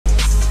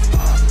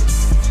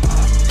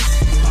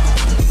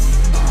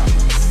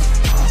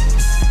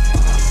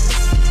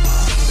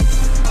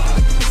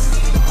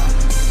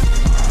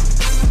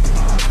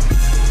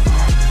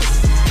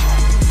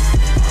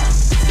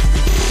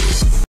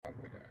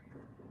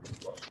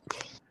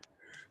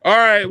All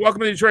right,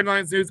 welcome to the Detroit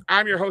Lions News.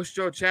 I'm your host,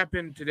 Joe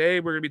Chapin. Today,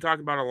 we're going to be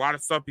talking about a lot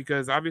of stuff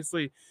because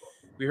obviously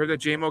we heard that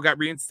Jamo got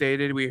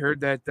reinstated. We heard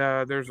that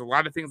there's a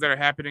lot of things that are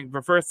happening.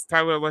 But first,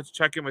 Tyler, let's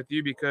check in with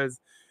you because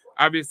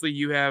obviously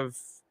you have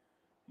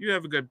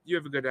a good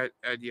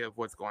idea of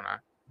what's going on.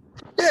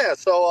 Yeah,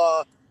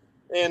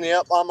 and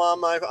yep, I'm on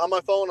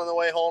my phone on the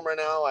way home right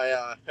now.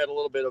 I had a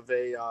little bit of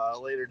a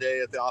later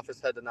day at the office,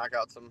 had to knock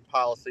out some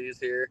policies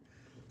here,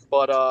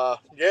 but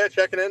yeah,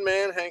 checking in,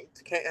 man.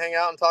 Hang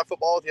out and talk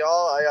football with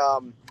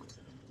y'all.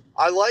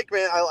 I like,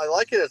 man, I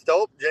like it. It's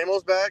dope.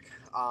 JMO's back.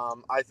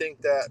 I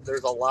think that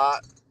there's a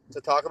lot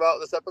to talk about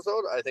this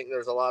episode. I think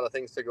there's a lot of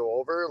things to go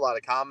over, a lot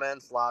of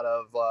comments, a lot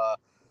of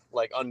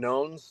like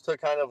unknowns to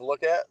kind of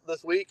look at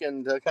this week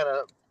and to kind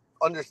of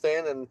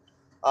understand and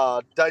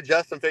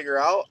digest and figure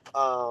out.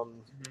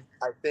 Mm-hmm.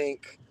 I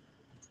think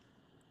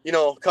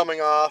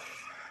coming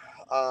off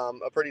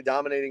a pretty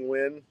dominating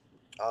win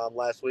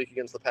last week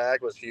against the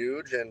Pack was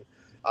huge, and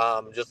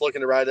just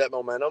looking to ride that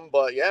momentum.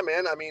 But yeah,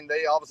 man, I mean,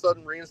 they all of a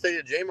sudden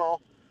reinstated Jamo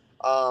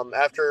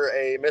after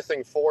a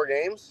missing 4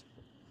 games,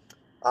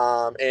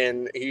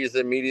 and he's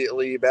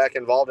immediately back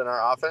involved in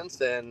our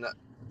offense. And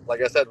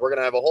like I said, we're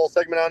gonna have a whole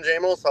segment on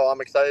Jamo, so I'm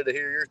excited to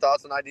hear your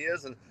thoughts and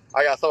ideas, and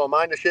I got some of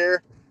mine to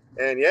share.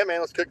 And yeah,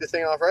 man, let's cook this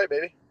thing off right,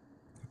 baby.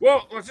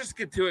 Well, let's just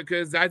get to it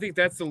because I think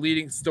that's the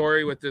leading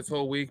story with this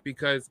whole week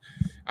because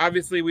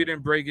obviously we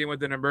didn't break in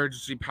with an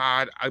emergency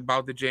pod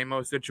about the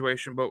JMO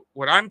situation. But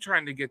what I'm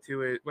trying to get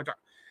to is,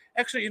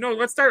 actually,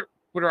 let's start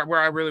where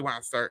I really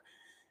want to start.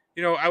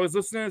 I was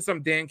listening to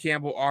some Dan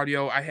Campbell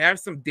audio. I have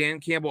some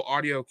Dan Campbell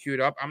audio queued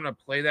up. I'm going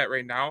to play that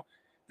right now.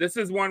 This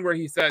is one where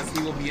he says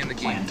he will be in the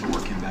game. Plan to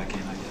work him back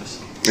in, I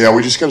guess. Yeah,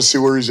 we just got to see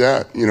where he's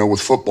at,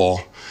 with football.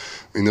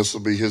 I mean, this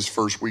will be his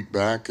first week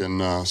back,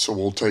 and so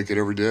we'll take it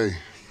every day,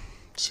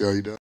 see how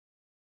he does.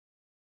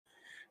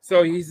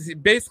 So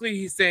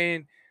he's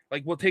saying,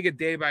 like, we'll take it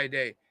day by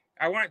day.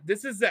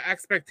 This is the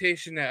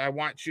expectation that I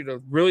want you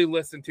to really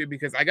listen to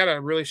because I got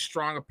a really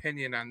strong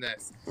opinion on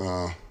this.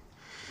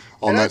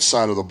 On that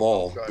side of the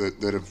ball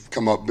that have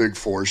come up big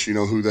for us, you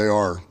know who they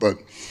are. But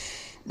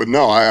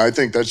no, I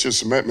think that's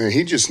just man.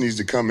 He just needs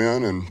to come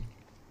in, and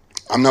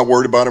I'm not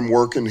worried about him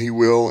working. He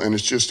will, and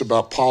it's just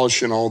about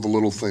polishing all the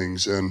little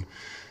things. And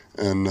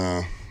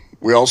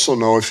we also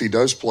know if he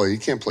does play, he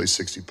can't play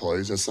 60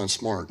 plays. That's not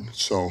smart.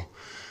 So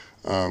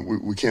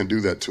we can't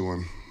do that to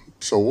him.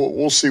 So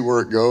we'll see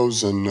where it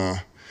goes, and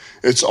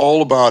it's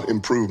all about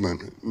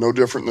improvement. No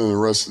different than the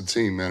rest of the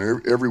team,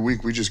 man. Every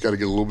week we just got to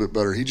get a little bit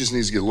better. He just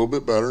needs to get a little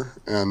bit better,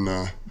 and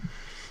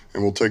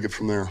we'll take it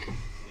from there.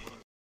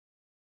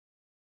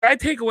 What I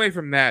take away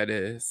from that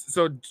is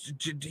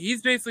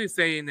he's basically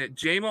saying that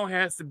Jamo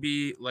has to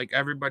be like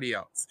everybody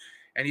else,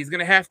 and he's going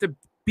to have to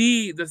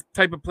be the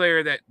type of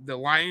player that the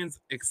Lions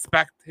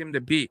expect him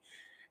to be.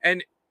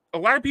 And I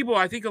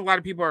think a lot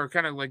of people are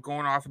kind of like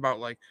going off about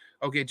like,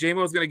 okay,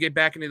 Jamo is going to get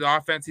back into the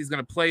offense. He's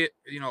going to play it,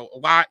 a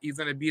lot. He's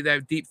going to be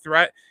that deep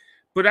threat.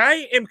 But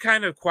I am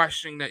kind of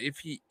questioning that if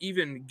he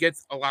even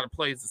gets a lot of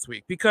plays this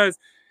week because,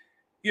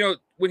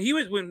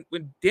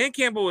 when Dan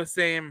Campbell was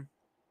saying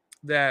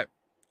that,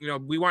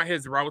 we want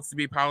his routes to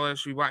be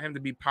polished. We want him to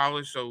be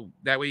polished so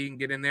that way he can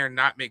get in there and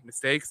not make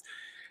mistakes.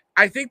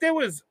 I think that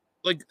was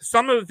like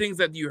some of the things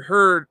that you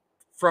heard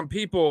from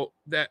people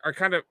that are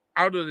kind of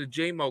out of the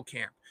JMO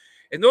camp.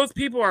 And those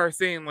people are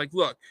saying, like,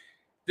 look,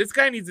 this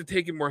guy needs to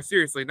take it more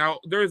seriously. Now,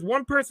 there's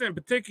one person in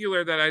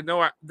particular that I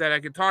know that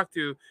I could talk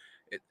to,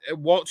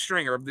 Walt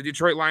Stringer of the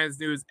Detroit Lions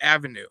News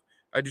Avenue,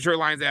 Detroit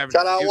Lions Avenue.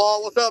 Shout out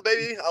Walt. What's up,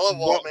 baby? I love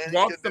Walt, man.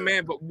 Walt's the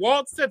man. But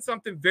Walt said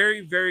something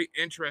very, very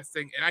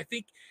interesting. And I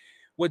think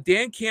what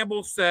Dan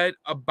Campbell said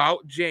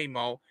about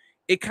JMO,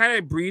 it kind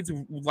of breathes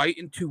light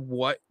into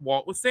what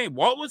Walt was saying.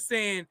 Walt was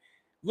saying,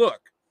 look,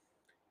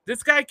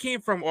 this guy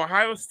came from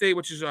Ohio State,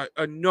 which is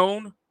a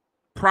known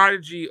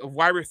prodigy of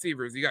wide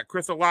receivers. You got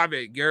Chris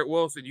Olave, Garrett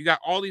Wilson. You got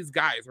all these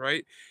guys,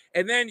 right?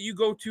 And then you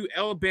go to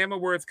Alabama,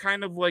 where it's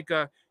kind of like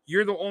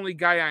you're the only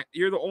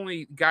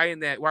guy in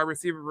that wide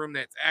receiver room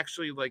that's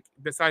actually like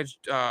besides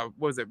John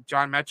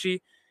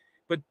Mechie,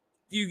 but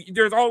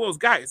there's all those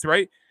guys,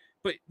 right?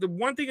 But the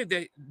one thing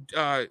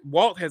that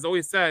Walt has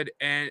always said,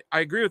 and I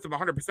agree with him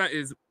 100%,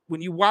 is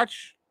when you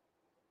watch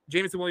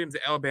Jameson Williams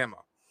at Alabama,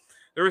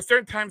 there were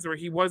certain times where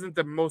he wasn't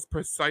the most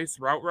precise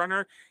route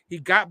runner. He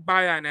got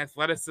by on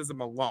athleticism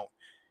alone.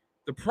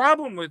 The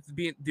problem with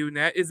doing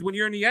that is when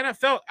you're in the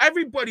NFL,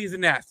 everybody's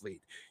an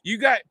athlete. You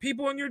got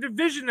people in your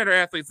division that are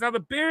athletes. Now, the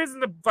Bears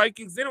and the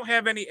Vikings, they don't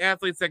have any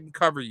athletes that can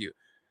cover you.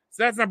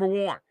 So that's number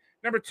one.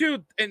 Number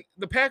two, and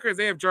the Packers,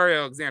 they have Jari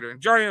Alexander. And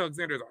Jari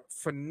Alexander is a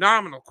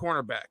phenomenal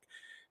cornerback.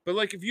 But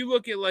like if you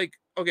look at like,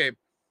 okay,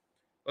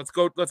 let's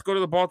go to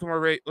the Baltimore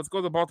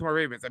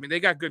Ravens. I mean, they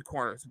got good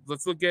corners.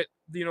 Let's look at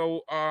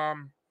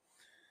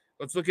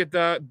let's look at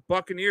the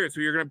Buccaneers,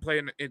 who you're going to play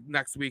in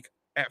next week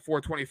at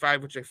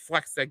 425, which they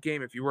flexed that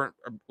game if you weren't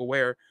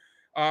aware.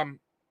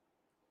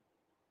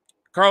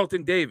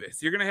 Carlton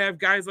Davis. You're going to have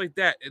guys like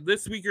that.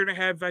 This week you're going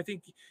to have, I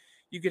think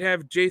you could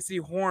have J.C.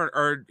 Horn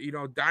or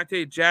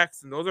Dante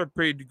Jackson. Those are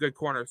pretty good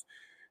corners.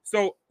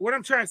 So what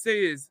I'm trying to say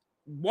is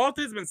Walt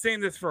has been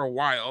saying this for a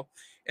while,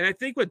 and I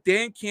think what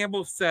Dan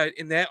Campbell said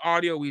in that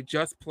audio we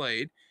just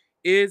played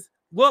is,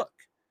 look,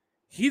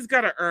 he's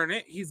got to earn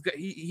it.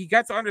 He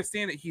got to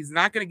understand that he's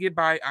not going to get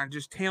by on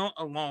just talent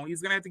alone.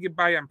 He's going to have to get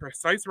by on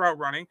precise route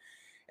running.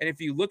 And if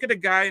you look at a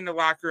guy in the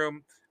locker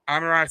room,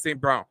 Amon-Ra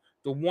St. Brown,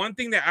 the one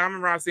thing that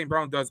Amon-Ra St.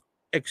 Brown does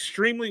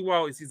extremely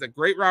well is he's a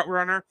great route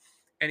runner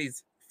and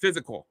he's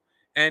physical.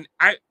 And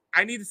I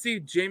need to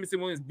see Jameson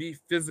Williams be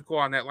physical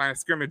on that line of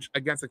scrimmage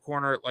against a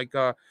corner like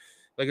a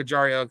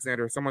Jari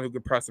Alexander, someone who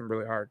could press him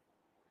really hard.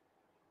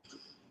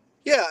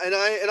 Yeah, and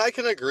I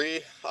can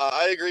agree.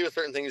 I agree with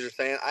certain things you're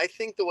saying. I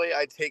think the way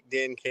I take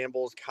Dan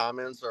Campbell's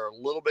comments are a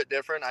little bit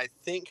different. I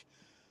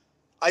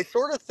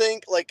sort of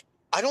think, like,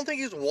 I don't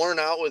think he's worn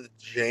out with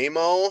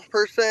Jamo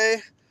per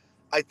se.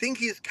 I think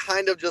he's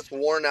kind of just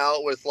worn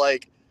out with,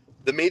 like,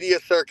 the media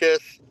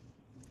circus,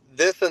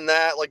 this and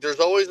that. Like, there's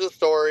always a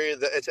story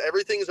that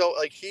everything's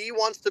like, he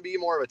wants to be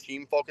more of a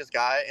team focused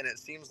guy, and it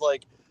seems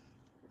like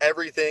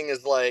everything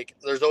is like,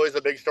 there's always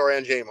a big story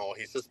on Jamo.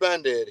 He's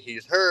suspended,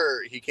 he's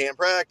hurt, he can't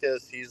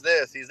practice, he's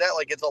this, he's that.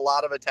 Like, it's a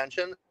lot of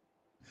attention,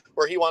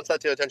 where he wants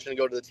that attention to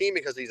go to the team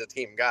because he's a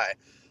team guy.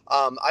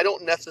 I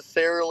don't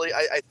necessarily.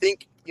 I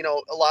think,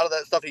 a lot of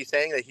that stuff he's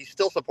saying, that he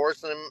still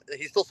supports him.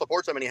 He still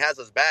supports him, and he has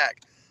his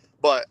back.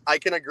 But I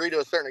can agree to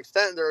a certain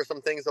extent. There are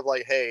some things of,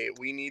 like, hey,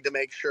 we need to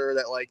make sure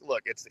that, like,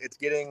 look, it's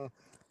getting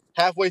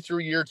halfway through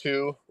year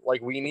 2.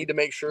 Like, we need to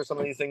make sure some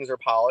of these things are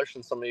polished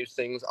and some of these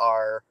things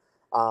are,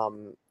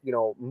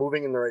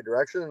 moving in the right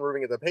direction and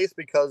moving at the pace,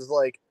 because,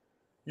 like,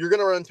 you're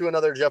going to run into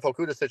another Jeff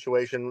Okudah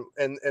situation.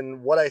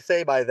 And what I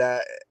say by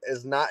that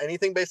is not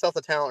anything based off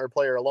the talent or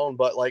player alone,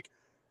 but, like,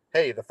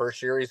 hey, the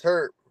first year he's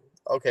hurt.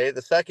 Okay,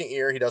 the second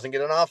year he doesn't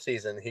get an off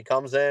season. He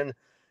comes in,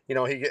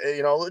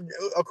 Okudah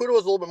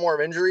was a little bit more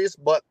of injuries,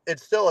 but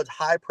it's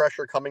high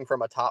pressure coming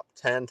from a top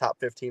 10, top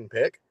 15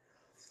 pick.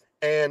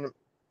 And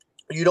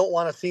you don't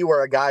want to see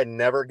where a guy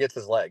never gets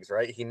his legs,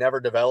 right? He never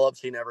develops.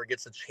 He never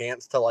gets a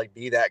chance to, like,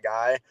 be that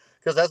guy.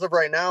 Because as of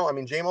right now, I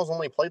mean, Jamo's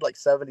only played like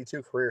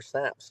 72 career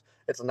snaps.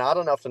 It's not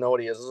enough to know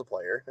what he is as a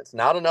player. It's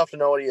not enough to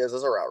know what he is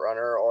as a route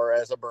runner or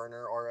as a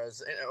burner or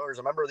as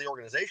a member of the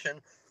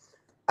organization.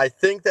 I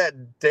think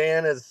that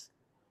Dan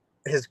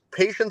his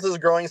patience is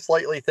growing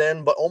slightly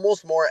thin, but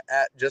almost more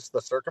at just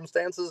the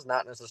circumstances,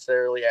 not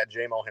necessarily at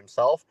Jamo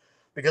himself.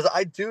 Because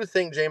I do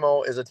think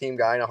Jamo is a team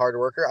guy and a hard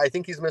worker. I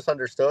think he's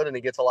misunderstood and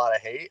he gets a lot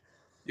of hate.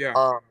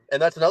 Yeah.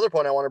 And that's another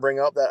point I want to bring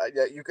up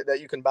that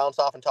you can bounce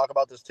off and talk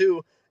about this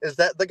too, is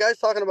that the guy's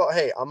talking about,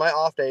 hey, on my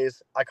off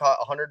days, I caught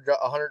 100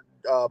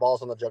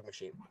 balls on the jug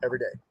machine every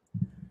day.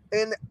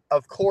 And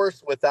of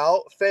course,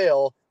 without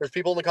fail, there's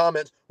people in the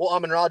comments, well,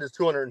 Amon-Ra is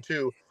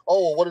 202.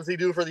 Oh, well, what does he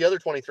do for the other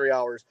 23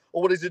 hours?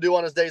 Well, what does he do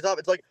on his days off?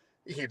 It's like,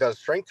 he does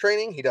strength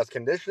training, he does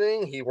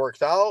conditioning, he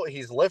works out,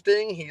 he's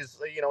lifting, he's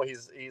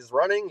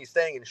running, he's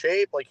staying in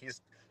shape. Like,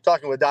 he's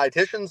talking with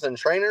dietitians and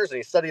trainers, and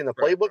he's studying the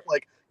playbook.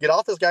 Like, get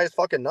off this guy's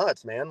fucking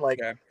nuts, man.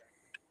 Like,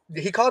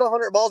 he caught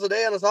 100 balls a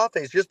day on his off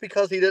days. Just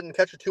because he didn't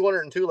catch a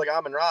 202 like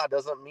Amon-Ra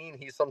doesn't mean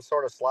he's some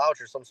sort of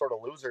slouch or some sort of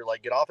loser.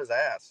 Like, get off his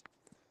ass.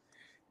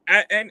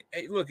 And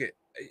look,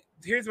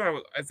 here's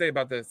what I'd say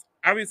about this.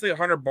 Obviously,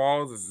 100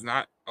 balls is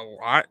not a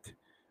lot.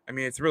 I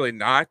mean, it's really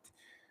not.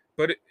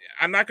 But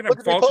I'm not going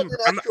to fault him.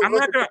 I'm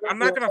not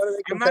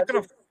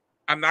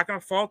going to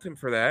fault him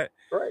for that.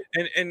 Right.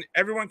 And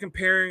everyone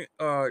comparing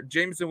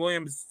Jameson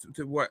Williams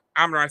to what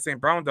Amon-Ra St.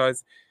 Brown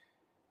does.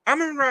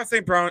 Amon-Ra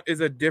St. Brown is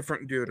a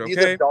different dude. Okay,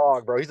 he's a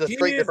dog, bro. He's a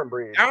straight different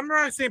breed.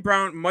 Amon-Ra St.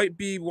 Brown might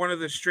be one of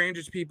the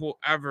strangest people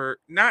ever.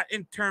 Not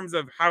in terms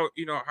of how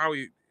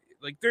he,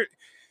 like, they're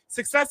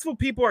successful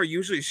people are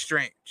usually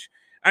strange.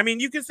 I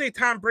mean, you can say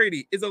Tom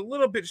Brady is a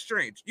little bit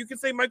strange. You can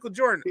say Michael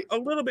Jordan, a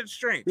little bit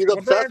strange. He's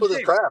obsessed with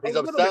his craft. He's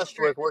obsessed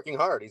with working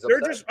hard. They're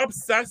just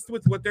obsessed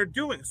with what they're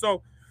doing.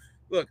 So,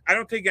 look, I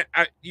don't think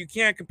you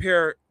can't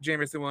compare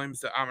Jameson Williams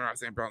to Amon-Ra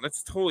St. Brown.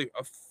 That's totally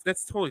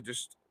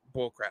just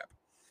bull crap.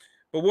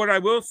 But what I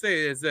will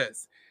say is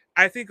this: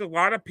 I think a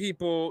lot of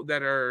people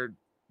that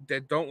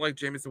don't like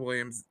Jameson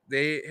Williams,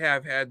 they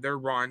have had their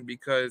run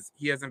because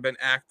he hasn't been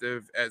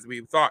active as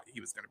we thought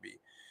he was going to be.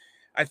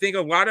 I think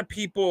a lot of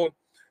people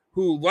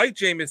who like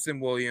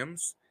Jameson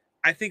Williams,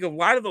 I think a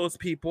lot of those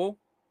people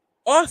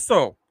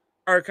also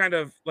are kind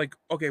of like,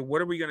 okay, what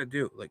are we going to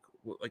do? Like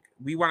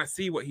we want to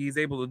see what he's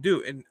able to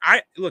do. And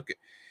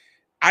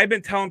I've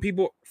been telling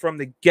people from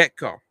the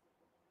get-go,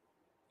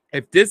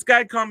 if this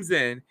guy comes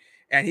in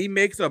and he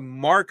makes a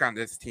mark on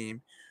this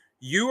team,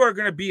 you are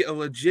going to be a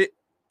legit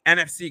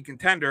NFC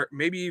contender,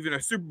 maybe even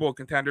a Super Bowl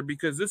contender,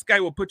 because this guy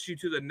will put you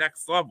to the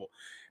next level.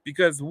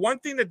 Because one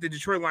thing that the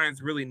Detroit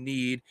Lions really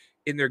need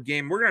in their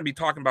game, we're going to be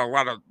talking about a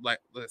lot of, like,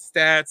 the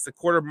stats. The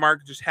quarter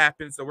mark just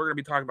happened, so we're going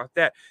to be talking about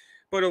that.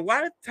 But a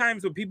lot of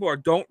times what people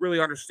don't really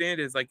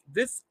understand is, like,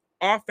 this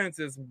offense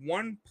is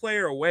one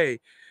player away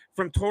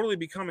from totally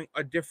becoming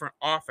a different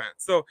offense.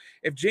 So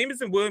if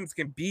Jameson Williams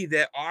can be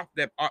that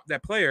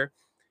player,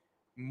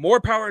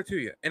 more power to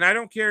you. And I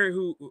don't care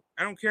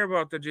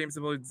about the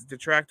Jameson Williams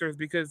detractors,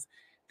 because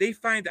they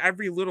find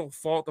every little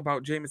fault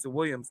about Jameson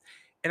Williams.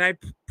 And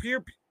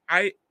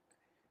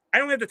I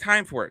don't have the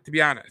time for it, to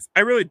be honest.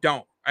 I really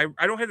don't. I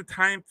don't have the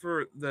time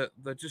for the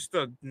just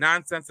the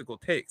nonsensical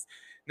takes.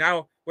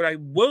 Now, what I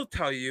will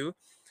tell you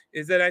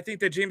is that I think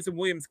that Jameson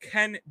Williams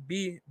can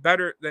be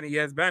better than he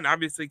has been,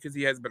 obviously, because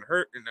he has been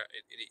hurt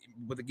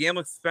with a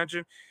gambling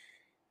suspension.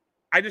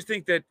 I just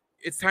think that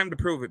it's time to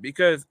prove it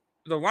because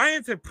the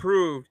Lions have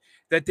proved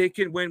that they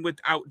can win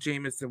without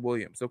Jameson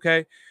Williams.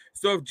 Okay.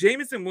 So if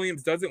Jameson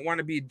Williams doesn't want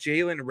to be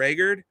Jalen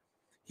Rager,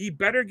 he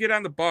better get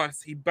on the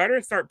bus. He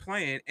better start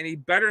playing and he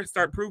better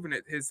start proving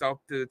it himself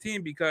to the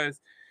team because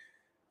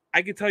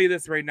I can tell you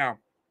this right now.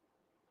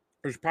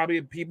 There's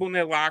probably people in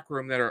that locker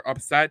room that are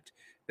upset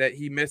that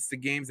he missed the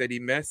games that he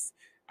missed.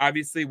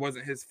 Obviously, it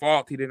wasn't his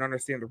fault. He didn't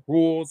understand the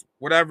rules,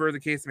 whatever the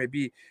case may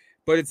be.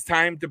 But it's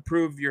time to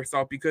prove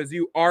yourself because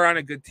you are on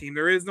a good team.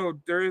 There is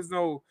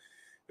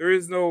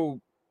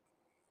no,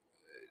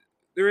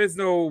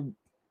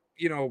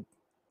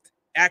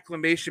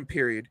 acclamation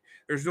period.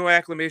 There's no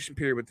acclamation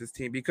period with this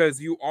team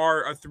because you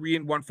are a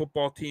 3-1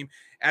 football team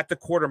at the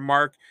quarter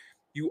mark.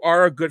 You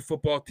are a good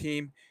football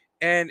team,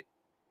 and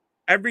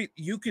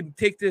you can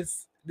take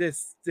this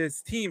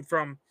team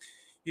from,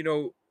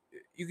 you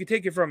can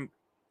take it from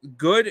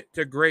good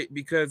to great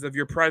because of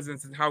your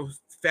presence and how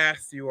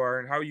fast you are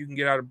and how you can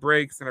get out of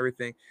breaks and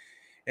everything.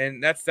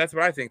 And that's what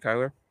I think,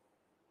 Tyler.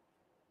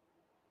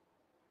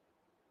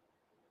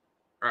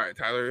 All right,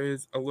 Tyler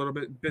is a little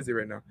bit busy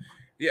right now.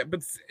 Yeah,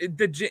 but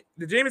the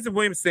Jameson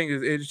Williams thing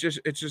is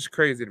it's just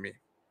crazy to me.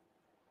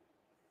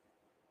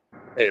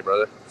 Hey,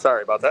 brother.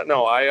 Sorry about that.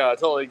 No, I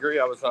totally agree.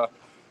 I was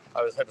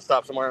had to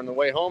stop somewhere on the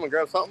way home and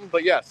grab something.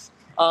 But yes,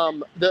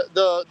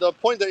 the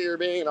point that you're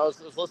being, and I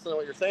was listening to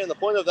what you're saying. The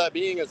point of that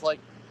being is like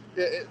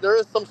there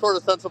is some sort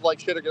of sense of like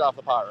shit or get off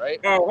the pot, right?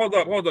 Oh,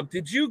 hold up.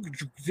 Did you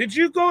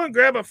go and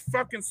grab a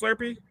fucking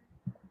Slurpee?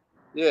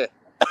 Yeah.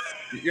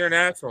 You're an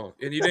asshole,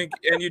 and you didn't.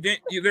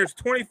 There's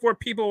 24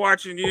 people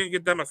watching. You didn't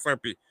get them a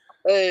Slurpee.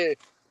 Hey,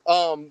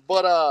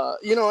 but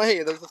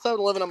hey, there's a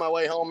 7-Eleven on my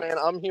way home, man.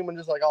 I'm human,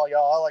 just like all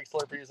y'all. I like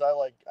Slurpees. I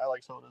like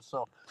sodas.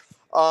 So,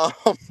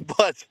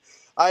 but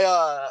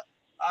I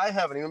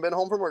haven't even been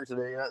home from work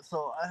today yet,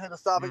 so I had to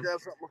stop and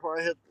grab something before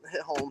I hit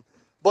home.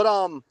 But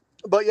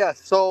yeah,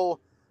 so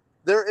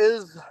there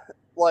is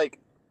like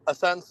a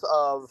sense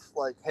of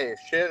like, hey,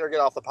 shit or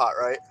get off the pot,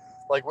 right?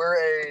 Like we're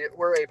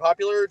a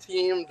popular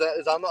team that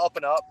is on the up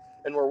and up,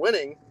 and we're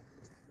winning.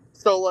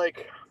 So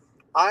like,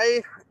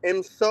 I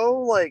am so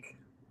like,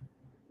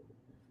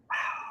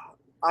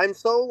 I'm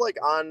so like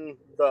on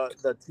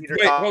the teeter.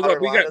 Wait, hold up.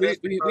 We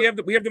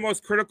have the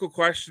most critical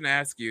question to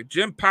ask you.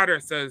 Jim Potter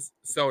says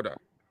soda.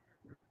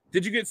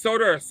 Did you get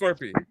soda or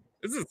Slurpee?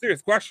 This is a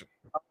serious question.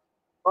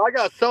 Well, I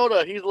got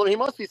soda. He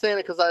must be saying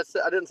it because I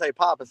didn't say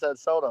pop. I said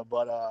soda,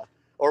 but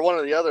or one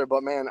or the other.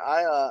 But man,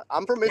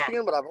 I'm from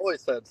Michigan, but I've always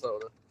said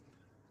soda.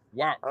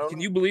 Wow, can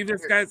you believe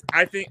this, guys?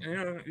 I think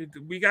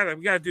we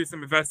gotta do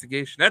some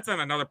investigation. That's on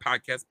another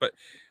podcast. But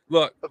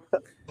look,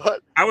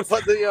 but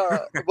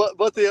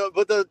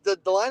the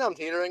line I'm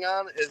teetering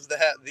on is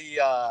that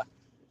the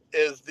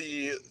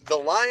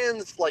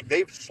Lions, like,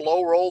 they've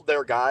slow rolled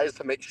their guys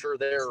to make sure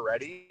they're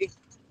ready.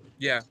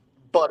 Yeah,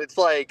 but it's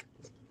like,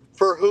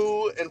 for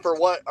who and for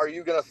what are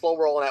you gonna slow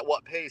roll and at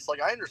what pace?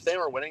 Like, I understand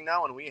we're winning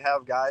now and we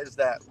have guys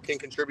that can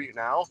contribute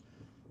now.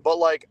 But,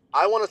 like,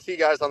 I want to see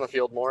guys on the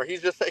field more. He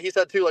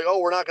said, too, like, oh,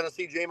 we're not going to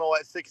see Jamo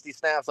at 60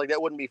 snaps. Like,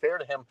 that wouldn't be fair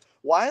to him.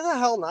 Why the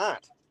hell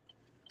not?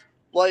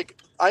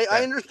 Like,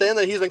 I understand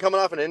that he's been coming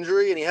off an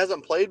injury and he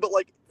hasn't played, but,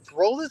 like,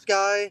 throw this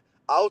guy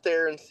out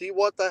there and see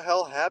what the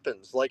hell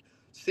happens. Like,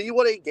 see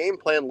what a game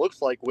plan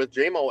looks like with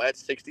Jamo at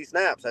 60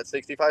 snaps, at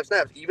 65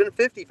 snaps, even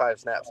 55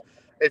 snaps.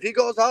 If he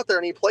goes out there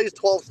and he plays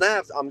 12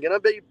 snaps, I'm going to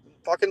be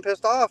fucking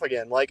pissed off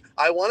again. Like,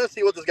 I want to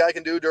see what this guy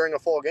can do during a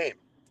full game.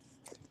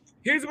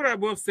 Here's what I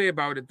will say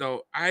about it,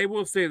 though. I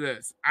will say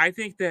this. I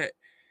think that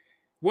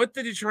what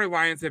the Detroit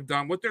Lions have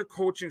done, what their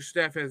coaching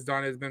staff has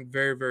done, has been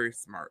very, very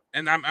smart.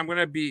 And I'm going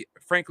to be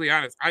frankly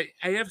honest. I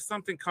have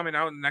something coming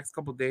out in the next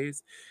couple of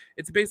days.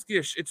 It's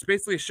basically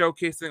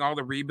showcasing all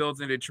the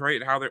rebuilds in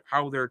Detroit and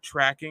how they're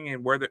tracking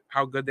and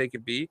how good they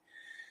can be.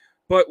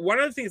 But one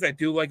of the things I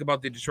do like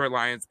about the Detroit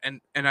Lions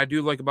and I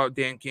do like about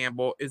Dan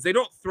Campbell is they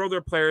don't throw their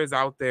players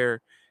out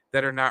there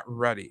that are not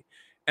ready.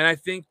 And I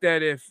think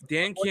that if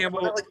Dan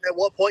Campbell, at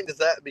what point does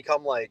that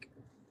become like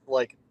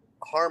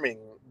harming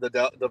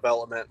the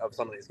development of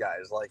some of these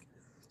guys? Like,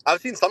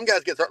 I've seen some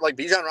guys get hurt, like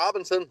Bijan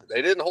Robinson.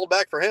 They didn't hold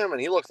back for him, and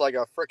he looks like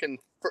a freaking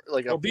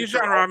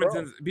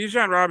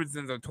Bijan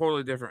Robinson's a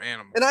totally different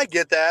animal. And I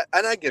get that,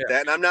 and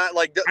I'm not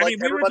like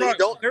everybody.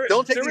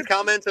 Don't take these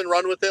comments and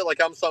run with it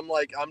like I'm some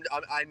like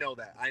I know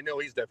that. I know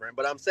he's different,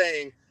 but I'm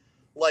saying,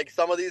 like,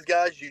 some of these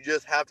guys, you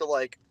just have to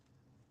like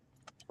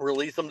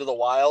release them to the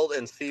wild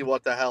and see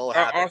what the hell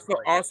happens.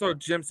 Also,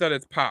 Jim said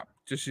it's pop.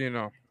 Just so you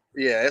know.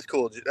 Yeah, it's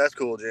cool. That's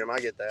cool, Jim. I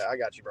get that. I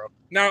got you, bro.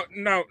 No,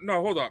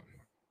 hold on.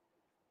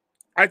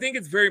 I think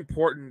it's very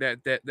important that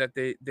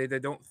they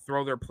don't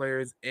throw their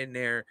players in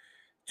there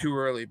too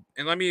early.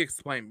 And let me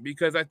explain,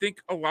 because I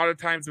think a lot of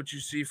times what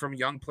you see from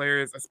young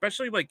players,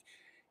 especially like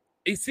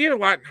you see it a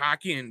lot in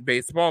hockey and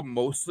baseball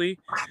mostly.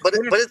 But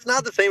it's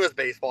not the same as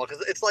baseball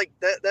because it's like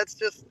that's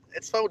just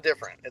it's so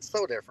different. It's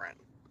so different.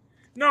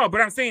 No,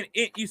 but I'm saying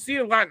you see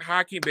it a lot in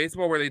hockey and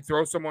baseball where they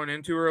throw someone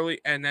in too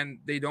early and then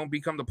they don't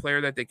become the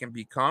player that they can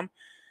become.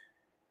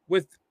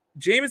 With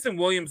Jameson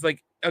Williams,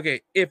 like,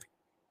 okay, if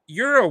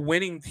you're a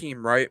winning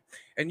team, right,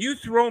 and you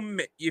throw him,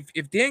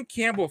 if Dan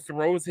Campbell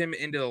throws him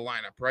into the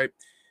lineup, right,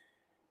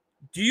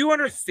 do you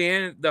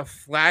understand the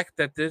flack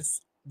that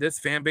this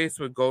fan base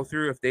would go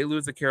through if they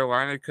lose to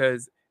Carolina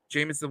because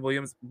Jameson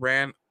Williams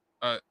ran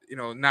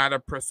not a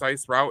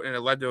precise route and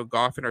it led to a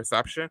golf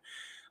interception?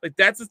 Like,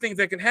 that's the things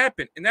that can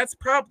happen, and that's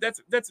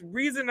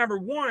reason number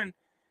one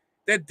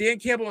that Dan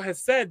Campbell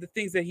has said the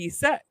things that he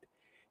said.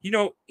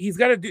 He's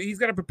got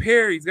to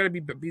prepare. He's got to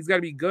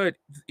be good.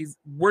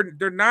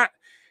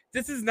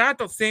 This is not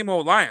the same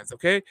old Lions,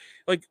 okay?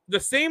 Like, the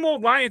same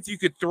old Lions, you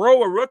could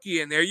throw a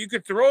rookie in there. You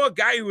could throw a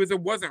guy who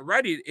wasn't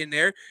ready in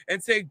there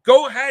and say,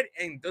 go ahead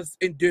and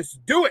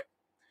just do it.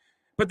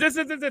 But this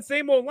isn't the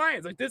same old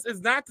Lions. Like, this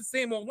is not the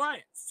same old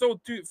Lions. So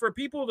for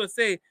people to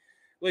say,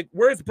 like,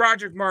 where's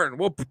Broderick Martin?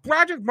 Well,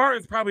 Broderick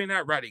Martin's probably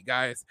not ready,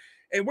 guys.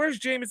 And where's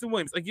Jameson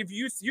Williams? Like, if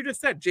you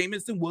just said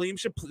Jameson Williams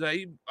should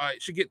play,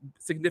 should get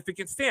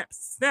significant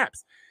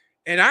snaps.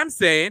 And I'm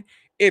saying,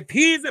 if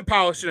he isn't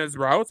polishing his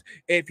routes,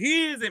 if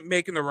he isn't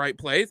making the right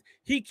plays,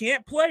 he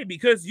can't play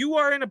because you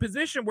are in a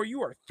position where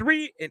you are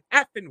 3-1.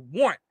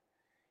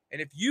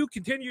 And if you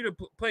continue to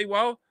play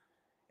well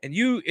and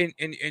you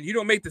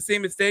don't make the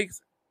same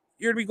mistakes,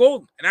 you're going to be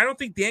golden. And I don't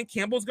think Dan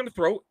Campbell is going to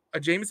throw a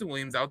Jameson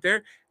Williams out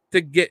there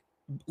to get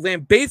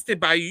lambasted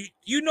by you.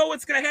 You know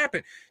what's going to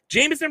happen.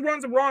 Jameson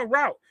runs the wrong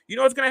route. You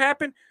know what's going to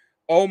happen?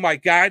 Oh, my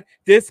God.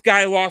 This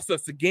guy lost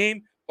us the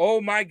game.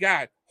 Oh, my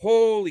God.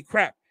 Holy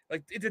crap.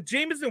 Like, the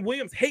Jameson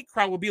Williams hate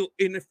crowd will be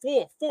in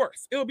full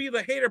force. It'll be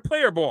the hater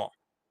player ball.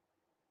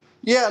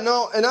 Yeah,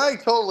 no, and I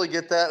totally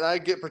get that, and I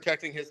get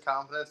protecting his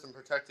confidence and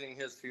protecting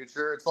his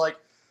future. It's like,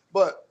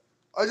 but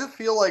I just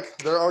feel like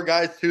there are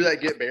guys too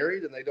that get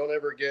buried and they don't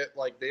ever get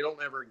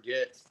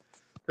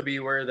to be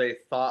where they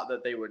thought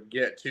that they would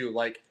get to.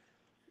 Like,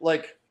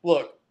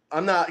 look,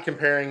 I'm not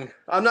comparing.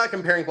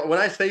 When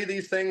I say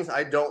these things,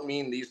 I don't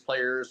mean these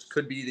players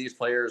could be these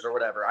players or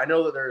whatever. I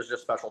know that there's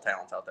just special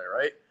talents out there,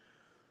 right?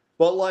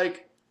 But,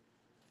 like,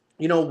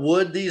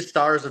 would these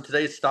stars of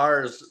today's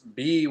stars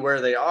be where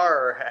they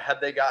are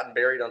had they gotten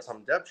buried on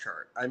some depth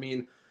chart? I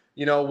mean,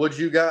 what if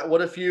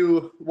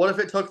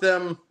it took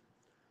them,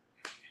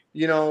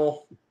 2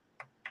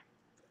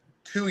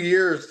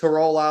 years to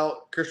roll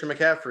out Christian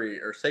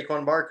McCaffrey or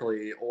Saquon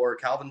Barkley or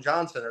Calvin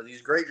Johnson or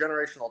these great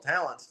generational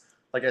talents?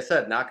 Like I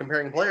said, not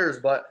comparing players,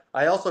 but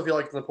I also feel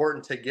like it's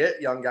important to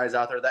get young guys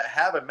out there that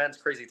have immense,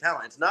 crazy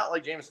talent. It's not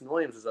like Jameson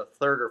Williams is a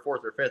 3rd or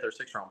 4th or 5th or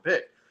 6th round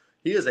pick.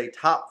 He is a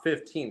top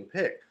 15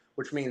 pick,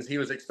 which means he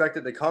was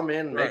expected to come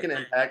in, make an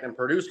impact, and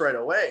produce right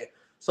away.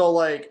 So,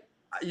 like,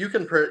 Dan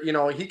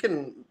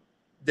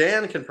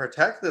can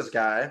protect this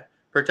guy,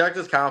 protect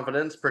his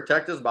confidence,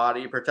 protect his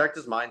body, protect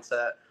his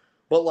mindset.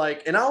 But,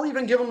 like, and I'll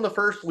even give him the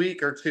first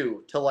week or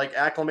two to, like,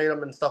 acclimate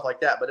him and stuff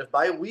like that. But if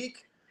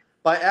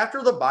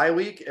after the bye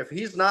week, if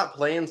he's not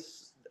playing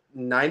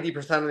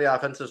 90% of the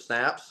offensive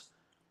snaps,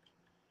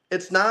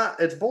 it's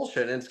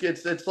bullshit.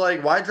 It's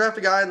like, why draft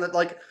a guy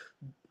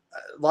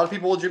a lot of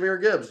people with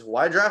Jahmyr Gibbs.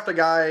 Why draft a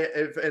guy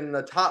if in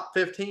the top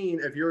 15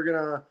 if you're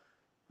gonna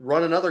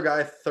run another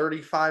guy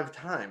 35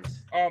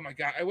 times? Oh my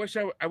God! I wish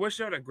I would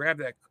have grabbed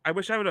that. I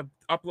wish I would have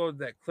uploaded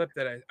that clip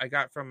that I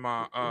got from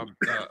the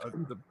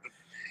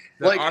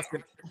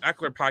Austin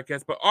Eckler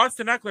podcast. But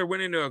Austin Eckler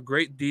went into a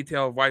great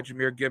detail of why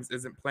Jahmyr Gibbs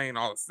isn't playing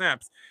all the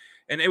snaps,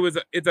 and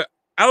it's an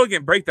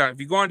elegant breakdown. If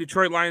you go on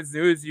Detroit Lions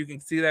News, you can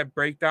see that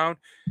breakdown.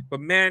 But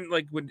man,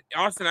 like, when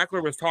Austin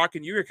Eckler was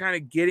talking, you were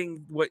kind of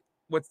getting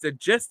what's the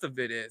gist of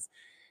it is.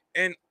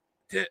 And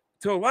to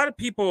a lot of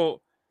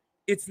people,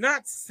 it's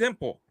not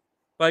simple.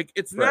 Like,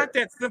 it's not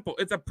that simple.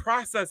 It's a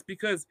process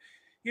because,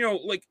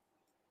 like,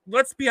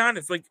 let's be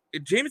honest, like,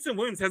 Jameson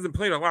Williams hasn't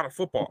played a lot of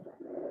football.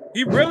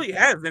 He really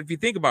hasn't, if you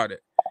think about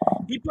it.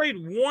 He played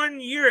 1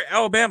 year at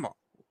Alabama.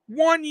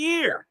 1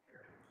 year.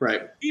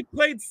 Right. He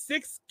played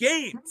 6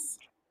 games.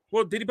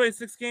 Well, did he play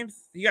 6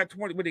 games? He got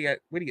 20. What did he get?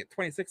 What did he get?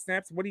 26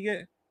 snaps? What did he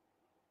get?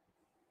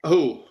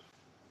 Who?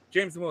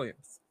 Jameson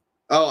Williams.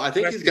 Oh, I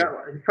think he's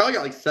probably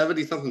got like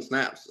 70-something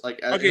snaps.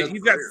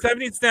 He's got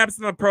 70 snaps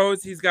in the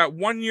pros. He's got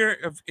 1 year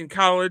in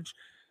college.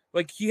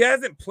 Like, he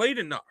hasn't played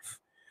enough.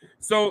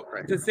 So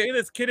to say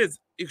this kid is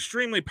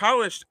extremely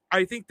polished,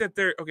 I think that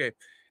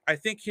I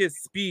think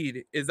his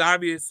speed is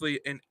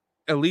obviously an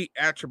elite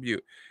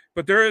attribute,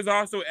 but there is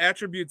also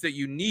attributes that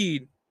you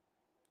need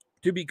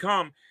to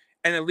become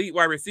an elite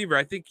wide receiver.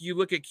 I think you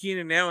look at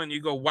Keenan Allen,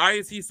 you go, why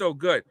is he so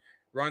good?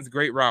 Runs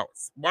great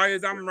routes. Why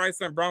is Amon-Ra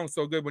St. Brown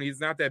so good when he's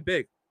not that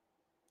big?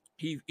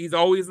 He's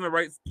always in the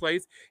right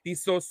place.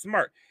 He's so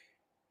smart.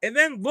 And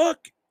then look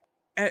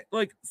at,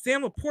 like,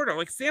 Sam Laporta.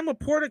 Like, Sam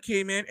Laporta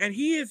came in and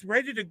he is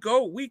ready to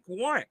go week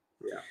 1.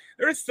 Yeah.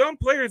 There's some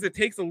players it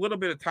takes a little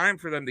bit of time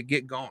for them to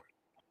get going.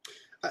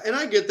 And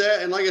I get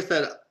that. And like I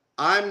said,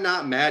 I'm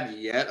not mad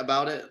yet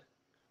about it.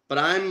 but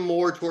I'm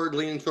more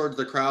leaning towards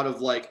the crowd of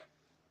like,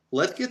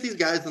 let's get these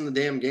guys in the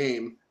damn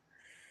game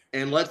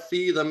and let's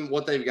see them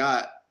what they've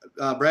got.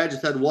 Brad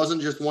just said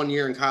wasn't just 1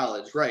 year in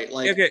college, right?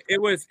 Like, okay, it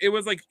was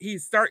like he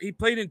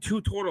played in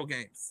 2 total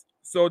games.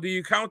 So do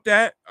you count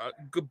that?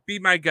 Be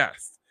my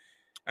guest.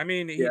 I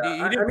mean, he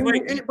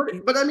didn't play.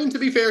 But I mean, to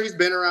be fair, he's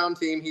been around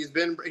team. He's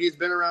been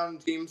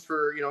around teams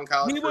for in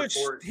college.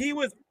 He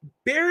was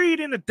buried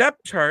in the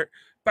depth chart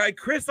by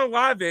Chris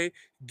Olave,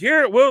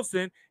 Garrett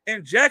Wilson,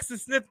 and Jackson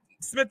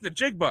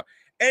Smith-Njigba,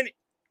 and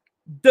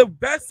the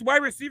best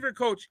wide receiver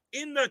coach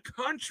in the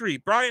country,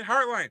 Brian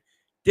Hartline,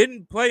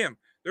 didn't play him.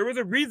 There was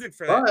a reason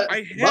for that.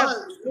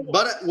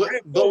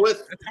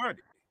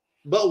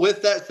 But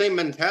with that same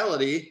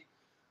mentality,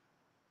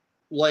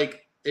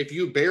 like if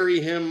you bury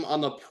him on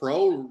the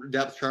pro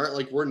depth chart,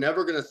 like we're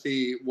never going to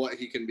see what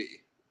he can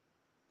be.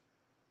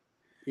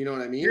 You know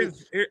what I mean?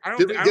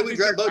 Did we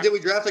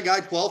draft a guy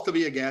 12th to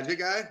be a gadget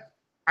guy?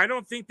 I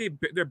don't think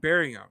they're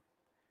burying him.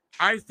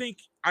 I think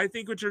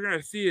what you're going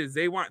to see is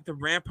they want to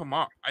ramp him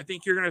up. I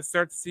think you're going to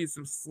start to see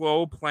some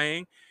slow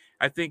playing.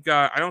 I think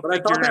I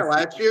thought that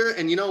last year,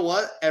 and you know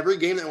what? Every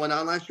game that went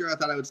on last year, I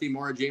thought I would see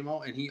more of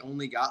Jamo, and he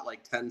only got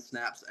like 10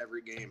 snaps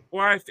every game.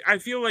 Well, I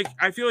feel like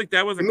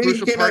that was a maybe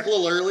crucial he came part. back a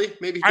little early.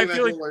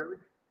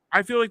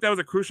 I feel like that was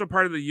a crucial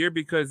part of the year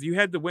because you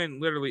had to win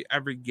literally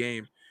every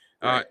game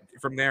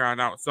from there on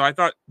out. So I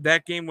thought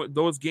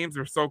those games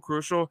were so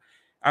crucial.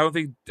 I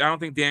don't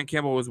think Dan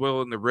Campbell was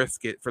willing to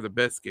risk it for the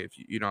biscuit.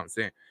 You know what I'm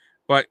saying?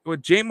 But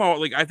with Jamo,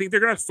 like I think they're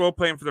gonna slow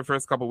play him for the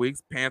first couple of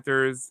weeks.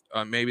 Panthers,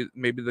 maybe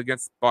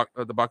against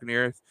the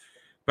Buccaneers,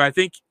 but I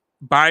think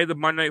by the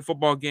Monday Night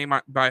Football game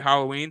by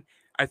Halloween,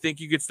 I think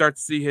you could start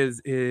to see his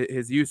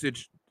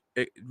usage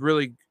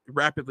really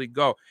rapidly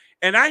go.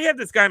 And I have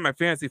this guy in my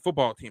fantasy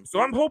football team, so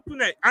I'm hoping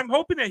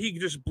that he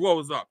just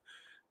blows up.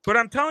 But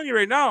I'm telling you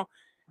right now,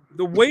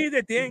 the way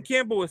that Dan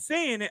Campbell was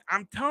saying it,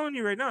 I'm telling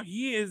you right now,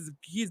 he's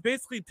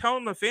basically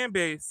telling the fan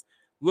base,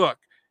 look.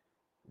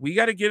 We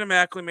got to get him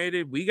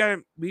acclimated. We got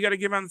to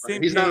get him on the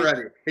same page. Not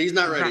ready. He's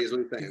not ready. Is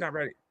what he's saying. He's not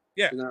ready.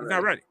 Yeah, he's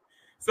not ready.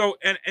 So,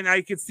 and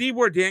I could see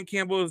where Dan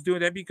Campbell is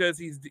doing that because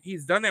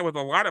he's done that with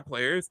a lot of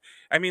players.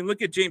 I mean,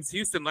 look at James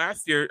Houston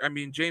last year. I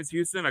mean, James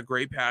Houston, a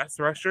great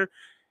pass rusher.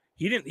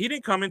 He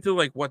didn't come into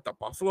like the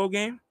Buffalo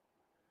game.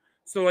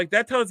 So like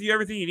that tells you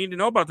everything you need to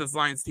know about this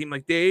Lions team.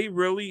 Like they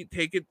really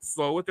take it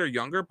slow with their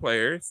younger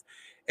players.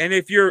 And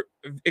if you're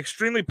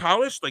extremely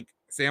polished, like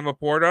Sam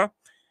Laporta,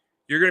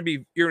 you're gonna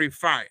be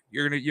fine.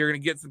 You're gonna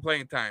get some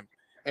playing time.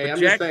 Hey, I'm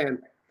just saying.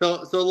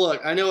 So look,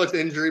 I know it's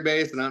injury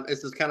based, and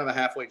it's just kind of a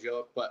halfway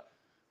joke, but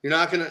you're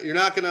not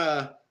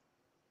gonna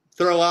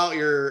throw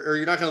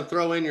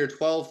in your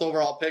 12th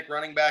overall pick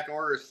running back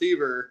or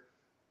receiver,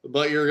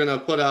 but you're gonna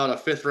put out a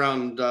fifth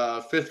round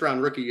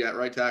rookie at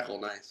right tackle.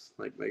 Nice,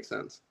 like makes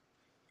sense.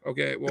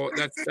 Okay, well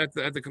that's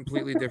a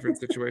completely different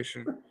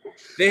situation.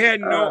 They had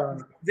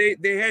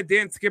they had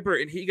Dan Skipper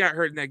and he got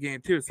hurt in that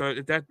game too. So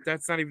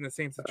that's not even the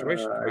same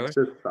situation. It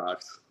just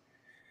sucks.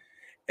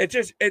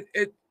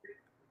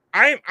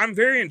 I'm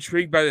very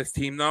intrigued by this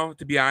team though,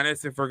 to be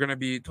honest, if we're gonna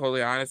be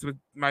totally honest with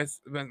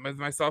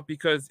myself,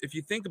 because if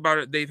you think about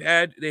it, they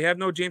have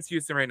no James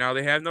Houston right now,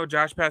 they have no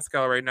Josh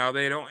Pascal right now,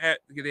 they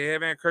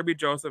haven't had Kirby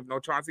Joseph, no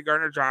Chauncey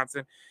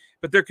Gardner-Johnson,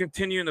 but they're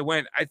continuing to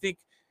win. I think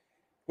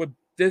what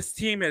this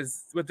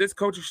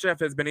coaching staff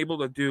has been able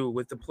to do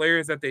with the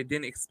players that they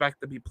didn't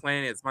expect to be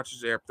playing as much as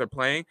they're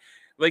playing.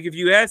 Like if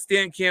you asked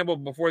Dan Campbell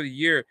before the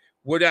year,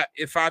 would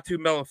Ifeatu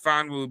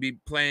Melifonwu be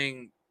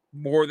playing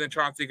more than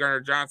Chauncey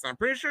Gardner-Johnson? I'm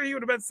pretty sure he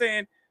would have been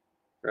saying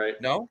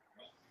no.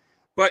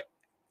 But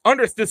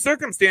under the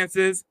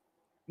circumstances,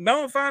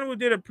 Melifonwu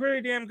did a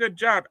pretty damn good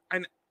job.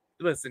 And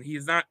listen,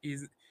 I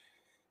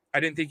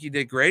didn't think he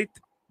did great,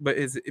 but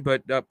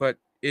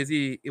was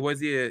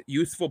he a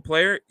useful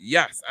player?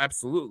 Yes,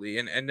 absolutely.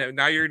 And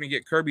now you're going to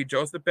get Kirby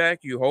Joseph back.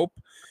 You hope.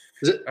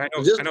 Is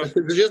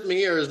it just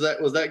me, or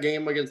was that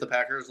game against the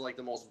Packers like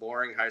the most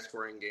boring, high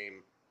scoring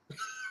game?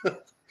 I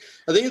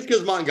think it's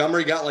because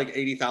Montgomery got like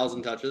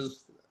 80,000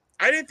 touches.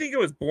 I didn't think it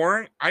was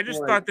boring. I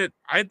just thought that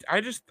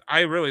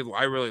I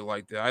really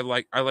liked it. I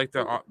like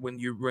the when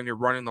you're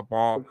running the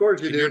ball. Of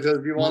course you do,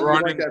 because you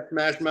like that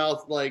smash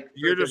mouth, like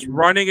you're just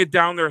running it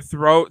down their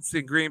throats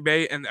in Green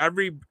Bay, and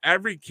every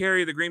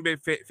carry the Green Bay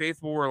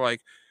faithful were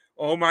like,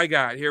 oh my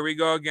God, here we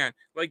go again.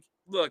 Like,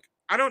 look,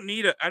 I don't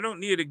need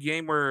a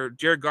game where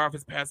Jared Goff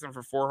is passing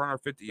for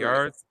 450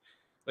 yards.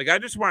 Like I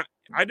just want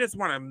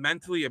to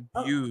mentally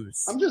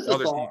abuse.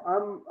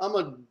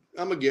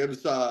 I'm a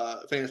Gibbs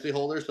fantasy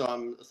holder, so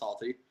I'm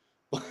salty.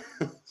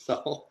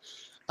 So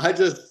I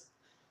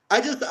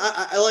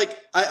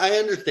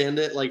understand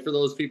it. Like for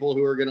those people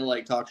who are gonna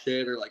like talk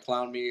shit or like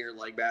clown me or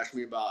like bash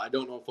me about I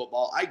don't know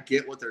football, I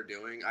get what they're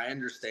doing. I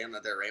understand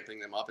that they're ramping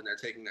them up and they're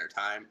taking their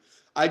time.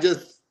 I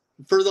just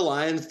for the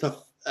Lions to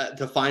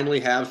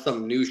finally have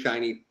some new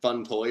shiny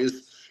fun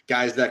toys.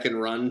 Guys that can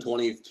run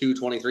 22,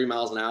 23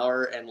 miles an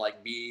hour and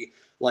like be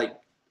like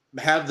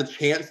have the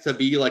chance to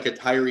be like a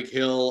Tyreek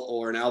Hill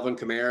or an Alvin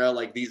Kamara,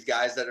 like these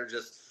guys that are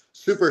just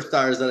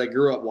superstars that I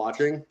grew up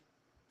watching.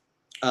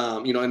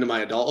 into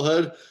my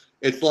adulthood,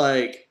 it's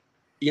like,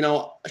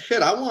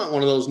 shit, I want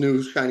one of those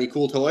new shiny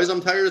cool toys.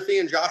 I'm tired of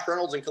seeing Josh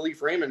Reynolds and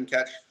Khalif Raymond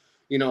catch,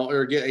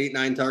 or get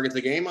 8-9 targets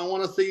a game. I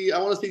want to see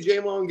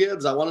Jamo and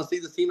Gibbs. I want to see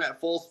this team at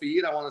full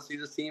speed. I want to see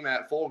this team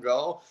at full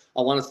go.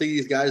 I want to see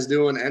these guys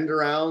doing end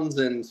arounds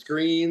and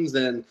screens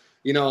and,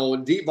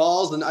 deep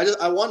balls. And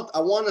I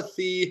want to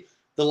see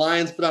the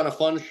Lions put on a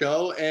fun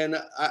show. And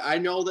I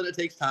know that it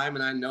takes time,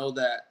 and I know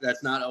that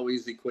that's not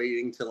always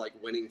equating to like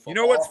winning football. You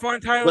know what's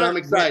fun, Tyler? But I'm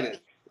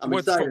excited.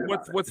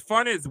 What's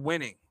fun is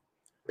winning.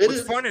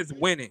 Fun is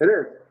winning. It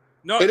is.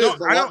 No, it no,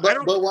 is. I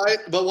don't.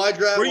 But why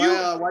draft?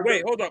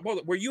 Wait, hold up.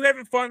 Were you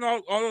having fun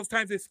all those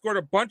times they scored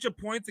a bunch of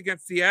points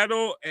against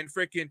Seattle and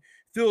freaking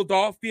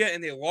Philadelphia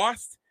and they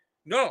lost?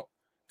 No,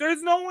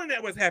 there's no one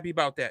that was happy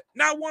about that.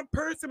 Not one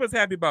person was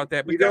happy about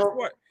that. But guess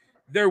what?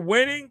 They're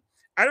winning.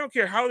 I don't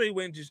care how they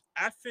win. Just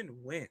effing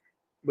win.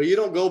 But you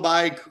don't go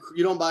buy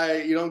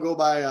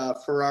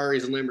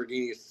Ferraris and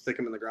Lamborghinis to stick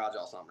them in the garage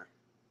all summer.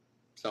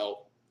 So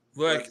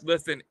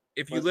listen.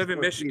 If you live in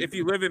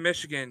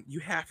Michigan, you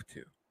have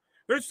to.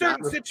 There's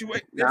certain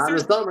situations. Not in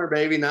the summer,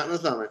 baby. Not in the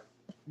summer.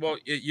 Well,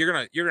 you're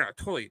gonna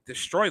totally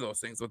destroy those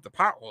things with the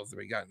potholes that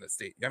we got in the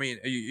state. I mean,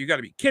 you got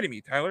to be kidding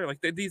me, Tyler. Like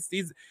these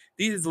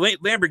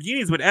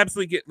Lamborghinis would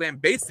absolutely get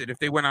lambasted if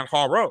they went on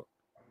Hall Road.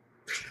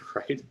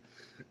 Right.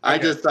 I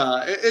just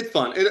it's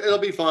fun. It'll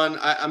be fun.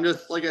 I'm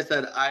just, like I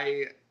said,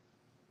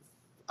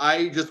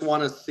 I just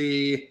want to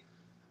see.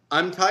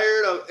 I'm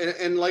tired of,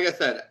 and like I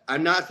said,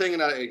 I'm not saying it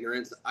out of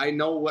ignorance. I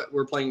know what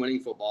we're playing winning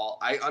football.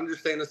 I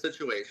understand the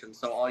situation.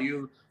 So all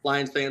you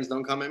Lions fans,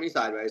 don't come at me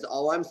sideways.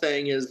 All I'm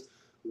saying is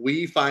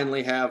we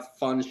finally have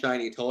fun,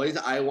 shiny toys.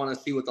 I want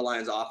to see what the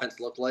Lions offense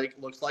looks like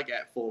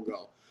at full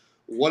go.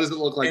 What does it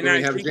look like when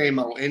we have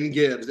Jamo and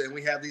Gibbs and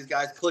we have these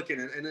guys clicking?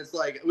 And it's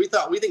like, we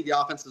think the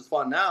offense is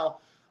fun now.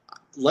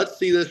 Let's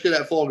see this shit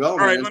at full go. All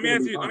right, let me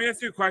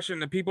ask you a question.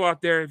 The people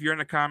out there, if you're in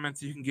the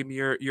comments, you can give me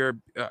your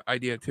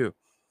idea too.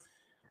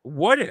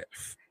 What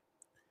if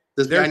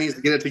this guy needs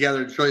to get it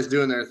together? Detroit's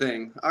doing their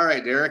thing. All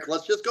right, Derek,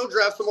 let's just go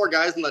draft some more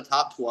guys in the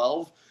top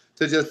 12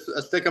 to just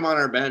stick them on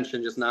our bench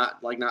and just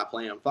not play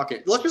them. Fuck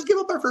it. Let's just give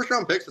up our first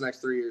round picks the next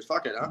 3 years.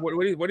 Fuck it. Huh? What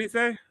do you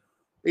say?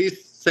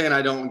 He's saying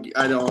I don't get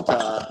it,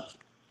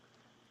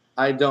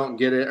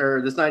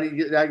 or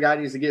that guy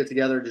needs to get it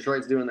together.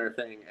 Detroit's doing their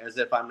thing, as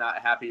if I'm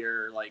not happy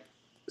or like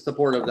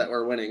supportive that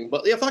we're winning.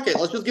 But yeah, fuck it.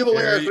 Let's just give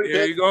away our 3 picks.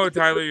 There you go,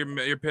 Tyler.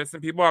 You're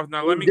pissing people off.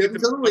 Now let me get to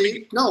the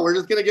league. No, we're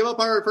just gonna give up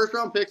our first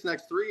round picks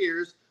next 3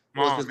 years.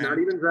 Let's just not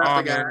even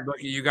draft a guy.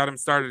 Look, you got him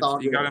started.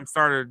 You got him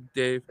started,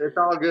 Dave. It's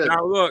all good.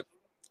 Now look,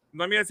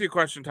 let me ask you a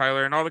question,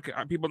 Tyler, and all the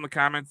people in the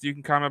comments. You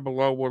can comment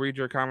below. We'll read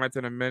your comments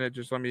in a minute.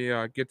 Just let me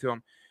get to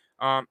them.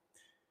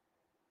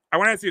 I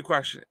want to ask you a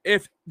question.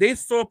 If they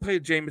still play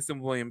Jameson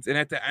Williams, and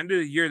at the end of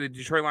the year, the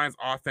Detroit Lions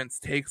offense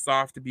takes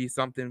off to be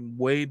something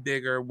way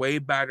bigger, way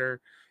better,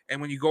 and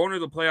when you go into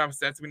the playoffs,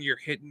 that's when you're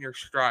hitting your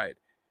stride.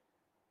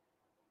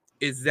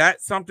 Is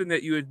that something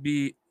that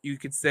you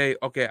could say,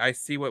 okay, I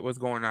see what was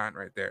going on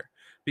right there?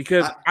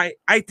 Because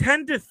I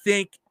tend to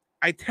think,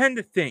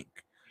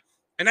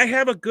 and I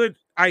have a good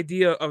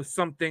idea of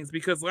some things,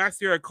 because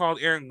last year I called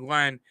Aaron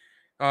Glenn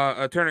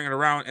turning it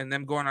around and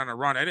them going on a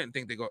run. I didn't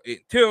think they go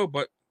 8-2,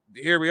 but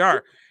here we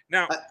are.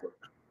 Now,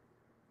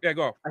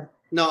 go.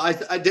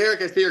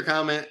 Derek, I see your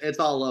comment. It's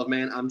all love,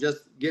 man. I'm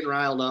just getting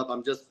riled up.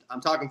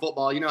 I'm talking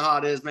football. You know how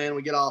it is, man.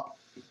 We get all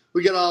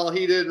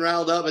heated and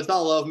riled up. It's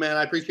all love, man.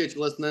 I appreciate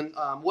you listening.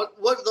 What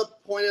the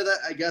point of that,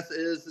 I guess,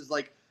 is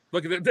like,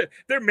 look,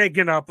 they're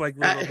making up like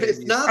it's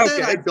not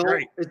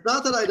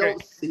that I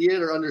don't see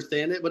it or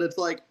understand it, but it's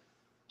like,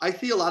 I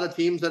see a lot of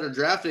teams that are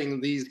drafting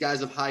these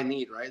guys of high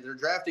need, right? They're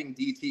drafting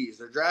DTs,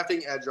 they're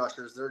drafting edge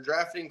rushers, they're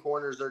drafting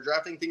corners, they're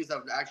drafting things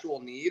of actual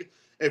need.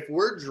 If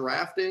we're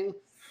drafting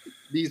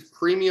these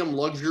premium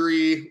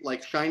luxury,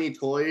 like shiny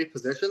toy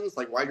positions,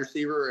 like wide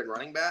receiver and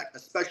running back,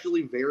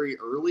 especially very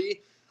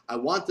early, I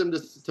want them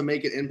to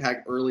make an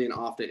impact early and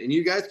often. And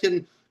you guys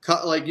can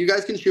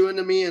chew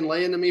into me and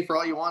lay into me for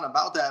all you want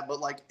about that. But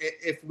like,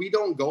 if we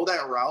don't go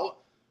that route,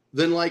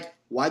 then like,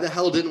 why the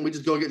hell didn't we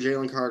just go get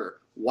Jalen Carter?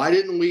 Why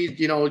didn't we,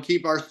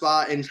 keep our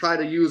spot and try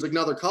to use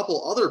another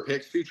couple other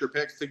picks, future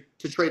picks,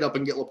 to trade up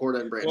and get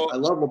Laporta and Branch? I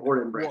love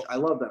Laporta and Branch. I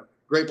love them.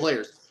 Great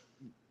players.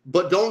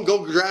 But don't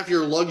go draft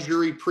your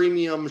luxury,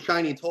 premium,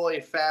 shiny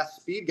toy, fast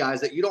speed guys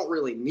that you don't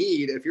really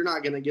need if you're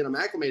not going to get them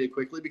acclimated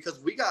quickly, because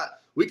we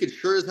could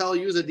sure as hell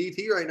use a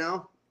DT right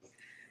now.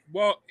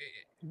 Well,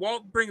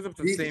 Walt brings up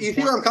the same point. You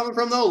see where I'm coming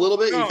from, though, a little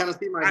bit? No, you kind of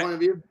see my point of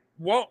view?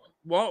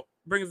 Walt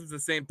brings up the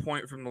same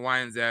point from the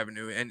Lions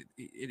Avenue, and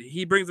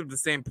he brings up the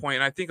same point,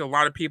 and I think a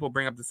lot of people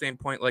bring up the same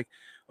point, like,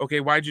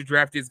 okay, why'd you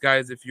draft these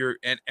guys if you're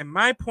 – and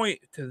my point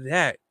to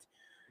that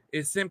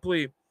is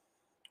simply,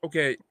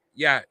 okay,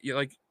 yeah,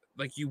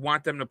 like you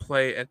want them to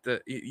play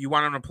you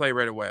want them to play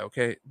right away,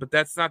 okay? But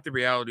that's not the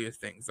reality of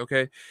things,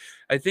 okay?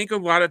 I think a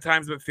lot of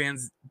times with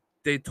fans,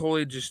 they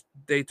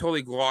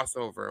totally gloss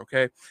over,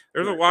 okay?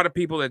 There's a lot of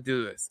people that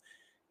do this.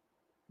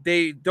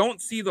 They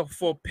don't see the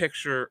full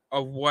picture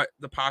of what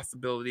the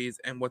possibilities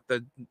and what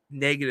the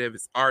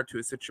negatives are to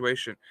a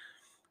situation.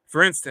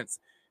 For instance,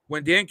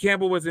 when Dan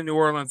Campbell was in New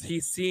Orleans,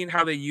 he's seen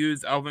how they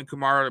used Alvin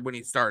Kamara when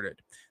he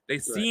started.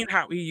 They've seen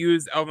how he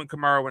used Alvin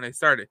Kamara when they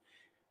started.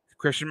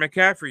 Christian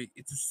McCaffrey,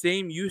 it's the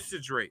same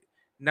usage rate.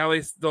 Now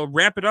they'll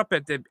ramp it up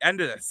at the end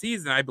of the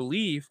season, I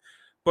believe.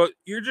 But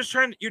you're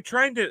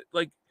trying to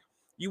like,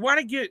 you want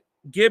to get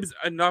Gibbs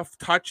enough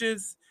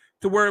touches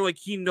to where like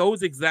he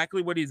knows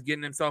exactly what he's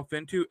getting himself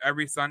into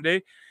every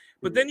Sunday.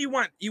 But then you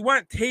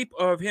want tape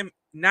of him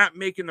not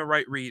making the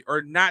right read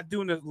or not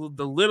doing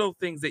the little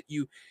things that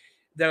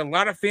a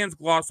lot of fans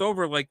gloss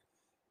over. Like,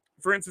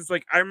 for instance,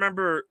 like I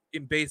remember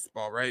in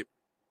baseball, right?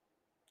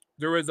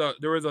 There was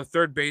a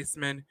third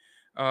baseman.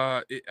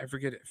 I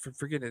forget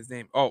his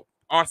name. Oh,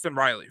 Austin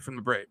Riley from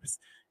the Braves,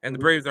 and the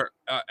Braves are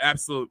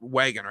absolute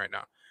wagon right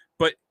now.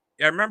 But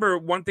I remember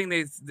one thing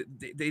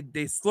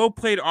they slow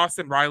played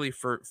Austin Riley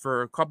for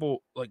a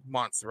couple like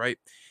months, right?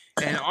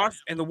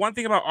 And the one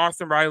thing about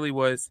Austin Riley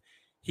was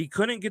he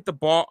couldn't get the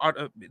ball out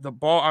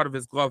of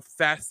his glove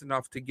fast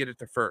enough to get it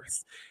to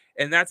first.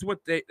 And that's what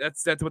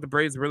the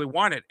Braves really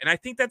wanted. And I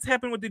think that's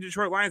happened with the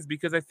Detroit Lions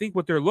because I think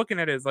what they're looking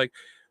at is like,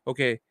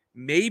 okay,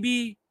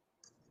 maybe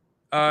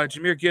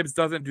Jahmyr Gibbs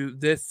doesn't do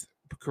this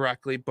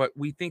correctly, but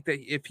we think that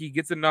if he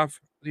gets enough,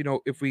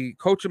 if we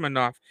coach him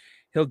enough,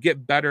 he'll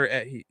get better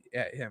at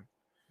him.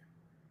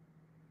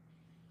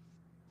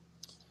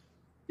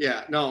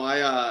 Yeah,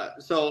 no,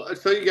 so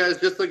you guys,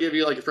 just to give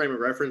you like a frame of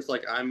reference,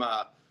 like I'm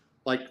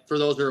like for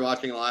those who are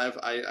watching live,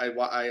 I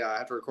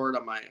have to record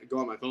on my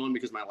phone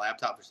because my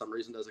laptop for some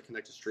reason doesn't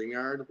connect to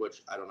StreamYard,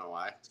 which I don't know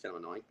why. It's kind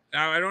of annoying.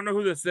 Now I don't know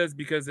who this is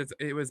because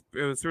it was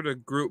sort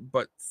of group,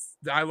 but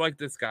I like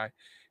this guy.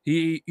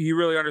 He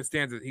really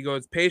understands it. He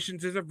goes,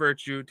 patience is a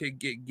virtue.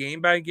 Take it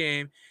game by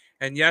game,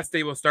 and yes,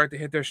 they will start to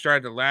hit their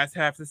stride the last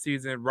half of the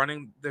season,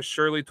 running the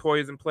Shirley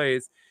toys and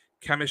plays.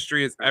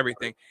 Chemistry is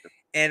everything.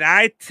 And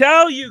I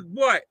tell you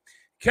what,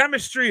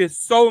 chemistry is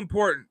so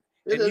important.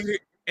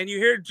 And you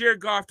hear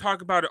Jared Goff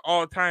talk about it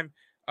all the time,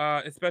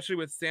 especially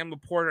with Sam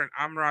Laporta and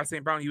Amon-Ra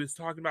St. Brown. He was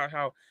talking about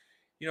how,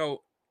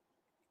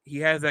 he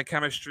has that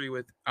chemistry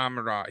with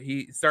Amon-Ra.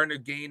 He's starting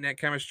to gain that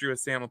chemistry with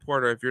Sam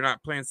Laporta. If you're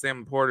not playing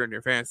Sam Laporta in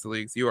your fantasy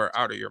leagues, you are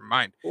out of your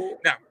mind. Well,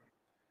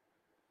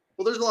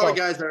 there's a lot of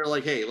guys that are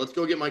like, hey, let's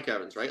go get Mike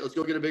Evans, right? Let's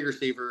go get a big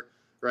receiver,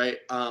 right?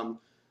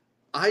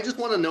 I just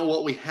want to know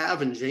what we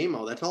have in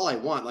Jamo. That's all I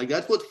want. Like,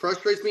 that's what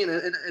frustrates me.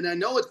 And I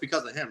know it's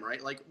because of him,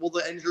 right? Like, well,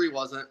 the injury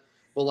wasn't.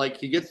 Well, like,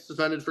 he gets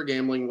suspended for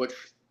gambling, which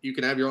you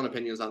can have your own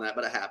opinions on that,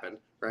 but it happened,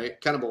 right?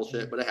 Kind of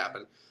bullshit, but it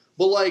happened.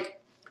 But, like,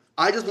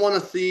 I just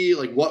want to see,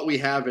 like, what we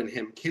have in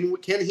him. Can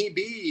he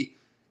be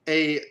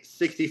a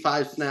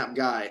 65-snap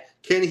guy?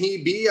 Can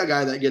he be a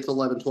guy that gets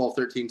 11, 12,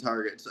 13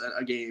 targets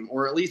a game,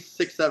 or at least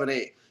 6, 7,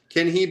 8?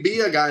 Can he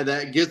be a guy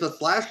that gives a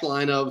slash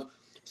line of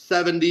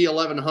 70,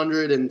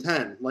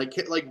 1110? Like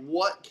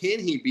what can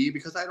he be?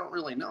 Because I don't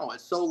really know.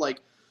 It's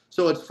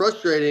so it's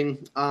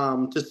frustrating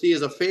to see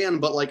as a fan,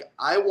 but like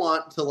I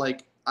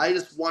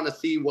just want to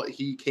see what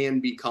he can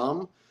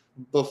become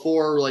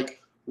before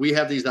like we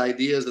have these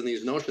ideas and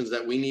these notions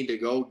that we need to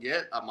go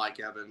get a Mike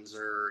Evans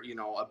or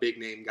a big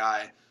name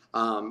guy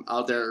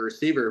out there, a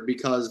receiver,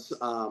 because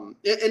and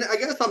I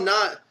guess I'm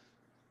not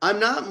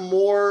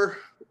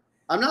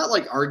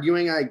like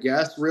arguing, I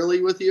guess,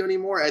 really with you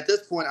anymore. At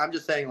this point, I'm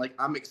just saying, like,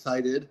 I'm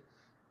excited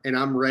and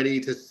I'm ready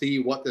to see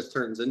what this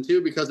turns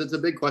into because it's a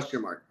big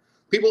question mark.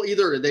 People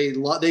either they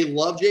love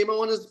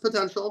Jamo and his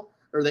potential,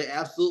 or they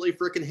absolutely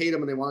freaking hate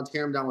him and they want to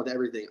tear him down with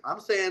everything. I'm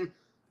saying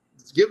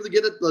let's give the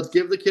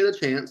kid a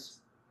chance.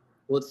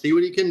 Let's see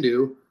what he can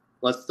do.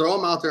 Let's throw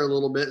him out there a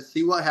little bit,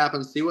 see what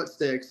happens, see what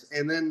sticks,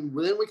 and then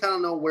we kind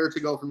of know where to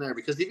go from there.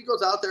 Because if he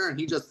goes out there and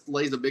he just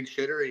lays a big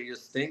shitter and he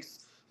just stinks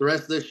the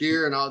rest of this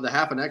year and all the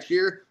half of next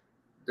year,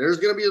 there's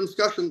going to be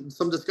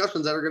some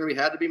discussions that are going to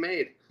had to be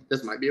made.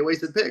 This might be a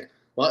wasted pick.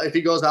 Well, if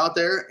he goes out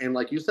there and,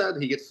 like you said,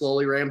 he gets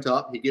slowly ramped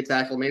up, he gets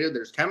acclimated,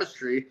 there's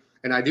chemistry,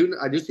 and I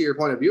do see your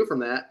point of view from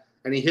that,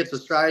 and he hits the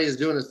stride, he's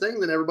doing his thing,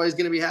 then everybody's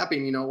going to be happy.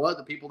 And you know what?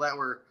 The people that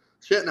were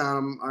shitting on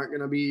him aren't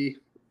going to be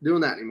doing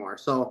that anymore.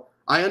 So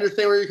I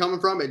understand where you're coming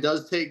from. It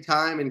does take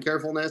time and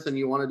carefulness, and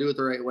you want to do it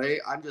the right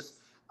way. I'm just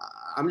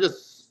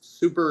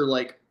super,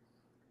 like,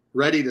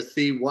 ready to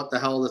see what the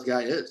hell this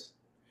guy is.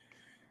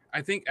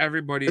 I think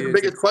everybody is the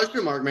biggest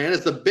question mark, man.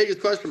 It's the biggest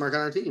question mark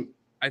on our team.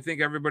 I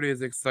think everybody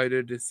is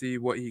excited to see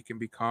what he can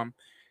become.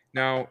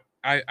 Now,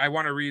 I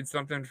want to read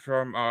something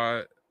from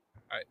I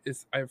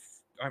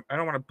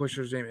don't want to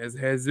butcher his name, as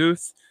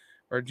Jesus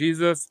or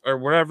Jesus or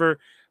whatever.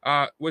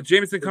 With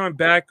Jameson coming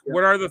back,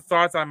 what are the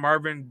thoughts on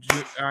Marvin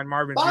Bye. Jr.?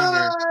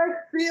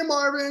 See you,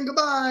 Marvin.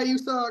 Goodbye. You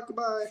suck.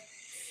 Goodbye.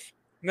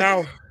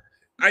 Now,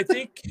 I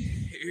think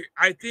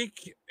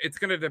it's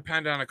going to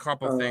depend on a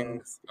couple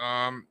things.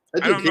 I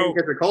don't know.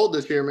 Get the cold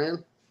this year,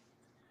 man.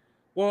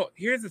 Well,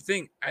 here's the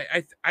thing.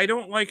 I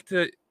don't like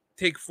to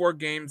take 4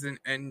 games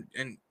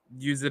and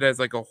use it as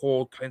like a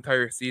whole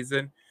entire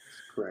season.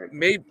 Correct.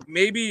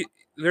 Maybe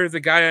there's a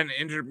guy on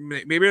injured.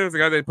 Maybe there's a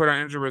guy they put on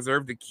injured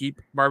reserve to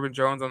keep Marvin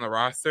Jones on the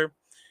roster.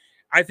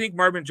 I think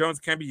Marvin Jones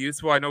can be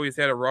useful. I know he's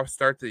had a rough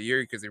start to the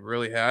year because he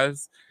really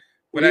has.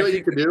 But what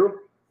you could do?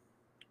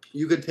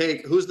 you could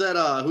take who's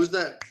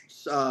that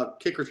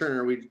kick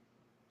returner we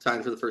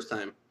signed for the first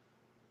time?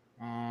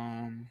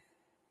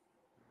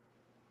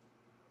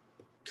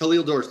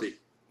 Khalil Dorsey.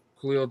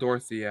 Khalil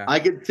Dorsey, yeah. I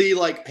could see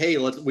like, hey,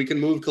 we can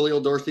move Khalil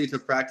Dorsey to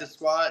practice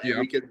squad, and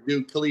we could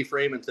do Khalil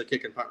Freeman to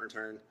kick and punt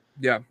return.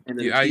 Yeah, and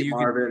then keep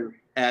Marvin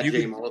at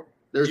Jamo.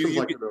 There's some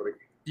flexibility.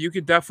 You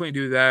could definitely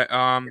do that.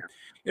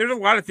 There's a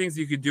lot of things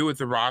you could do with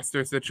the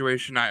roster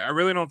situation. I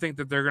really don't think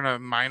that they're gonna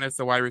minus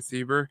a wide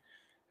receiver.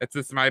 That's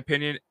just my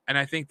opinion, and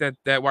I think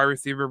that wide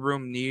receiver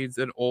room needs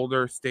an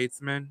older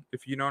statesman.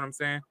 If you know what I'm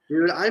saying,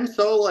 dude. I'm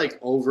so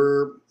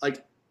over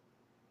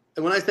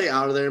and when I say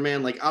out of there,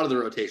 man, out of the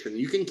rotation,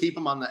 you can keep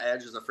him on the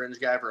edge as a fringe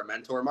guy for a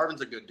mentor.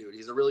 Marvin's a good dude.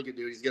 He's a really good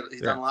dude.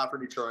 He's done a lot for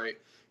Detroit.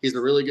 He's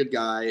a really good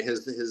guy.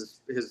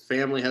 His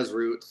family has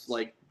roots.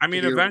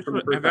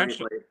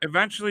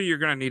 Eventually, you're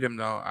gonna need him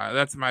though.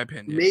 That's my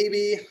opinion.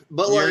 Maybe,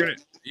 but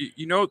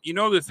you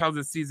know this how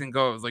this season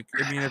goes.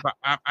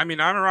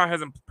 Amon-Ra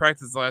hasn't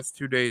practiced the last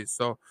 2 days,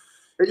 so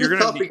it's just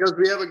tough because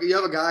you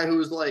have a guy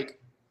who's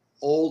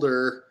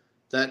older.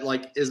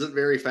 That isn't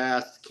very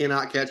fast,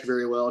 cannot catch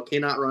very well,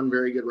 cannot run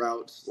very good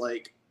routes.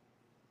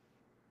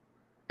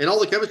 And all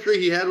the chemistry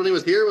he had when he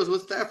was here was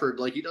with Stafford.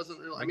 He doesn't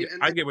really.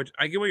 I get what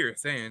you're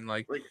saying.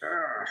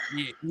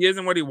 He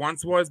isn't what he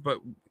once was,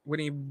 but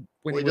when he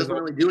doesn't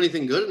really do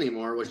anything good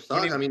anymore, which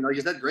sucks. Like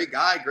you said, great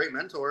guy, great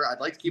mentor. I'd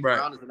like to keep him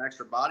around as an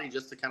extra body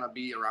just to kind of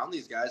be around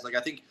these guys.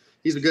 I think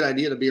he's a good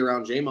idea to be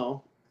around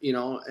Jamo,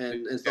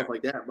 and stuff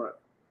like that. But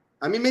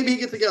maybe he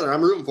gets together.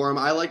 I'm rooting for him.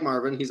 I like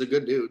Marvin. He's a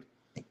good dude.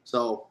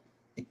 So.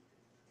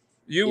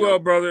 You will,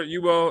 brother.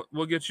 You will.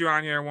 We'll get you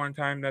on here one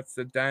time. That's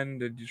the Den,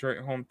 the Detroit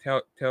home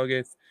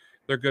tailgates.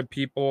 They're good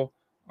people.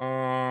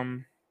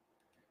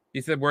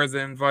 He said, "Where's the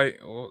invite?"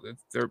 Oh,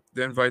 the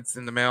invite's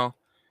in the mail.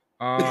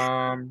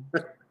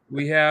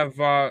 We have.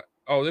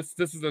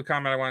 This is the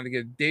comment I wanted to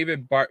get.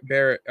 David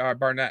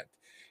Barnett.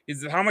 He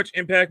said, "How much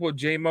impact will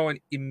Jamo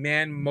and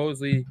Eman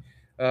Mosley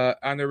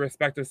on their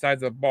respective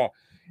sides of the ball?"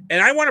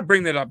 And I want to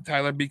bring that up,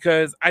 Tyler,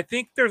 because I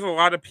think there's a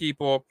lot of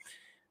people,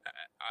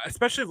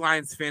 especially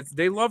Lions fans,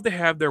 they love to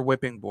have their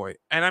whipping boy.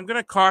 And I'm going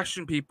to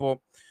caution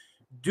people,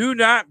 do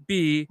not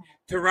be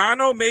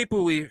Toronto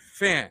Maple Leaf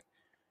fan.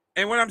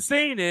 And what I'm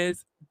saying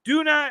is,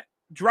 do not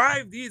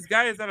drive these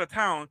guys out of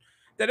town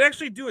that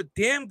actually do a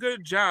damn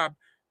good job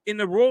in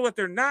the role that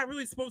they're not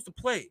really supposed to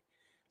play.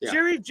 Yeah.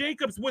 Jerry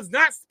Jacobs was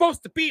not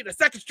supposed to be the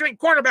second string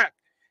quarterback.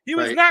 He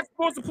was not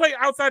supposed to play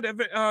outside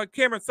of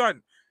Cameron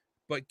Sutton.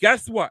 But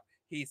guess what?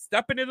 He's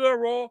stepping into the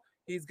role.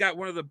 He's got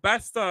one of the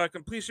best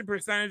completion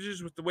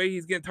percentages with the way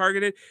he's getting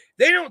targeted.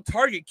 They don't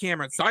target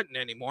Cameron Sutton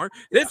anymore.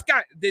 This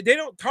guy, they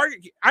don't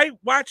target. I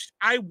watched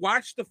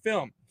the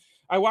film.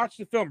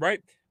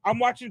 Right? I'm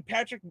watching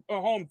Patrick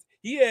Mahomes.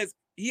 He has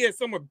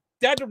someone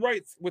dead to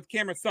rights with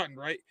Cameron Sutton,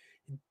 right?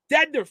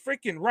 Dead to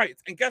freaking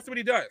rights. And guess what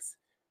he does?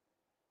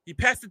 He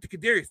passed it to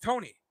Kadarius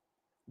Toney.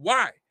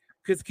 Why?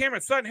 Because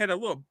Cameron Sutton had a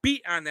little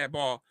beat on that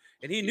ball,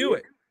 and he knew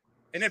it.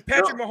 And then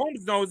Patrick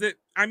Mahomes knows it.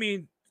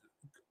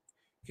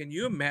 Can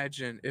you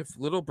imagine if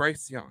little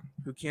Bryce Young,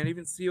 who can't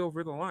even see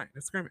over the line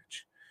of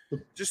scrimmage,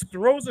 just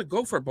throws a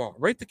gopher ball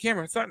right to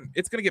Cameron Sutton?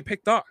 It's going to get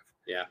picked off.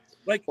 Yeah.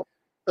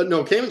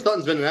 No, Cameron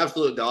Sutton's been an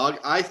absolute dog.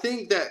 I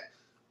think that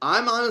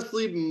I'm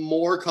honestly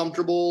more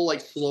comfortable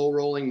slow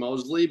rolling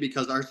Mosley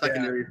because our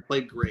secondary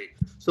played great.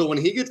 So when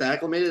he gets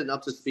acclimated and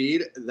up to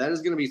speed, that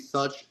is going to be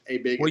such a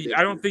big. Well,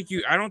 I don't think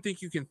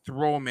you can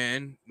throw him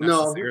in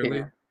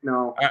necessarily.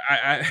 No,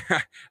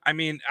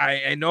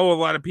 I know a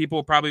lot of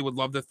people probably would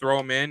love to throw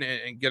him in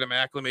and get him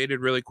acclimated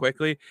really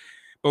quickly,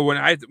 but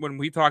when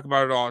we talk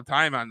about it all the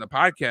time on the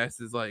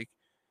podcast is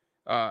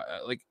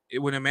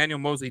when Emmanuel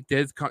Mosley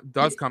does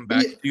come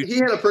back, he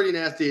had a pretty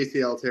nasty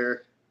ACL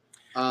tear.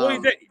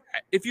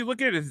 If you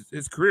look at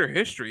his career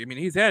history,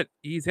 he's had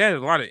a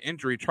lot of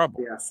injury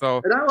trouble. Yeah. So,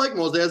 and I like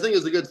Mosley. I think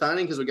it's a good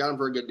signing because we got him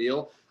for a good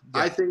deal.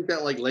 Yeah. I think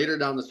that later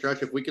down the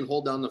stretch, if we can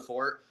hold down the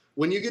fort.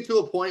 When you get to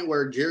a point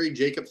where Jerry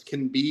Jacobs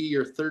can be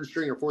your third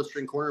string or fourth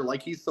string corner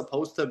like he's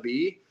supposed to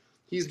be,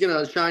 he's going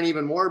to shine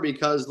even more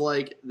because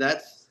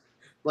that's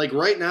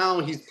right now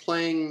he's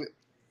playing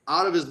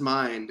out of his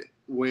mind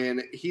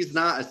when he's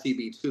not a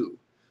CB2.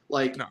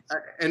 No.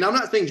 And I'm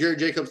not saying Jerry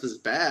Jacobs is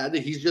bad.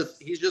 He's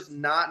just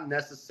not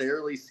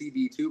necessarily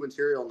CB2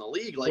 material in the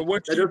league. But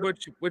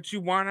what you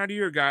want out of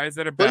your guys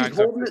that are bad. But he's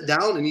holding it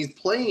down and he's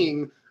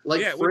playing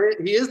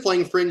he is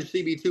playing fringe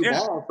CB2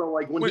 ball. So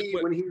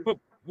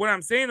what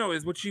I'm saying though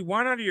is what you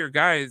want out of your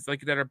guys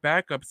that are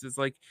backups is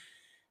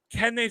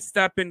can they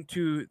step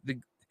into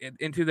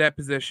that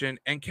position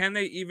and can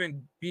they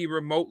even be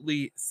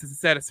remotely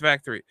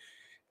satisfactory?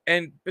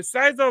 And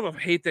besides all the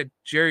hate that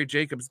Jerry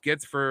Jacobs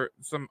gets for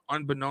some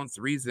unbeknownst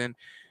reason,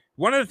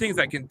 one of the things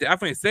I can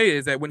definitely say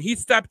is that when he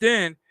stepped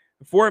in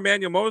for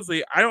Emmanuel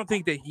Mosley, I don't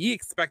think that he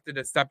expected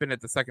to step in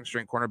at the second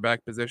string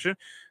cornerback position,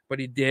 but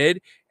he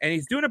did, and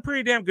he's doing a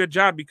pretty damn good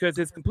job because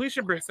his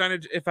completion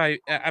percentage, if I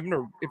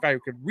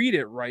could read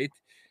it right,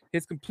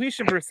 his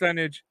completion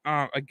percentage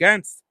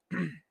against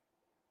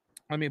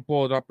let me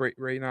pull it up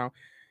right now.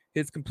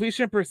 His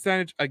completion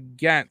percentage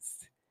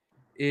against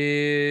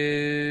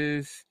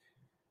is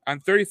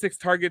on 36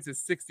 targets is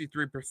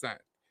 63%.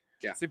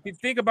 Yeah. So if you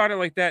think about it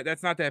like that,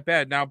 that's not that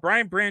bad. Now,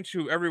 Brian Branch,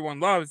 who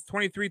everyone loves,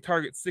 23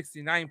 targets,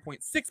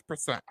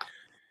 69.6%.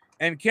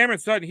 And Cameron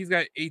Sutton, he's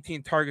got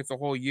 18 targets a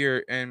whole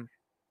year, and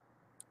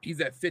he's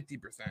at 50%.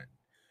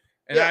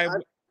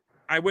 And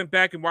I went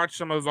back and watched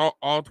some of those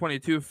all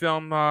 22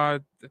 film,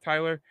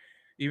 Tyler,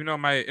 even though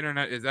my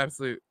internet is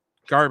absolute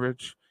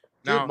garbage.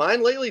 Dude,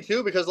 mine lately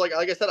too, because like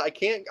I said, I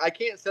can't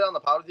sit on the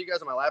pod with you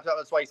guys on my laptop.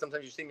 That's why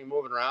sometimes you see me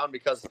moving around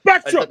because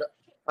Spectrum.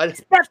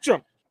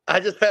 I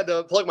just had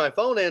to plug my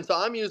phone in, so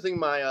I'm using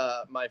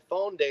my my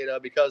phone data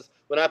because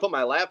when I put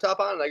my laptop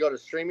on and I go to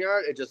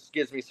StreamYard, it just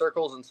gives me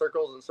circles and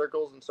circles and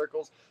circles and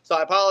circles. So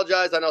I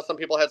apologize. I know some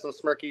people had some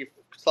smirky,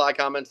 sly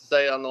comments to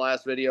say on the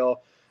last video.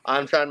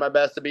 I'm trying my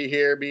best to be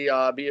here, be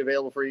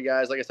available for you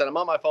guys. Like I said, I'm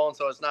on my phone,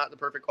 so it's not the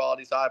perfect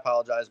quality, so I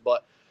apologize.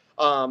 But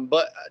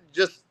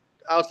just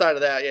outside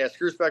of that, yeah,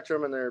 screw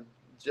Spectrum and their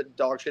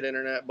dog shit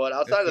internet. But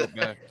outside of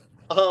that,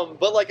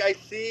 but like I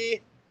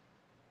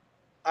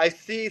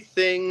see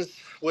things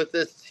with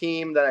this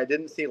team that I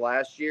didn't see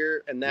last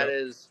year, and that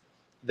is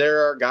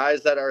there are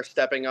guys that are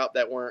stepping up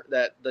that weren't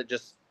that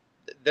just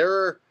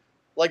they're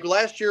like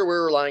last year we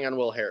were relying on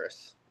Will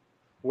Harris.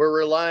 We're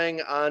relying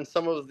on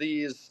some of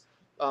these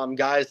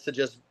guys to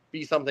just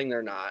be something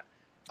they're not.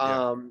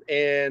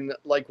 And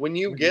like when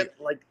you get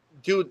like,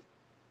 dude,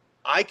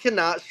 I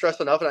cannot stress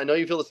enough, and I know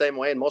you feel the same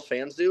way, and most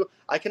fans do.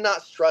 I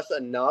cannot stress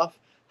enough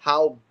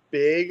how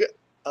big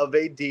of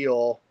a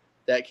deal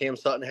that Cam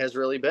Sutton has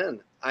really been.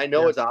 I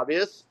know it's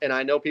obvious, and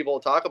I know people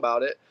talk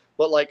about it,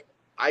 but like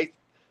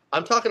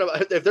I'm talking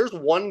about if there's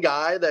one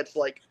guy that's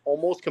like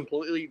almost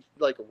completely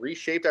like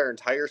reshaped our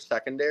entire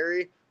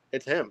secondary,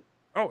 it's him.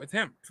 Oh, it's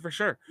him for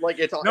sure. Like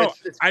it's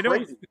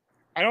crazy.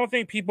 I don't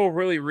think people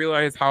really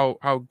realize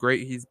how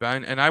great he's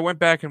been. And I went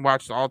back and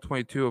watched all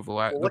 22 of the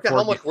last. Look at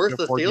how much worse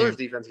the Steelers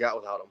defense got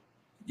without him.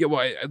 Yeah,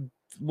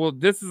 well,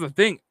 this is the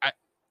thing.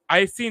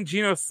 I seen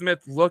Geno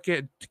Smith look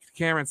at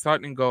Cameron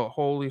Sutton and go,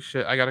 "Holy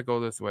shit, I gotta go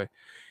this way,"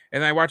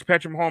 and I watched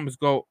Patrick Mahomes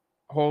go,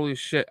 "Holy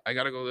shit, I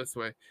gotta go this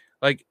way."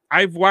 Like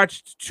I've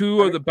watched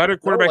two of the better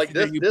quarterbacks like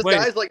this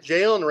guy's like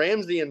Jalen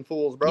Ramsey and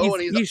fools, bro.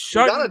 He's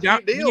shutting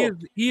down.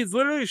 He's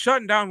literally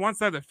shutting down one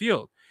side of the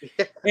field.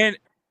 Yeah. And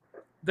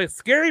the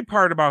scary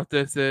part about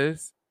this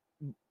is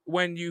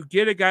when you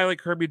get a guy like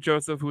Kirby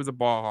Joseph, who is a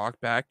ball hawk,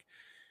 back,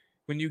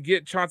 when you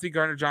get Chauncey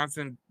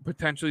Gardner-Johnson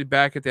potentially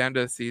back at the end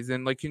of the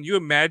season, like, can you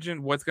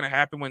imagine what's going to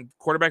happen when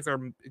quarterbacks are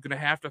going to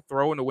have to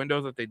throw into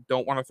windows that they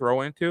don't want to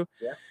throw into?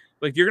 Yeah.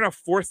 Like, you're going to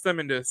force them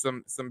into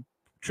some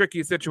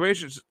tricky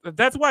situations.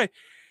 That's why,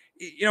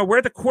 we're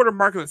at the quarter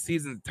mark of the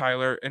season,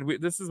 Tyler, and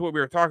this is what we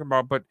were talking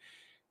about, but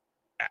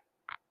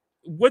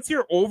what's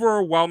your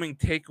overwhelming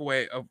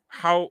takeaway of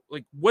how,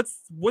 like,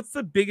 what's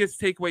the biggest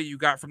takeaway you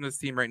got from this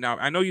team right now?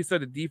 I know you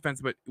said the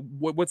defense, but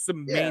what's the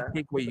main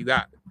takeaway you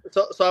got?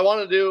 So I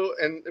want to do,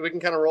 and we can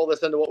kind of roll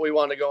this into what we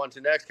want to go into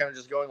next, kind of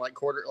just going like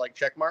quarter, like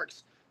check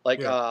marks,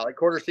 like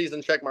quarter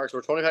season check marks.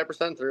 We're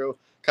 25% through.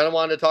 Kind of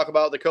wanted to talk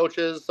about the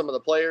coaches, some of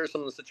the players,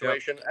 some of the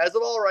situation. Yep. As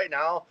of all right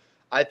now,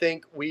 I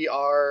think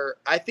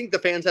the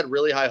fans had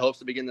really high hopes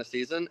to begin the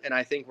season, and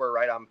I think we're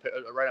right on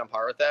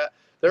par with that.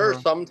 There are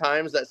some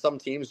times that some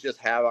teams just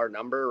have our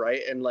number,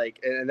 right? And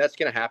and that's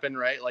going to happen,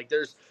 right? Like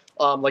there's,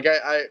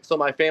 so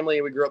my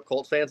family, we grew up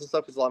Colts fans and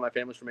stuff because a lot of my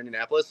family's from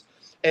Indianapolis.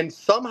 And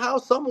somehow,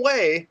 some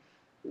way,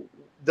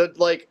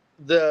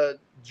 the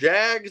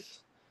Jags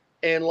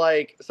and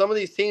like some of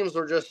these teams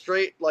were just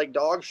straight like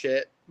dog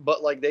shit,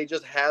 but like they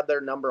just had their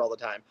number all the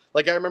time.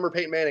 Like I remember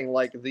Peyton Manning,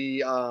 like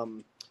the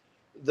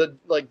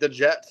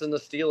Jets and the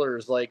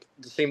Steelers like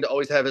seem to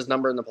always have his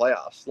number in the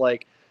playoffs.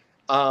 Like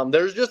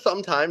there's just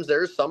sometimes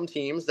there's some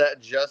teams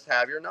that just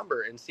have your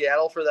number, and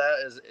Seattle for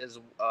that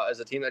is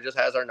a team that just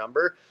has our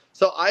number.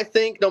 So I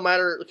think no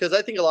matter, because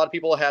I think a lot of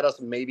people had us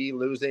maybe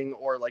losing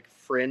or like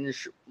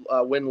fringe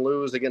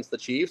win-lose against the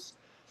Chiefs.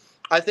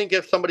 I think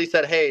if somebody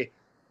said, hey,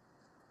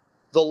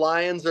 the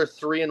Lions are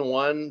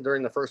 3-1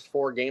 during the first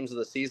 4 games of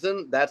the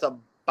season, that's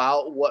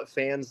about what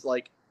fans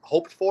like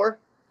hoped for.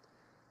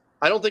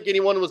 I don't think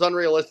anyone was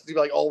unrealistic to be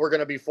like, oh, we're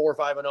going to be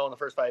 4-5-0 in the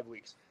first 5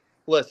 weeks.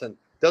 Listen,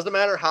 doesn't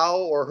matter how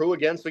or who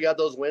against we got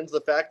those wins. The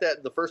fact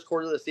that the first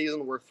quarter of the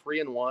season we're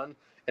 3-1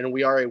 and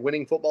we are a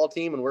winning football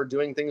team and we're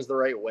doing things the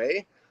right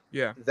way.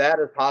 Yeah, that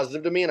is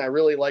positive to me, and I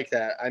really like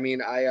that. I mean,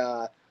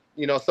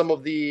 some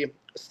of the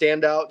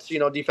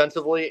standouts,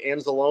 defensively,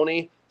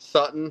 Anzalone,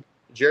 Sutton,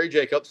 Jerry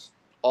Jacobs,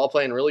 all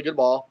playing really good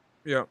ball.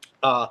 Yeah.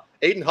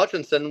 Aiden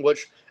Hutchinson,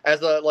 which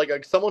as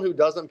someone who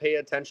doesn't pay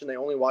attention, they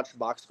only watch the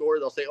box score.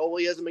 They'll say, "Oh, well,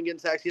 he hasn't been getting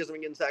sacks. He hasn't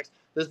been getting sacks."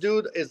 This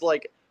dude is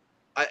like,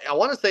 I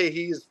want to say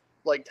he's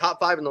like top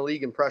 5 in the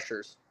league in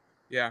pressures.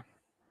 Yeah.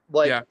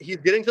 He's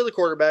getting to the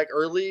quarterback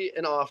early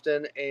and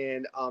often,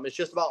 and it's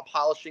just about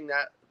polishing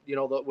that,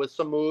 with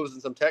some moves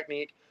and some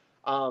technique.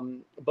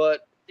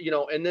 But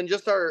and then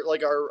just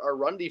our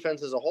run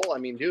defense as a whole. I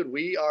mean, dude,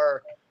 we've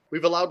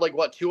allowed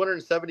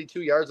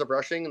 272 yards of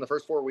rushing in the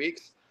first 4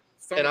 weeks.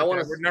 And I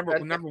want to we're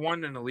number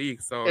 1 in the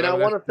league. So, and I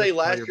want to say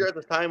last year at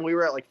the time we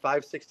were at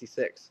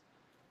 566.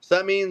 So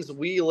that means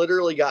we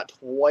literally got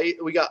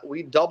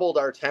we doubled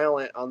our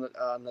talent on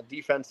the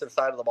defensive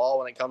side of the ball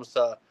when it comes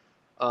to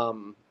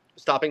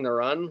stopping the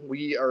run.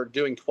 We are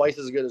doing twice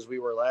as good as we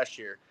were last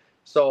year.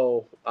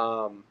 So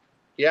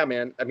yeah,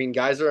 man. I mean,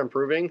 guys are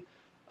improving.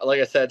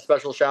 Like I said,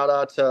 special shout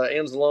out to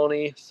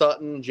Anzalone,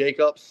 Sutton,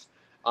 Jacobs,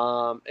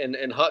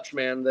 and Hutch.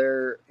 Man,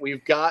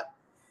 we've got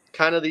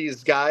kind of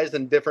these guys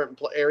in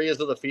different areas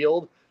of the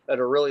field that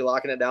are really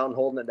locking it down,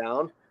 holding it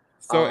down.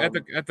 So at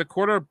the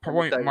quarter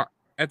point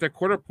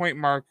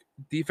mark,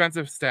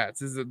 defensive stats.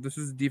 This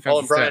is defensive. Oh,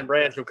 and Brian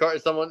Branch. Of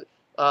course, someone.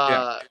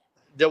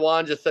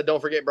 Dewan just said,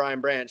 "Don't forget Brian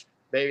Branch."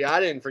 Baby, I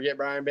didn't forget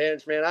Brian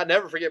Branch, man. I'd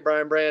never forget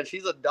Brian Branch.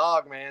 He's a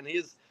dog, man.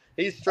 He's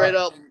straight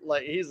up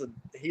like he's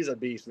a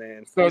beast,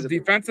 man. So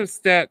defensive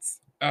stats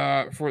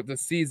for the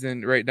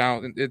season right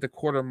now at the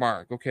quarter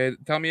mark. Okay,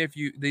 tell me if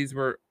these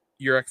were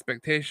your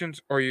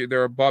expectations or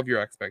they're above your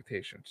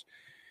expectations.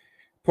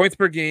 Points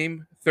per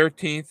game,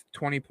 13th,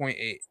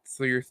 20.8.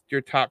 So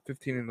you're top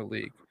 15 in the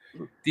league.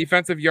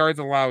 Defensive yards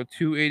allowed,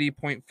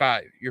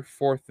 280.5. You're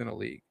fourth in the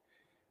league.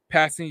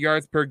 Passing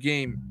yards per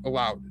game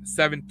allowed,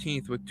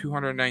 17th with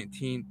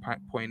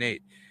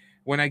 219.8.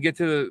 When I get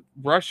to the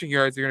rushing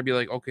yards, you're going to be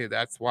like, okay,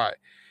 that's why.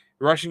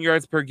 Rushing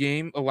yards per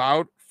game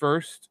allowed,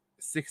 first,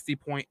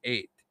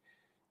 60.8.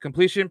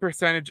 Completion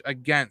percentage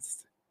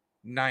against,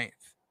 9th,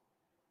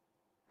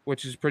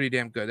 which is pretty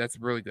damn good. That's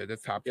really good.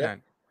 That's top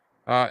 10.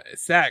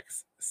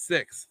 Sacks,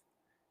 6th.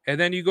 And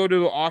then you go to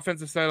the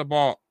offensive side of the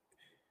ball.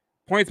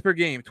 Points per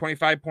game,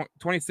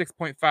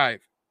 26.5.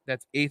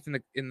 That's 8th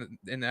in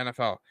the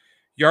NFL.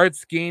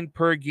 Yards gained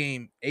per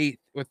game, 8th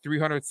with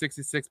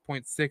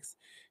 366.6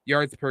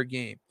 yards per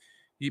game.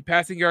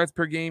 Passing yards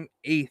per game,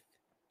 8th,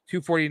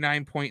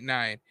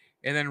 249.9.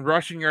 And then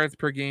rushing yards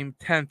per game,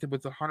 10th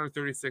with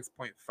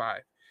 136.5.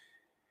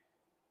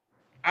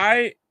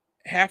 I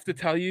have to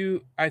tell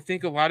you, I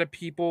think a lot of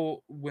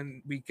people,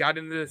 when we got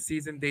into the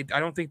season, I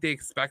don't think they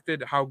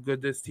expected how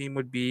good this team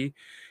would be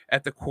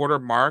at the quarter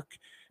mark.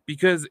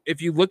 Because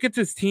if you look at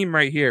this team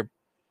right here,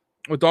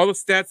 with all the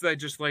stats that I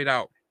just laid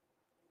out,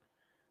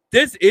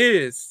 this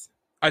is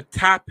a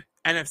top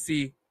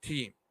NFC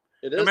team.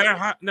 It is.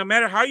 No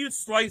matter how you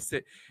slice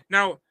it.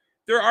 Now,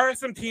 there are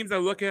some teams I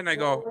look at and I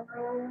go,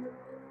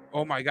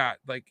 oh my God,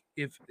 like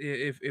if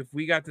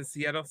we got the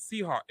Seattle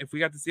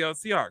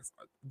Seahawks,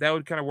 that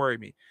would kind of worry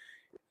me.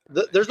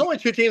 There's only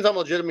two teams I'm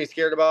legitimately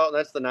scared about, and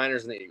that's the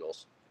Niners and the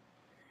Eagles.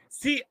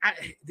 See,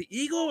 the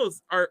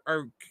Eagles are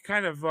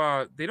kind of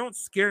they don't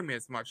scare me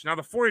as much. Now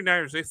the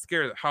 49ers, they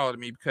scare the hell out of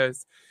me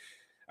because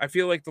I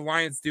feel like the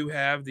Lions do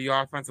have the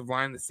offensive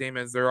line the same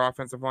as their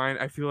offensive line.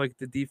 I feel like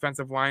the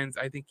defensive lines,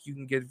 I think you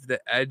can give the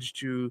edge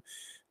to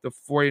the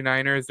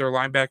 49ers. Their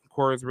linebacker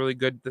core is really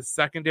good. The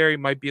secondary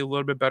might be a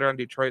little bit better on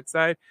Detroit's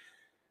side.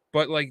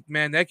 But, like,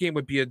 man, that game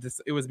would be and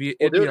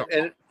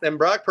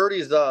Brock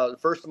Purdy's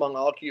first among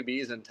all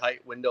QBs in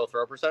tight window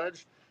throw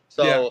percentage.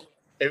 So,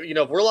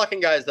 if we're locking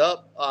guys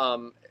up,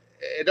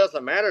 it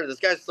doesn't matter. This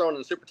guy's throwing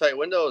in super tight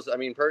windows. I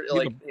mean, Brock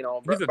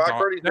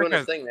Purdy's doing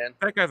his thing, man.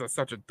 That guy's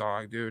such a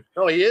dog, dude.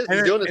 No, he is.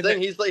 He's doing his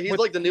thing. He's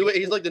like the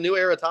new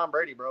era Tom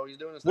Brady, bro. He's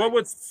doing his thing.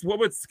 What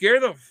would scare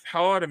the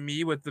hell out of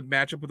me with the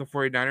matchup with the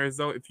 49ers,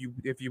 though,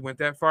 if you went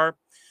that far,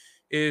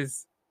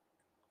 is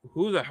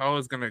who the hell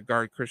is going to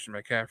guard Christian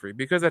McCaffrey?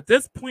 Because at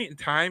this point in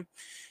time,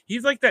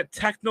 he's like that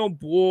techno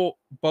bull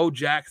Bo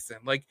Jackson.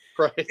 Like,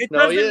 right. It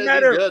doesn't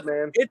matter. He's good,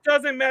 man. It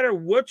doesn't matter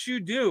what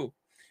you do.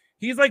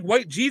 He's like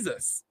white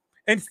Jesus.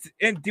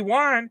 And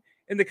Dewan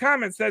in the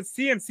comments says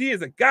CMC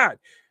is a god.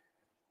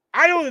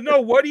 I don't know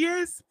what he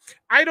is.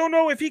 I don't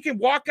know if he can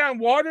walk on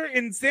water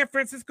in San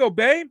Francisco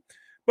Bay,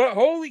 but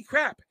holy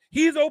crap,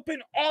 he's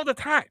open all the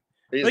time.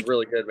 He's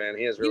really good, man.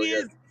 He is really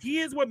good. He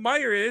is what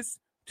Meyer is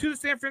to the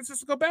San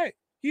Francisco Bay.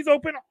 He's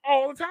open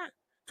all the time,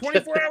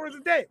 24 hours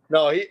a day. He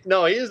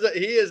is.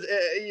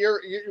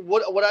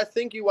 What I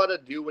think you want to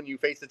do when you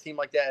face a team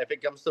like that, if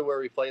it comes to where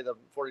we play the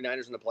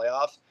 49ers in the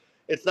playoffs,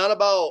 it's not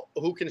about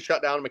who can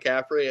shut down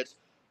McCaffrey. It's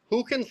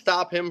who can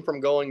stop him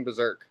from going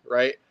berserk,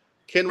 right?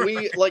 Can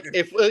we,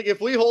 if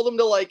we hold him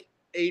to like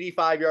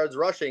 85 yards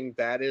rushing,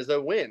 that is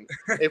a win.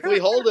 If we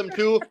hold him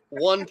to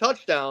 1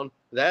 touchdown,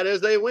 that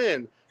is a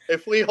win.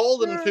 If we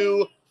hold him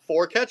to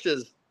 4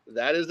 catches,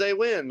 that is a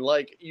win.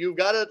 Like, you've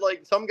got to,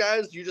 like, some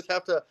guys,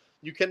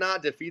 you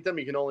cannot defeat them.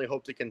 You can only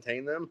hope to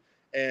contain them.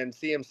 And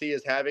CMC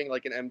is having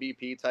like an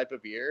MVP type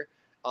of year.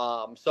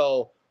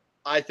 So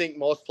I think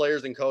most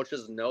players and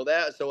coaches know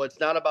that. So it's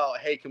not about,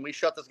 hey, can we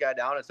shut this guy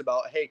down? It's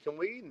about, hey, can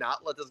we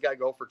not let this guy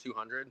go for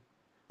 200?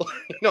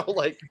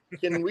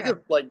 Can we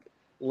just like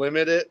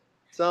limit it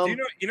some?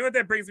 You know what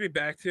that brings me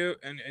back to?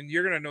 And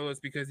you're going to know this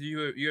because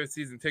you have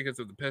season tickets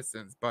with the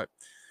Pistons. But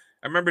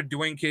I remember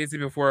Dwayne Casey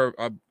before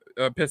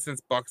a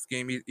Pistons Bucks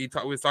game. He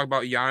was talking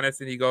about Giannis,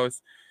 and he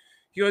goes,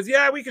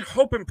 yeah, we can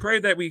hope and pray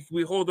that we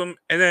hold him.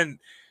 And then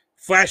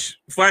flash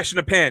in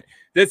the pan.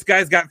 This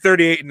guy's got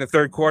 38 in the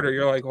third quarter.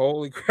 You're like,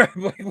 holy crap!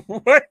 Like,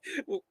 what?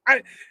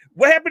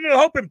 What happened to the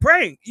hope and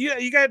praying?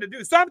 You got to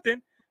do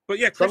something. But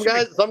yeah, some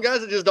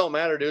guys it just don't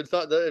matter, dude.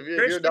 So, if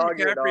you're a dog,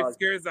 you're a dog.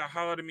 Scares the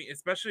hell out of me,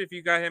 especially if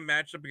you got him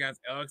matched up against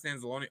Alex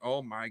Anzalone.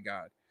 Oh my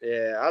god.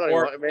 Yeah, I don't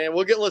even, man.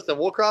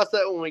 We'll cross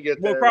that when we get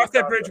there. We'll cross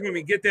that bridge when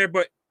we get there.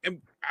 But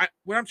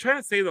what I'm trying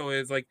to say though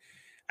is like,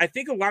 I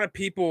think a lot of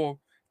people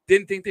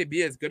didn't think they'd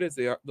be as good as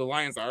the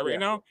Lions are right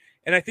now.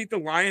 And I think the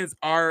Lions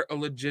are a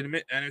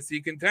legitimate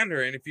NFC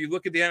contender. And if you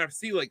look at the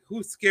NFC, like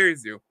who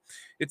scares you?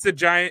 It's a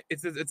Giant.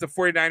 It's a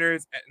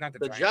 49ers, not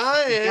the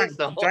Giants.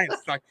 The Giants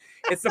suck.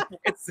 It's the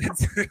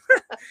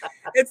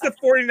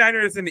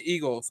 49ers and the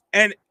Eagles.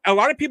 And a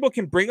lot of people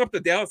can bring up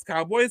the Dallas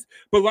Cowboys,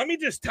 but let me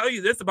just tell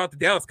you this about the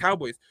Dallas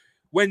Cowboys.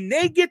 When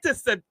they get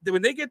to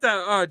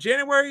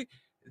January,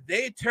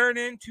 they turn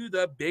into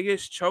the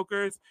biggest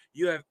chokers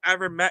you have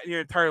ever met in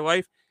your entire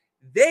life.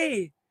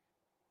 Let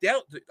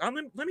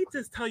me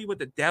just tell you what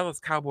the Dallas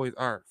Cowboys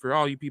are for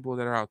all you people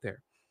that are out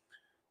there.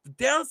 The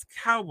Dallas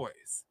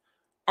Cowboys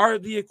are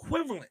the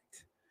equivalent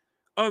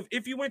of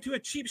if you went to a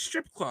cheap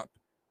strip club.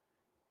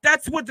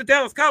 That's what the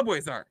Dallas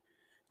Cowboys are.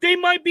 They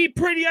might be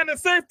pretty on the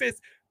surface,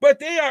 but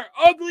they are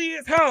ugly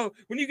as hell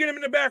when you get them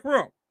in the back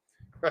room.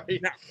 Right.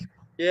 Now,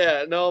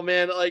 yeah, no,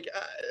 man. Like,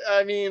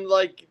 I mean,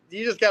 like,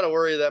 you just got to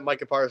worry that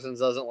Micah Parsons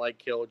doesn't, like,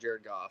 kill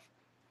Jared Goff.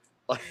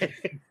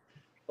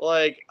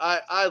 Like,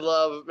 I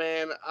love,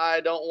 man,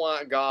 I don't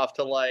want Goff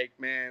to, like,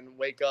 man,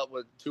 wake up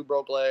with 2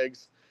 broke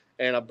legs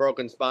and a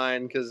broken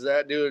spine because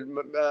that dude,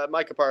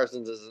 Micah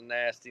Parsons, is a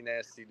nasty,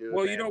 nasty dude.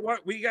 Well, man. You know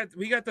what? We got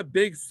the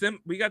big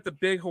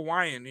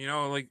Hawaiian, you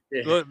know, like,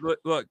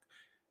 look,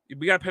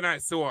 we got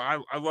Penei Sewell. I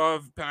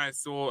love Penei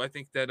Sewell. I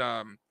think that,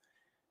 I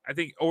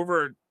think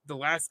over the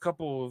last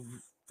couple of,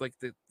 like,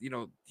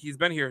 he's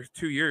been here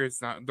 2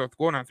 years now,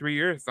 going on 3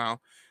 years now.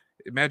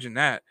 Imagine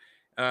that.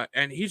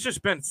 And he's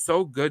just been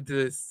so good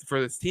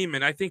for this team.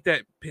 And I think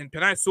that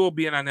Penei Sewell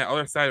being on that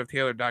other side of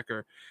Taylor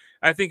Decker,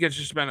 I think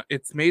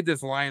it's made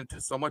this line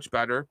so much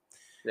better.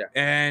 Yeah.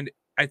 And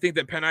I think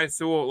that Penei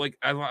Sewell, like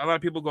a lot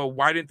of people go,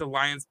 why didn't the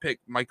Lions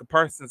pick Micah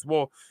Parsons?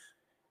 Well,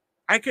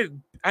 I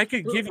could give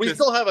you. We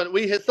still have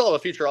a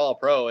future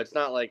All-Pro. It's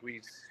not like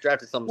we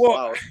drafted some.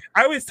 Well,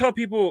 I always tell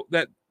people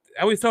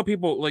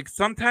like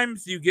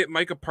sometimes you get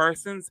Micah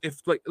Parsons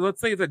if, like,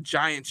 let's say the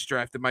Giants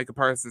drafted Micah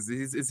Parsons.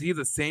 Is he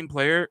the same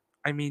player?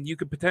 I mean, you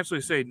could potentially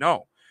say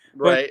no.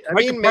 Right. I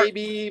mean,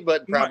 maybe,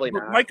 but probably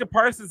not. Micah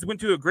Parsons went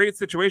to a great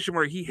situation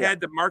where he had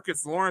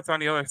DeMarcus Lawrence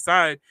on the other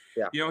side.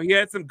 Yeah. You know, he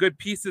had some good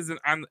pieces in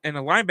a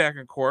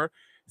linebacker core.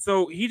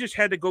 So he just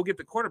had to go get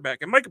the quarterback.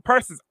 And Micah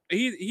Parsons,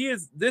 he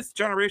is this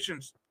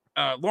generation's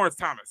Lawrence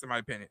Thomas, in my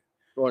opinion.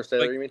 Lawrence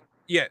Taylor, you mean?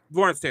 Yeah,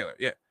 Lawrence Taylor.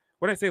 Yeah.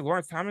 What did I say?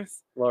 Lawrence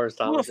Thomas? Lawrence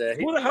Thomas.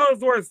 Who the hell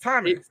is Lawrence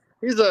Thomas?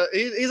 He's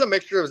a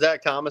mixture of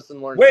Zach Thomas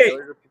and Lawrence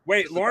Taylor.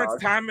 Lawrence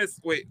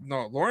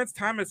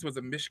Thomas was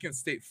a Michigan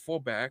State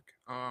fullback.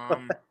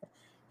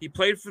 He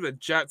played for the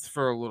Jets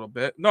for a little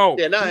bit. No,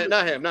 yeah, not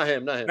him. No. I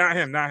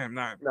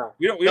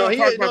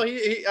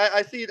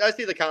see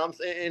the comps,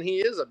 and he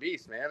is a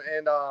beast, man.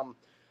 And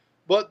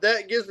but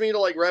that gives me to,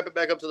 like, wrap it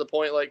back up to the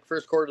point, like,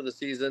 first quarter of the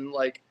season,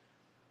 like,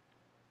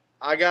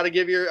 I gotta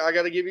give you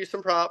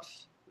some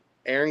props.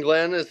 Aaron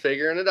Glenn is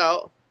figuring it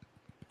out.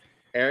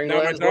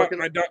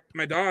 My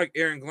dog,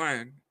 Aaron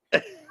Glenn.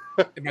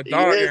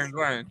 Aaron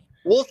Glenn.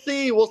 We'll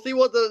see what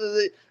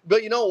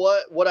but you know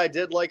what I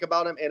did like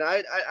about him, and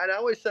I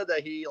always said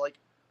that he, like,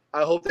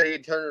 I hope that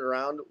he'd turn it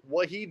around.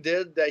 What he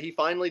did that he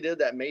finally did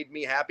that made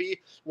me happy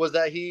was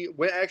that he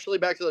went actually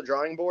back to the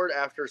drawing board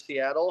after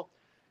Seattle,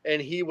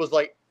 and he was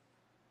like,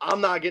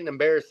 I'm not getting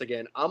embarrassed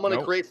again. I'm going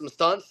to create some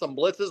stunts, some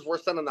blitzes. We're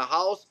sending the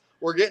house.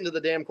 We're getting to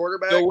the damn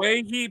quarterback. The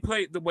way he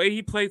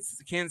played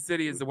Kansas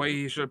City is the way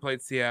he should have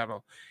played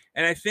Seattle.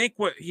 And I think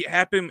what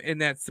happened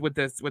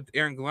with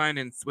Aaron Glenn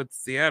and with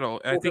Seattle,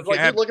 I think look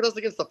at us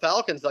against the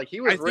Falcons. Like, he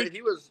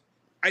was.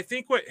 I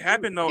think what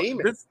happened though,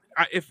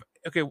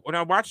 when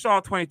I watched all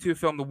 22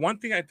 film, the one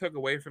thing I took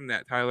away from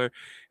that, Tyler,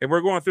 and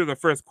we're going through the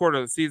first quarter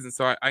of the season,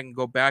 so I can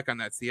go back on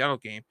that Seattle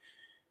game.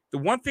 The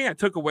one thing I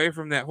took away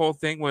from that whole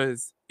thing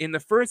was in the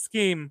first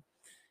game,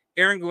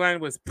 Aaron Glenn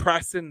was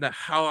pressing the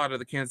hell out of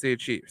the Kansas City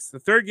Chiefs. The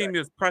third game, he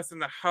was pressing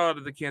the hell out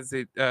of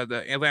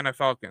the Atlanta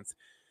Falcons.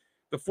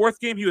 The fourth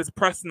game, he was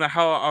pressing the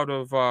hell out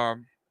of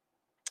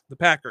the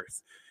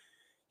Packers.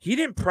 He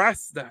didn't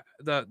press the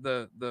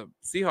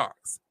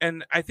Seahawks,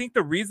 and I think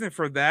the reason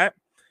for that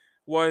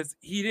was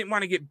he didn't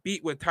want to get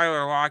beat with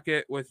Tyler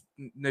Lockett, with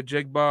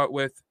Najigba,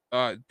 with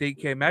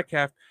DK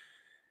Metcalf.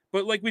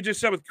 But like we just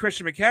said with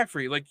Christian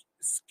McCaffrey, like,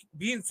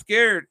 being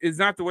scared is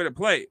not the way to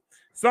play.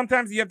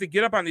 Sometimes you have to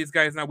get up on these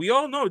guys. Now, we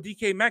all know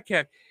DK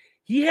Metcalf,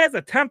 he has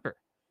a temper.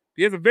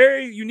 He has a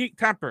very unique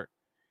temper.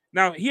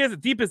 Now, he has the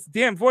deepest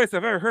damn voice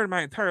I've ever heard in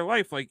my entire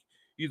life. Like,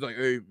 he's like,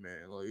 hey,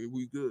 man, like,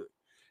 we good.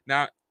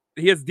 Now,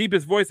 he has the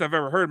deepest voice I've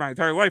ever heard in my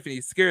entire life, and he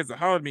scares the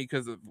hell out of me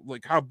because of,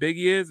 like, how big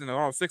he is and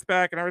all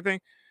six-pack and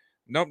everything.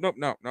 Nope. I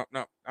don't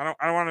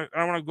want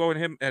to go with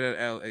him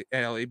at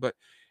LA, but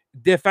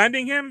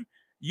defending him,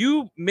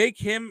 you make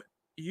him,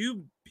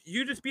 you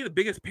just be the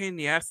biggest pain in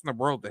the ass in the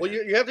world. Well,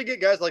 you have to get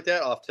guys like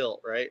that off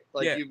tilt, right?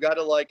 Like, you've got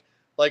to, like,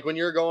 Like when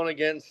you're going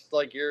against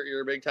like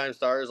your big time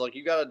stars, like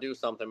you got to do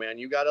something, man.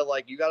 You got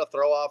to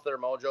throw off their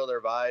mojo,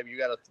 their vibe. You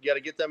got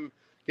to get them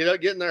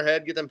get in their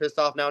head, get them pissed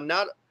off. Now,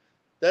 not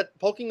that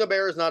poking the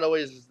bear is not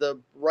always the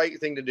right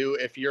thing to do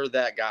if you're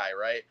that guy,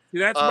 right? See,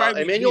 that's why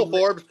Emmanuel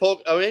Forbes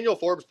poked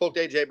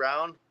AJ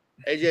Brown.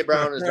 AJ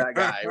Brown is that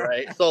guy,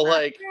 right? So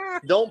like,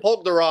 don't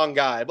poke the wrong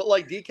guy. But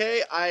like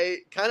DK, I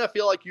kind of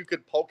feel like you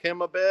could poke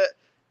him a bit,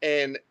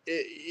 and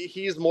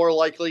he's more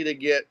likely to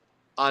get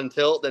on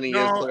tilt than he is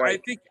to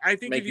like. I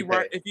think if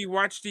you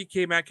watch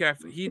DK Metcalf,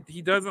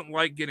 he doesn't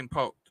like getting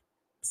poked.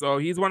 So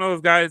he's one of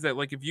those guys that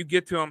like if you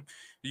get to him,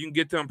 you can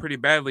get to him pretty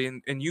badly,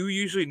 and you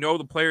usually know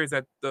the players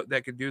that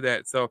can do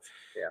that. So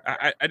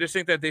yeah. I just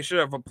think that they should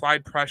have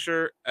applied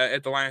pressure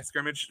at the line of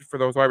scrimmage for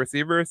those wide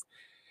receivers.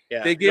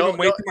 Yeah. They gave him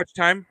way too much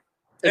time.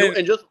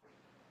 And just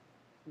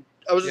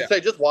I was just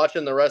say just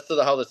watching the rest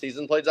of how the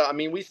season plays out. I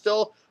mean,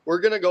 we're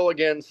gonna go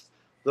against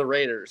the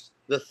Raiders,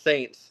 the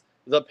Saints,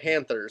 the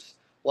Panthers.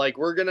 Like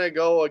we're gonna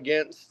go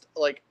against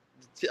like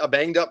a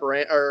banged up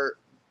or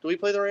do we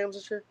play the Rams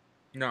this year?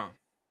 No.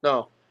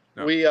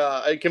 We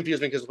it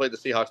confused me because we played the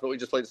Seahawks, but we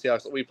just played the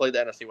Seahawks. We played the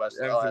NFC West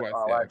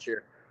last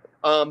year.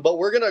 But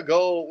we're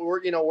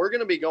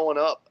gonna be going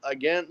up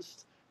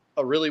against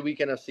a really weak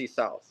NFC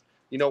South.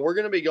 We're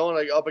going to be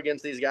going up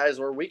against these guys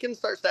where we can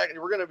start stacking.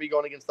 We're going to be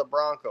going against the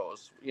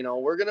Broncos.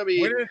 We're going to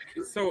be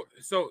so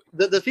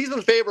the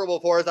season's favorable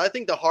for us. I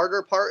think the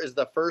harder part is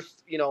the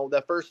first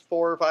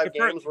 4 or 5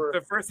 games.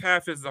 The first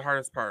half is the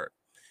hardest part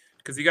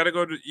because you got to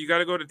go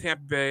to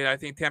Tampa Bay. I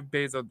think Tampa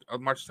Bay is a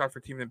much tougher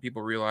team than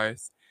people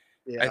realize.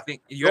 Yeah. I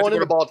think going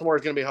into Baltimore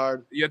is going to be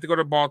hard. You have to go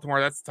to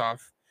Baltimore. That's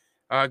tough.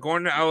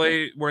 Going to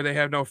LA where they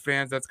have no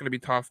fans, that's going to be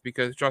tough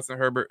because Justin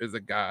Herbert is a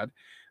god.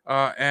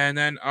 And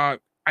then I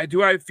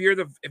fear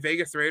the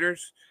Vegas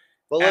Raiders.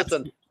 Well,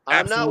 listen,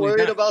 I'm not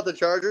worried about the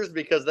Chargers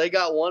because they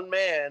got one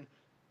man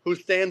who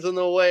stands in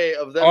the way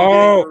of them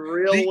getting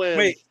real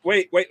wins.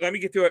 Wait. Let me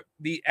get to it.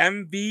 The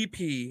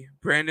MVP,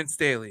 Brandon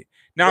Staley.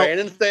 Now,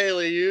 Brandon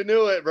Staley, you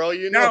knew it, bro.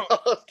 You know.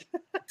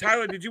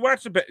 Tyler, did you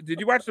watch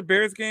the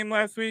Bears game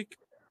last week?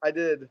 I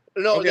did.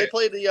 No, okay.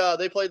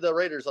 They played the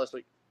Raiders last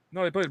week.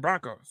 No, they played the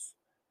Broncos.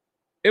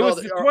 It was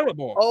the toilet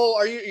bowl.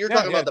 Oh, you're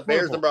talking about the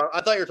Bears and Broncos?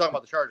 I thought you were talking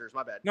about the Chargers.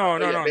 My bad. No.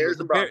 Bears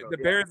and Broncos. The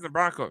Bears and the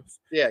Broncos.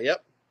 Yeah.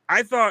 Yep.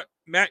 I thought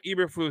Matt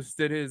Eberflus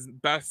did his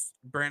best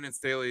Brandon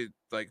Staley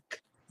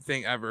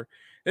thing ever.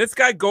 This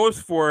guy goes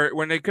for it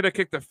when they could have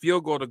kicked a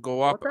field goal to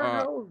go up.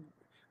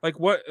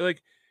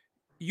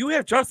 You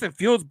have Justin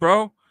Fields,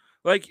 bro.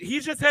 Like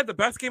he's just had the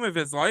best game of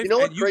his life. You know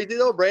what's crazy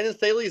though? Brandon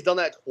Staley's done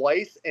that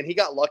twice, and he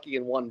got lucky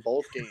and won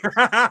both games.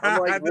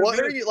 I'm like, what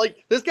are you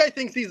like? This guy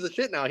thinks he's the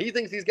shit now. He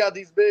thinks he's got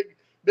these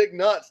big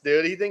nuts,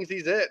 dude. He thinks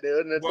he's it,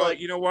 dude. And it's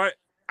you know what?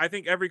 I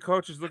think every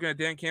coach is looking at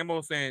Dan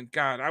Campbell saying,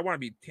 "God, I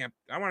want to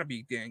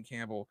be Dan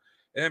Campbell."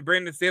 And then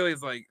Brandon Staley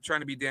is like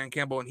trying to be Dan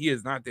Campbell, and he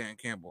is not Dan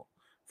Campbell.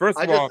 First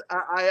of all,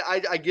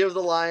 I give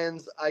the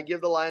Lions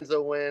a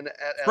win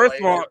at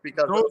LA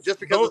just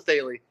because of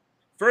Staley.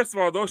 First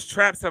of all, those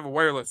traps have a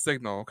wireless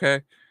signal,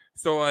 okay?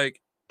 So, like,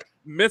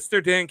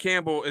 Mr. Dan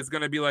Campbell is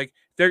going to be like,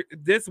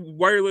 this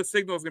wireless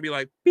signal is going to be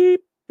like,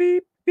 beep,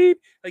 beep, beep.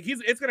 Like,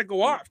 it's going to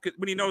go off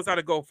when he knows how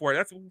to go for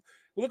it.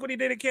 Look what he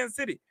did in Kansas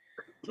City.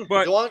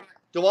 But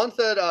DeJuan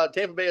said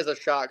Tampa Bay is a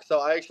shock, so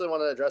I actually want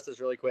to address this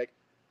really quick.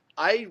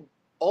 I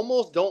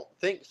almost don't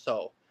think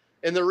so.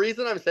 And the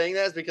reason I'm saying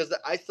that is because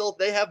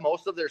they have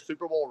most of their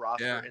Super Bowl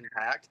roster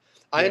intact.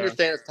 I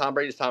understand it's Tom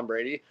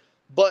Brady,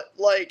 but,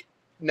 like,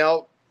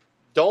 now –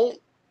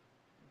 don't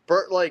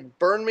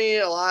burn me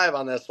alive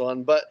on this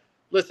one, but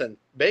listen,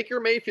 Baker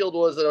Mayfield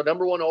was a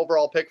number 1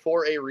 overall pick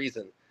for a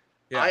reason.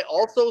 Yeah. I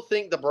also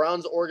think the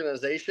Browns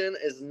organization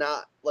is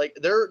not like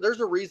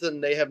there's a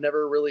reason they have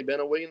never really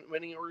been a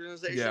winning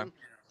organization. Yeah.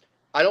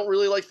 I don't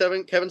really like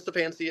Kevin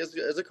Stefanski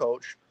as a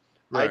coach.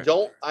 Right.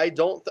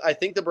 I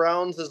think the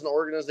Browns as an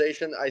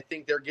organization, I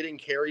think they're getting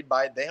carried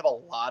they have a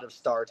lot of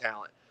star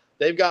talent.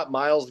 They've got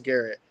Myles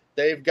Garrett.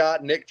 They've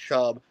got Nick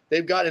Chubb.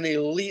 They've got an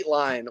elite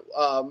line.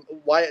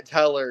 Wyatt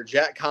Teller,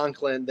 Jack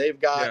Conklin. They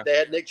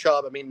had Nick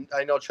Chubb. I mean,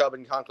 I know Chubb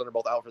and Conklin are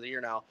both out for the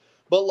year now,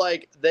 but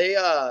like they,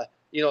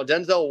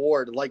 Denzel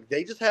Ward, like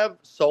they just have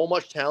so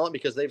much talent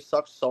because they've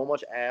sucked so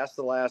much ass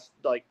the last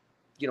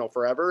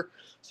forever.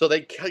 So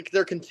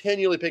they're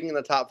continually picking in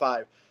the top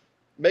 5.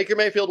 Baker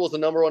Mayfield was the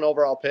number 1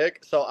 overall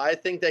pick. So I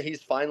think that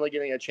he's finally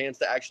getting a chance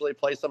to actually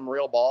play some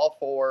real ball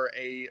for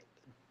a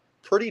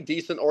pretty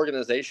decent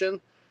organization.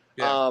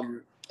 Yeah.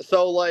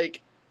 So,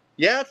 like,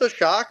 yeah, it's a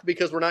shock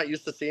because we're not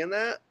used to seeing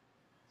that.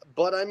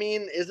 But, I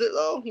mean, is it,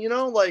 though?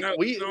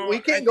 We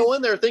can't go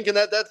in there thinking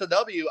that that's a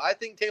W. I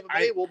think Tampa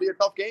Bay will be a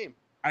tough game.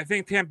 I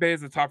think Tampa Bay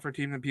is a tougher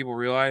team than people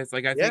realize.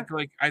 Like, I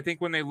think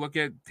when they look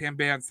at Tampa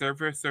Bay on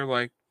surface, they're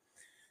like,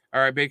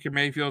 all right, Baker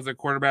Mayfield's a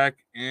quarterback.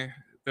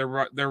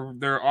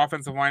 Their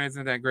offensive line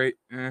isn't that great.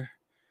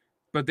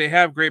 But they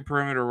have great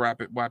perimeter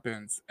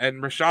weapons.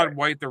 And Rashad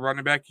White, the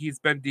running back, he's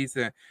been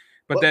decent.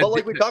 But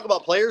like we talk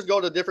about, players go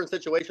to different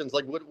situations.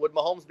 Like, would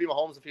Mahomes be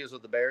Mahomes if he was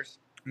with the Bears?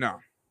 No.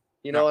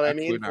 You know what I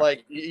mean? Not.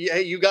 Like,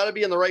 you got to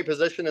be in the right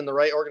position, in the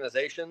right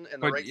organization, in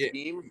the right Yeah,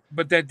 scheme.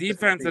 but that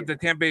defense that the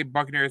Tampa Bay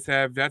Buccaneers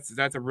have, that's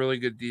a really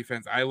good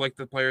defense. I like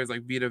the players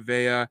like Vita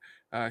Vea,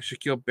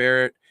 Shaquille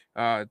Barrett,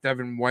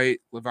 Devin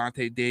White,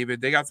 Levante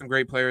David. They got some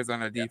great players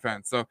on the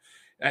defense. So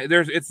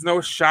it's no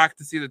shock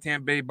to see the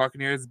Tampa Bay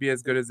Buccaneers be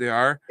as good as they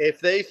are.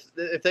 If they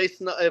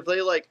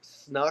like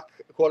snuck,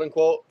 quote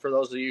unquote, for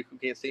those of you who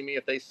can't see me,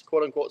 if they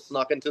quote unquote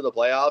snuck into the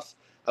playoffs,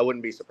 I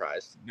wouldn't be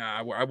surprised. Nah,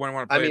 I wouldn't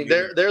want to play. I mean,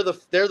 they're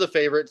the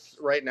favorites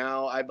right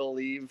now, I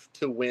believe,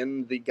 to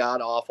win the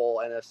god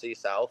awful NFC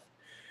South.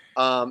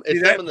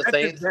 It's them and the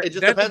Saints. It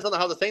just depends on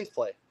how the Saints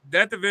play.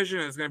 That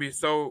division is going to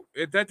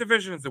be that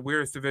division is the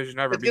weirdest division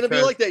ever. It's going to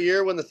be like that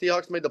year when the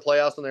Seahawks made the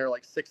playoffs and they were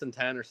like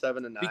 6-10 or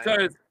 7-9.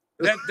 Because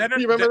you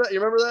remember that? You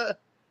remember that?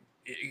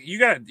 We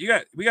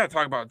got to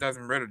talk about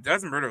Desmond Ridder.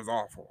 Desmond Ridder is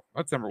awful.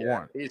 That's number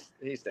one.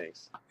 He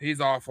stinks.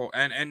 He's awful,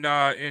 and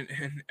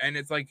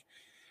it's like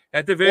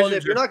that division. Well,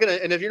 if you're not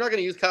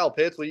gonna use Kyle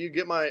Pitts, will you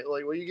get my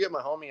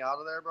homie out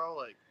of there, bro?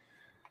 Like,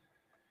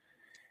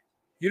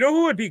 you know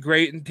who would be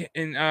great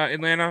in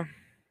Atlanta?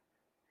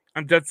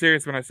 I'm dead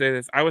serious when I say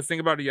this. I was thinking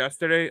about it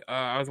yesterday.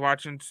 I was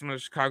watching some of the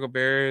Chicago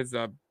Bears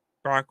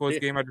Broncos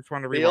game. I just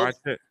wanted to rewatch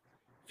it.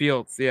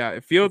 Fields, yeah.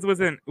 If Fields was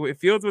in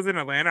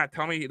Atlanta,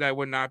 tell me that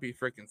would not be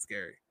freaking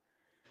scary.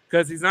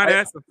 Because he's not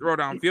asked to throw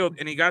downfield,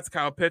 and he got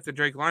Kyle Pitts and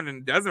Drake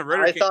London. Doesn't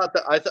really.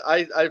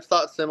 I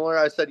thought similar.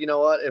 I said, you know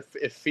what?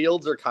 If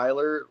Fields or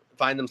Kyler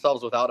find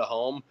themselves without a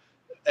home,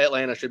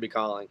 Atlanta should be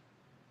calling.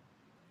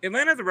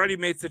 Atlanta's a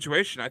ready-made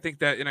situation. I think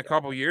that in a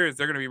couple years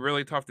they're going to be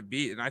really tough to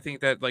beat, and I think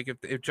that like if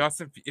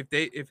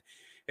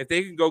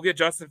they can go get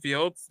Justin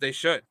Fields, they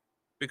should,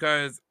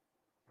 because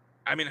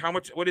I mean,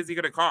 what is he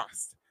going to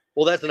cost?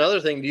 Well, that's another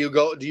thing. Do you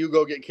go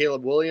get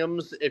Caleb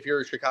Williams if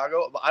you're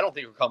Chicago? I don't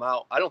think he'll come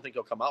out. I don't think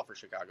he'll come out for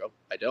Chicago.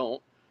 I don't.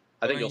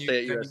 I think he'll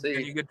stay at USC.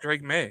 And you get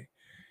Drake May.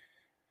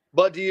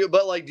 But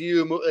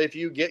if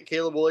you get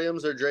Caleb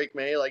Williams or Drake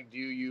May, like, do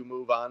you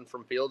move on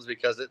from Fields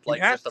because it's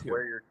like just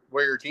where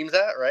your team's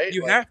at, right?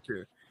 You have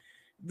to.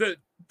 The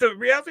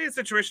reality of the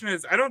situation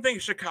is, I don't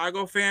think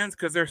Chicago fans,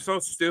 because they're so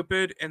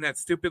stupid in that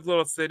stupid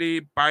little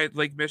city by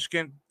Lake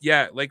Michigan.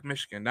 Yeah, Lake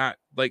Michigan, not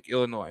Lake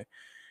Illinois.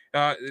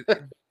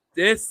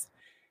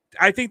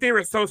 I think they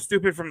were so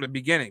stupid from the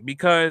beginning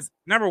because,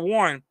 number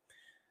one,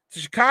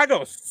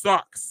 Chicago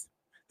sucks.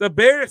 The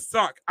Bears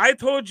suck. I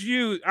told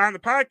you on the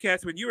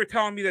podcast when you were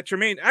telling me that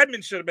Tremaine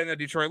Edmonds should have been a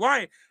Detroit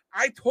Lion.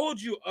 I told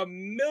you a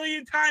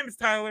million times,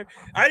 Tyler,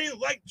 I didn't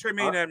like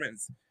Tremaine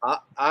Edmonds.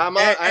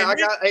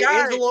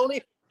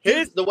 Anzalone.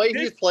 The way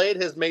he's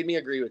played has made me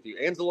agree with you.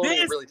 Anzalone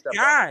really stepped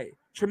up.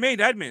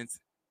 Tremaine Edmonds,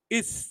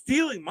 is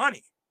stealing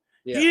money.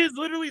 Yeah. He is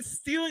literally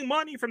stealing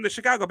money from the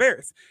Chicago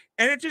Bears.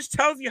 And it just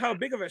tells you how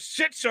big of a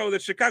shit show the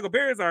Chicago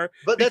Bears are.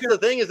 But that's the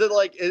thing. Is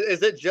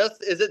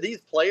it these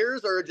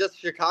players, or just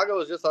Chicago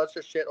is just such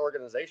a shit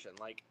organization?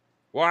 Like,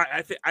 well,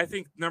 I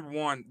think number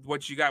one,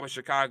 what you got with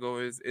Chicago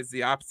is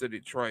the opposite of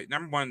Detroit.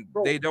 Number one,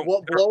 they don't.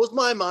 What blows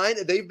my mind,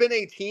 they've been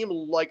a team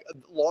like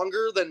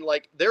longer than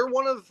like they're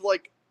one of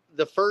like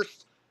the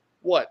first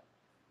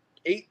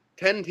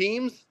 8-10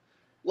 teams.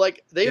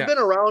 Like, they've been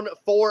around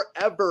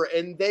forever,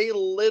 and they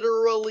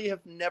literally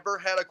have never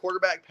had a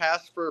quarterback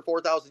pass for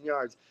 4,000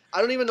 yards.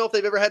 I don't even know if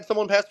they've ever had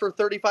someone pass for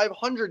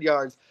 3,500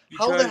 yards.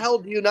 How the hell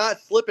do you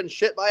not slip and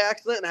shit by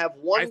accident and have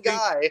one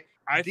guy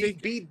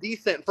be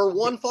decent for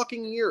one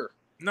fucking year?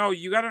 No,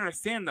 you got to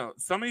understand, though.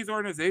 Some of these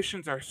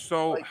organizations are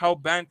so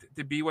hell-bent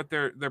to be what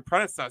their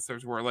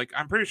predecessors were. Like,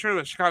 I'm pretty sure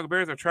the Chicago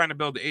Bears are trying to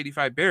build the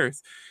 85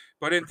 Bears.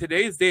 But in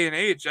today's day and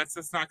age, that's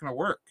just not going to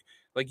work.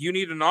 Like, you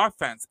need an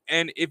offense.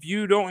 And if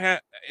you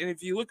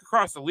look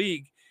across the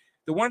league,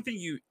 the one thing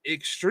you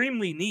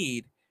extremely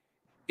need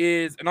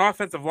is an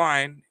offensive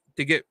line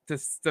to get to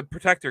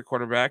protect your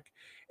quarterback.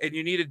 And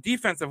you need a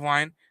defensive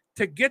line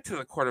to get to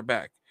the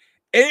quarterback.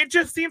 And it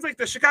just seems like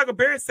the Chicago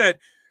Bears said,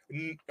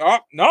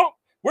 no,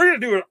 we're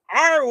going to do it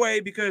our way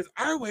because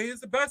our way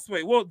is the best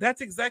way. Well, that's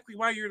exactly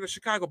why you're the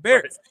Chicago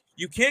Bears. Right.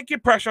 You can't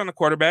get pressure on the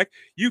quarterback.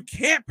 You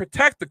can't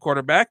protect the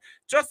quarterback.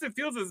 Justin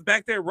Fields is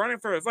back there running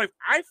for his life.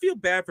 I feel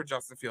bad for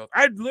Justin Fields.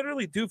 I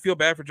literally do feel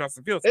bad for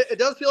Justin Fields. It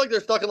does feel like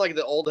they're stuck in like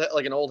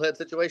an old head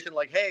situation.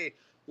 Like, hey,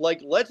 like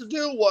let's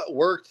do what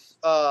worked.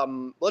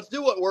 Let's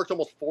do what worked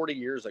almost 40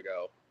 years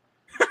ago.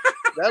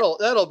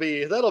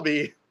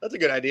 That's a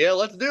good idea.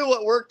 Let's do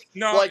what worked.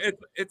 No,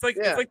 it's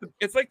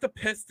like the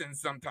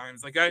Pistons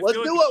sometimes. Like let's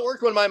do what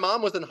worked when my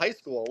mom was in high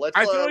school.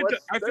 I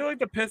feel like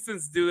the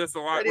Pistons do this a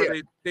lot where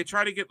they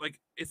try to get, like,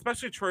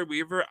 especially Troy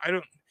Weaver. I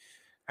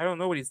don't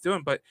know what he's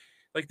doing, but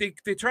like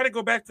they try to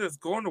go back to this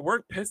going to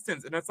work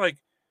Pistons, and it's like,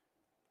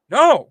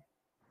 no,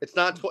 it's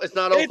not 04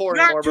 anymore,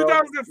 bro.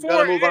 2004. You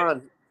gotta move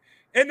on.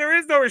 And there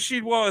is no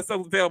Rasheed Wallace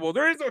available.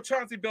 There is no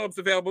Chauncey Billups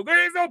available.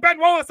 There is no Ben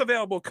Wallace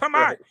available. Come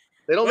on.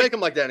 They don't make them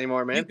like that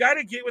anymore, man. You got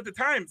to get with the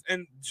times.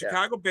 And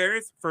Chicago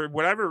Bears, for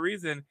whatever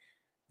reason,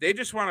 they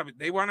just want to.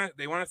 They want to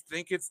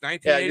think it's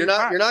 1985.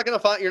 Yeah, you're not gonna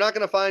find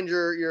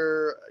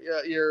your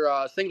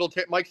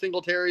Mike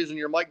Singletaries and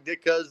your Mike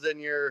Ditkas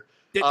and your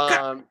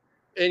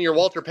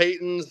Walter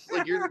Paytons.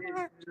 Like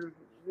you're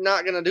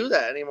not going to do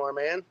that anymore,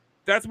 man.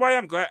 That's why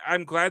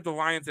I'm glad the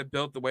Lions have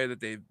built the way that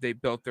they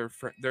built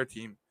their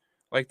team.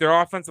 Like their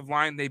offensive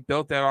line, they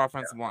built that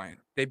offensive line.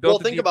 They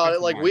built. Well, think about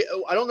it. Like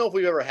I don't know if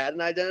we've ever had an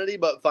identity,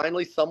 but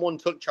finally someone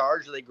took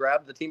charge. They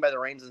grabbed the team by the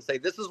reins and say,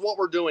 "This is what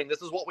we're doing.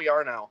 This is what we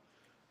are now."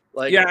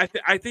 Like, yeah,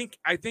 I think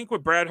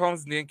what Brad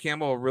Holmes and Dan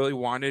Campbell really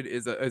wanted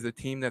is a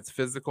team that's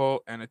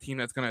physical and a team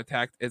that's going to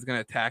attack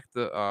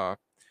the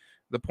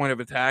point of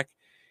attack.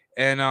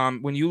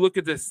 And when you look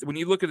at this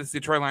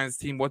Detroit Lions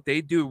team, what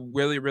they do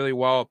really, really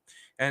well,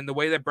 and the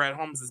way that Brad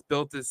Holmes has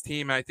built this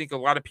team, I think a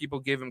lot of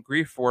people gave him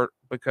grief for it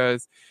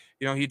because,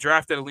 he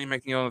drafted Lee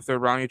McNeil in the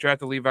third round. He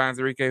drafted Levi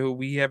Enrique, who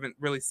we haven't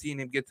really seen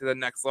him get to the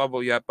next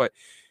level yet. But,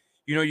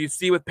 you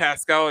see with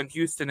Pascal in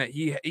Houston that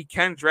he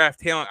can draft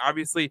talent.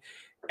 Obviously,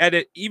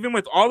 even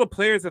with all the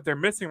players that they're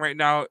missing right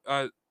now,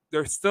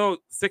 they're still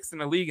sixth in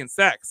the league in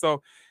sacks.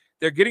 So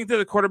they're getting to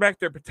the quarterback.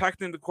 They're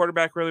protecting the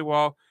quarterback really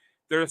well.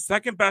 They're the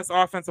second best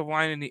offensive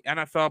line in the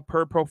NFL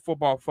per Pro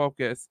Football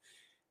Focus.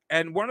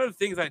 And one of the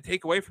things I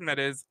take away from that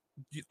is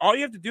all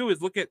you have to do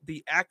is look at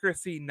the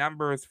accuracy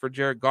numbers for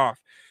Jared Goff.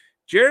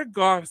 Jared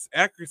Goff's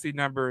accuracy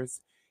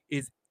numbers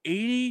is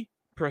 80%.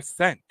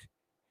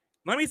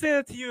 Let me say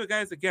that to you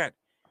guys again.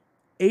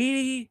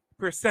 80%.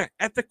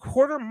 At the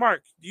quarter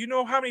mark, do you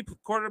know how many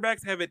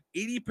quarterbacks have an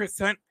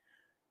 80%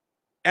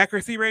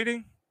 accuracy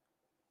rating?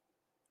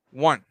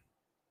 One.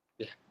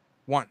 Yeah.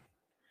 One.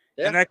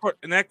 Yeah.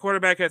 And that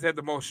quarterback has had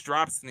the most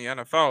drops in the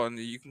NFL, and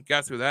you can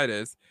guess who that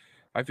is.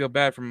 I feel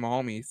bad for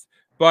Mahomes,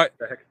 but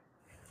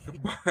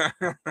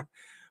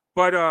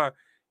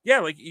yeah,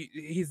 like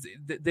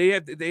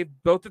they've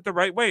built it the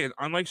right way. And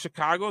unlike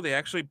Chicago, they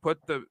actually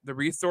put the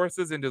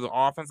resources into the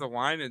offensive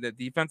line and the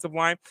defensive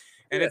line,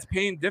 and it's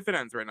paying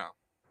dividends right now.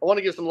 I want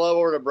to give some love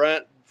over to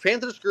Brent.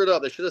 Panthers screwed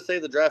up. They should have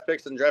saved the draft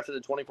picks and drafted a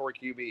 24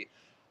 QB.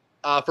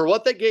 For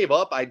what they gave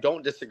up, I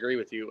don't disagree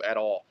with you at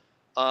all.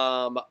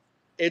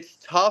 It's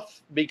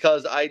tough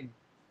because I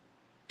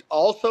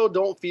also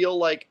don't feel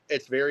like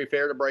it's very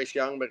fair to Bryce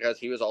Young because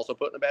he was also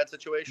put in a bad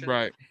situation.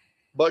 Right.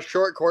 But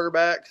short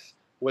quarterbacks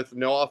with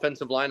no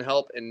offensive line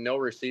help and no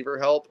receiver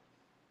help,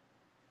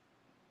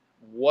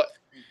 what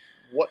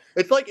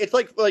it's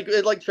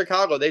like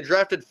Chicago. They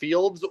drafted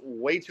Fields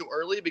way too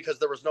early because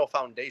there was no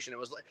foundation. It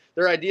was like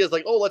their idea is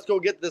like, oh, let's go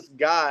get this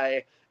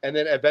guy, and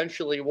then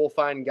eventually we'll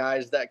find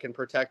guys that can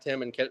protect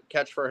him and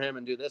catch for him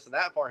and do this and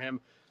that for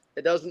him.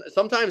 It doesn't.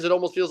 Sometimes it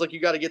almost feels like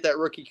you got to get that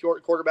rookie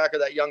quarterback or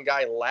that young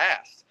guy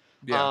last.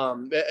 Yeah.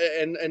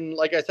 And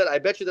like I said, I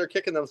bet you they're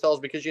kicking themselves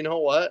because you know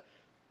what?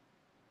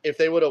 If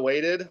they would have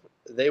waited,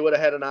 they would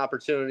have had an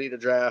opportunity to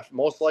draft.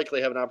 Most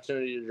likely have an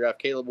opportunity to draft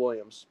Caleb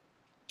Williams.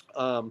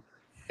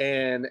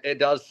 And it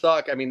does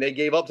suck. I mean, they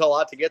gave up a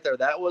lot to get there.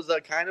 That was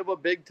a kind of a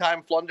big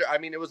time blunder. I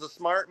mean, it was a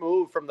smart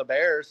move from the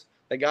Bears.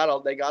 They got a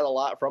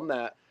lot from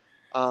that.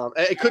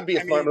 It could be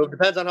a smart move.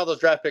 Depends on how those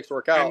draft picks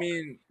work out. I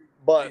mean,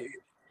 but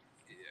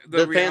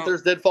the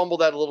Panthers did fumble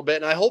that a little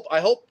bit, and I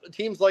hope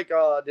teams like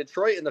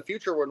Detroit in the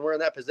future, when we're in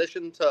that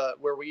position to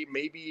where we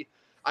maybe,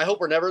 I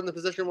hope we're never in the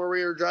position where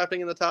we are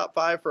drafting in the top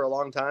 5 for a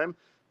long time.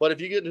 But if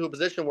you get into a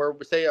position where,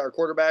 say, our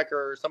quarterback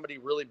or somebody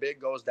really big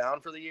goes down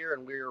for the year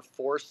and we're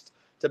forced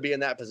to be in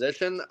that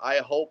position, I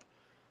hope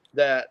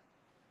that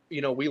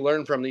we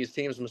learn from these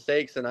teams'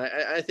 mistakes. And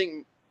I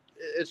think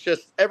it's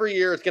just every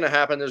year it's going to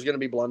happen. There's going to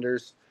be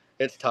blunders.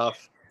 It's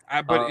tough.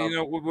 But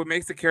what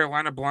makes the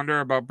Carolina blunder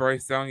about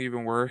Bryce Young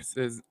even worse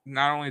is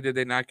not only did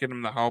they not get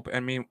him the help. I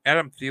mean,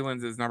 Adam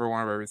Thielen's is number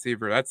one of a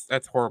receiver.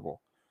 That's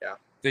horrible. Yeah,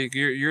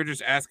 you're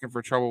just asking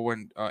for trouble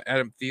when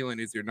Adam Thielen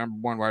is your number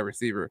one wide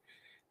receiver.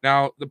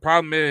 Now the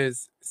problem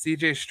is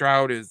C.J.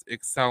 Stroud is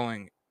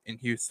excelling in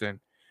Houston.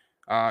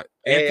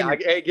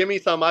 Hey, give me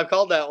some. I've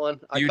called that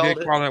one. I called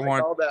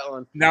that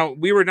one. Now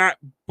we were not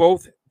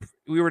both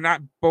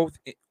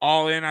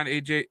all in on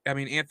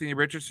Anthony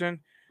Richardson.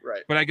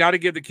 Right. But I got to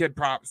give the kid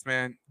props,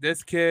 man.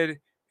 This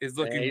kid is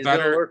looking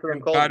better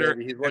and better.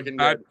 He's looking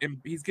good. And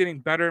he's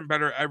getting better and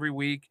better every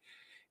week.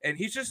 And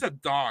he's just a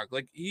dog.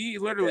 Like, he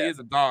literally is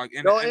a dog.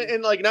 And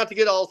like, not to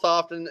get all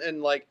soft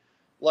and like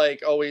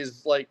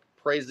always like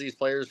praise these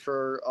players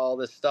for all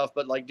this stuff,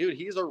 but like, dude,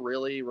 he's a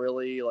really,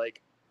 really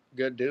like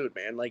good dude,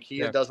 man. Like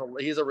he's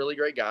a really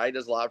great guy. He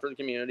does a lot for the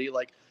community.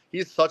 Like,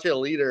 he's such a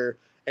leader.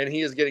 And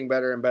he is getting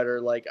better and better.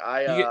 Like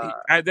shout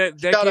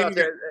out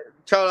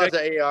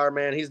to AR,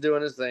 man. He's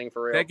doing his thing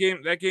for real. That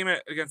game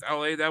against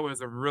LA, that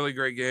was a really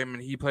great game,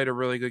 and he played a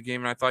really good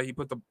game. And I thought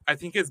I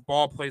think his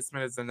ball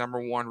placement is the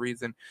number one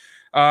reason.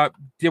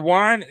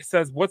 Dewan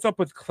says, "What's up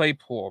with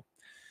Claypool?"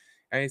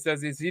 And he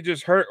says, "Is he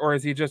just hurt or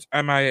is he just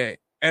MIA?"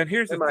 And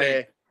here's the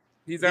thing: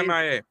 he's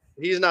MIA.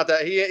 He's not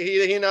that.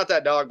 He not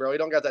that dog, bro. He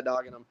don't got that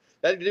dog in him.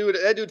 That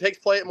dude takes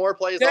more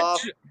plays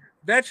off.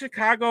 That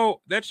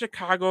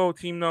Chicago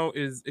team though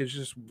is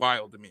just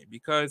wild to me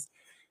because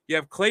you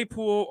have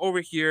Claypool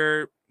over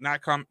here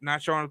not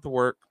showing up to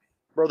work.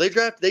 Bro, they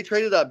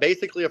traded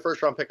basically a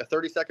first round pick, a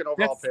 32nd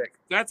overall pick.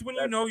 That's when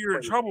you know you're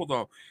in trouble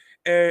though.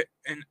 And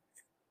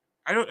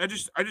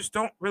I just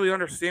don't really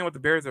understand what the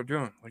Bears are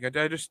doing. Like I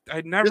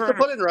never. Just to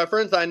put it in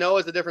reference, I know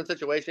it's a different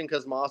situation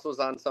because Moss was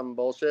on some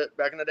bullshit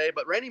back in the day,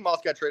 but Randy Moss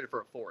got traded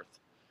for a 4th.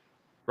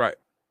 Right,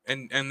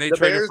 and they the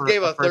traded Bears for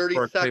gave a first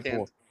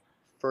 32nd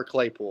for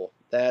Claypool.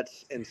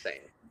 That's insane.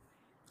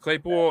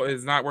 Claypool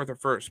is not worth a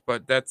first,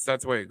 but that's the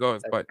way it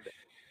goes. But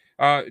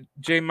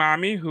J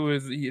Mommy,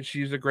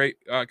 she's a great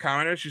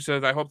commenter. She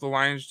says, "I hope the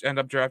Lions end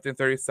up drafting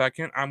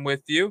 32nd." I'm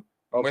with you.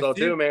 Hope so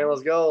too, man.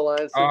 Let's go,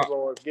 Lions Super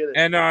Bowl. Let's get it.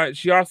 And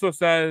she also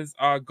says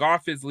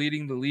Goff is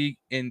leading the league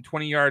in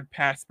 20-yard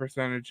pass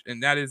percentage,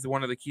 and that is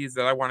one of the keys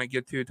that I want to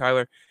get to,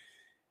 Tyler.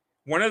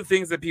 One of the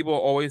things that people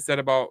always said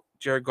about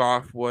Jared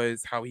Goff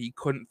was how he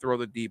couldn't throw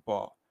the deep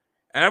ball.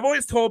 And I've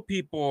always told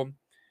people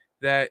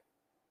that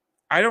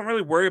I don't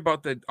really worry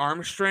about the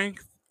arm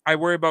strength. I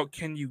worry about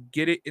can you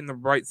get it in the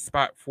right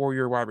spot for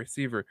your wide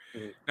receiver.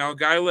 Mm-hmm. Now, a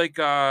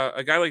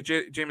guy like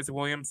Jameson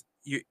Williams,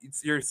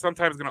 you're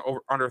sometimes going to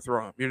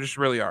underthrow him. You just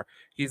really are.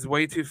 He's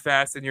way too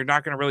fast, and you're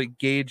not going to really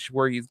gauge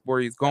where he's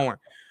going.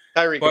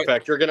 Tyreek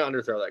effect. You're going to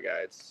underthrow that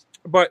guy.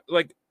 But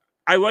like,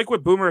 I like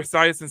what Boomer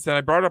Esiason said.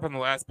 I brought it up on the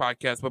last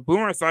podcast, but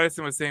Boomer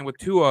Esiason was saying with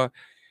Tua,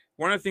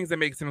 one of the things that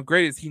makes him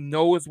great is he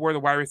knows where the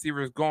wide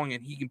receiver is going,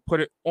 and he can put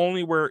it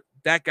only where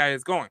that guy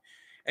is going.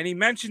 And he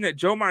mentioned that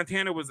Joe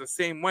Montana was the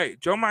same way.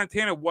 Joe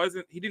Montana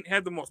he didn't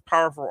have the most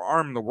powerful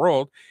arm in the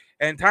world,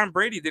 and Tom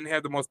Brady didn't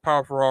have the most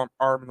powerful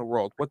arm in the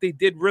world. What they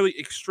did really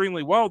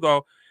extremely well,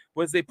 though,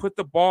 was they put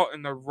the ball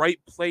in the right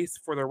place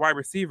for their wide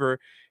receiver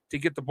to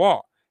get the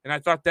ball. And I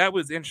thought that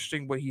was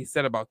interesting what he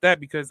said about that,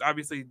 because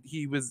obviously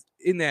he was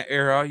in that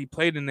era. He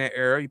played in that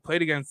era. He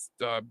played against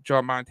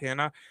Joe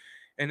Montana,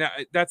 and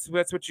that's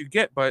what you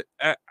get. But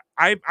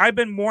I've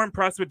been more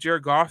impressed with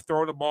Jared Goff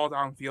throwing the ball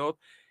downfield.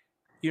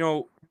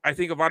 I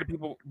think a lot of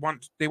people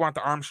want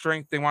the arm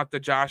strength. They want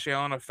the Josh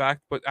Allen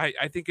effect. But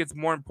I think it's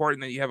more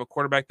important that you have a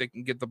quarterback that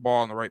can get the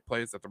ball in the right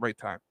place at the right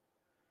time.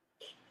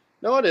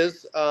 No, it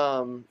is.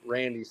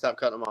 Randy, stop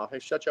cutting him off. Hey,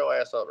 shut your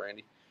ass up,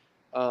 Randy.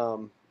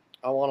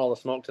 I want all the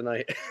smoke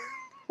tonight.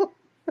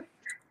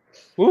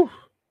 Ooh.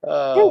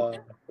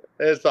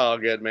 It's all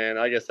good, man.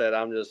 Like I said,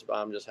 I'm just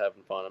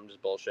having fun. I'm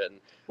just bullshitting.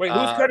 Wait,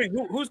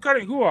 who's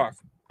cutting who off?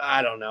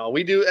 I don't know.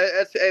 We do.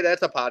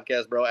 That's a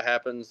podcast, bro. It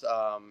happens.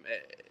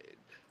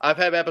 I've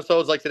had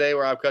episodes like today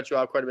where I've cut you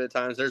off quite a bit of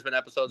times. There's been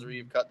episodes where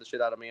you've cut the shit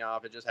out of me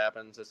off. It just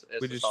happens.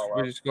 We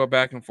just go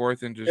back and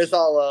forth and just. It's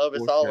all love.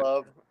 It's all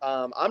love.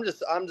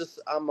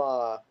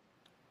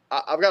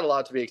 I've got a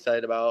lot to be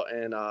excited about,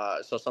 and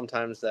so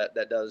sometimes that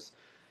does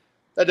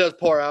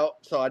pour out.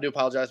 So I do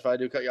apologize if I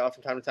do cut you off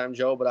from time to time,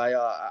 Joe. But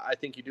I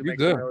think you do make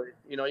some really,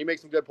 you make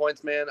some good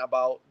points, man,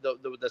 about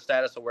the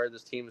status of where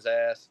this team's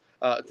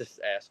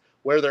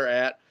where they're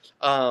at,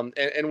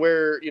 and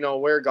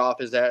where Goff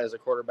is at as a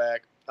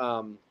quarterback.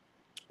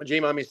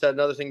 J-Mommy said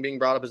another thing being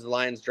brought up is the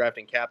Lions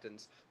drafting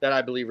captains. That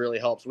I believe really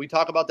helps. We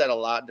talk about that a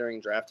lot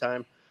during draft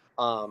time.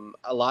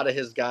 A lot of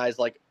his guys,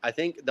 like I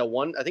think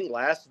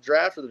last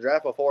draft or the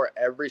draft before,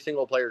 every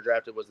single player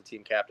drafted was the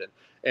team captain,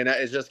 and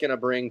that is just going to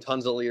bring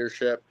tons of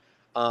leadership.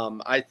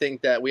 I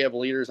think that we have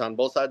leaders on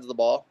both sides of the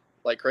ball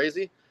like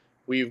crazy.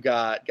 We've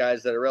got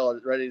guys that are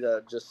ready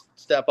to just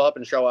step up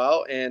and show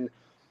out, and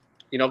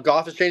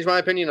Goff has changed my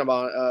opinion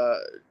about.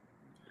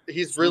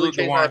 He's really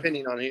changed my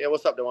opinion on it.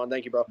 What's up, DeJuan?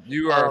 Thank you, bro.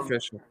 You are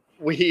official.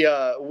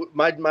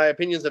 My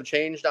opinions have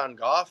changed on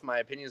Goff. My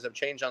opinions have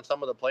changed on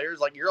some of the players.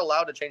 Like, you're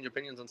allowed to change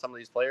opinions on some of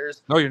these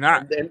players. No, you're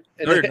not.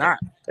 You're not.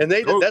 And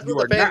that's what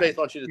the fan base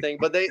wants you to think.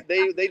 But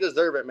they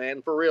deserve it,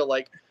 man. For real.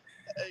 Like,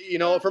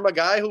 from a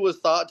guy who was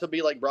thought to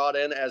be like brought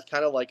in as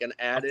kind of like an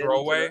add-in,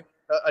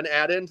 an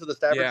add-in to the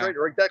Stafford trade,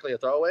 or exactly a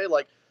throwaway,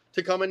 like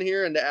to come in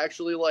here and to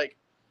actually like,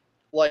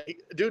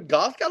 dude,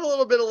 Goff's got a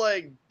little bit of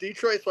like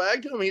Detroit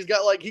swag to him. He's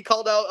got he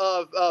called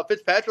out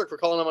Fitzpatrick for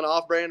calling him an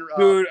off-brand.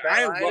 Dude,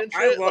 I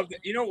love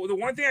that. The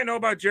one thing I know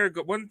about Jared,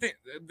 when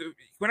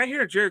I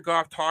hear Jared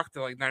Goff talk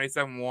to like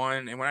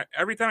 97.1, and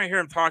every time I hear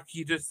him talk,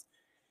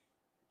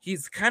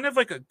 he's kind of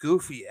like a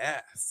goofy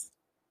ass,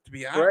 to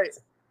be honest. Right.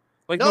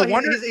 Like no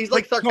wonder he's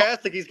like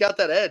sarcastic. He's got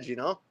that edge,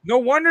 No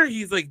wonder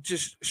he's like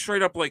just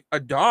straight up like a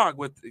dog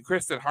with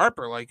Kristen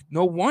Harper. Like,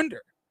 no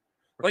wonder.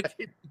 Like,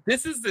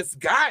 this is this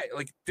guy.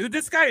 Like, dude,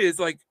 this guy is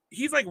like,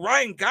 he's like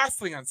Ryan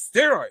Gosling on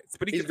steroids,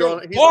 but he's grown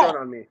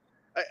on me.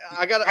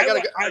 I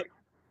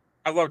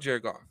love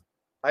Jared Goff.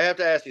 I have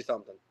to ask you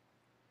something.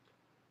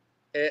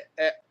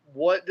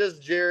 What does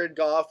Jared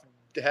Goff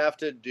have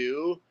to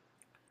do?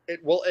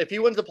 If he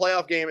wins a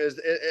playoff game, is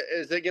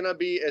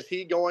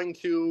he going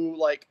to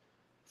like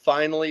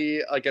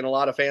finally, like in a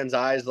lot of fans'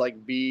 eyes,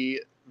 like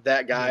be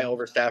that guy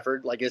over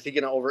Stafford? Like, is he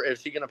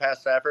gonna pass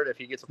Stafford if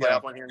he gets a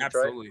playoff win here in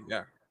Detroit? Absolutely,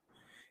 yeah.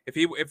 If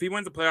he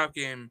wins a playoff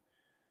game,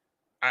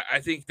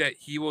 I think that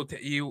he will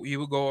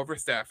go over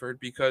Stafford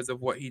because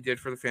of what he did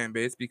for the fan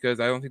base. Because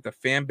I don't think the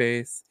fan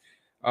base,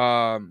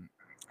 I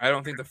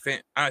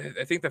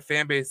think the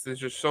fan base is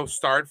just so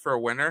starved for a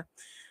winner,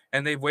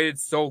 and they've waited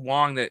so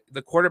long that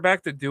the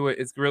quarterback to do it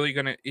is really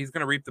he's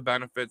gonna reap the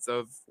benefits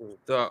of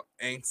the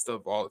angst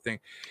of all the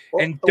things.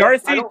 And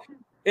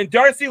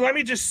Darcy, let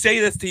me just say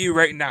this to you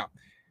right now.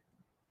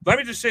 Let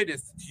me just say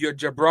this: you're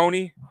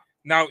jabroni.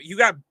 Now you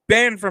got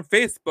banned from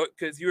Facebook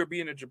because you were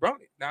being a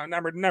jabroni. Now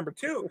number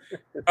two,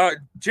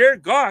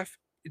 Jared Goff.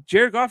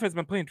 Jared Goff has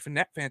been playing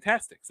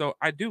fantastic, so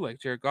I do like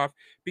Jared Goff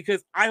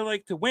because I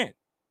like to win.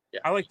 Yeah.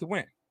 I like to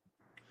win.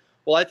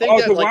 Well, I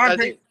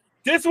think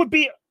this would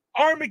be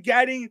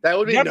Armageddon. That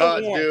would be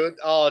nuts, dude.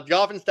 Oh,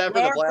 Goff and Stafford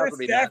in the playoffs would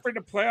be nuts. Stafford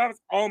in the playoffs.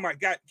 Oh my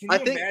God! Can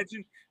you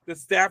imagine? The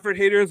Stafford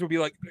haters would be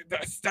like,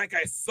 "That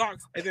guy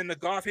sucks," and then the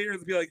Goff haters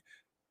would be like,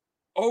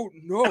 "Oh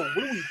no, what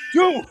do we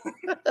do?"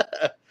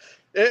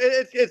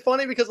 It's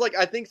funny because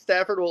I think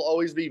Stafford will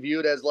always be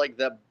viewed as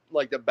the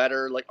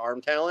better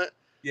arm talent.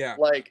 Yeah.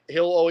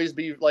 He'll always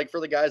be for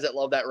the guys that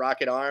love that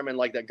rocket arm and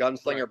that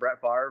gunslinger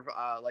Brett Favre.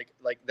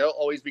 There'll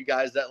always be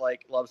guys that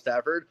love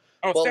Stafford.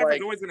 Oh, but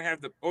Stafford's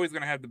always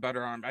gonna have the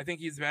better arm. I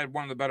think he's had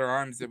one of the better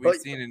arms that we've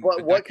seen.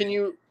 What can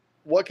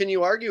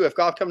you argue if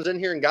Goff comes in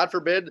here and God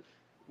forbid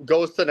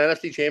goes to an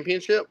NFC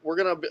Championship? We're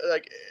gonna be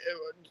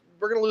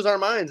we're gonna lose our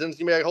minds and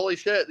it's gonna be holy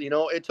shit.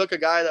 It took a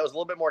guy that was a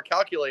little bit more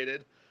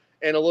calculated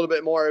and a little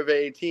bit more of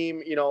a team.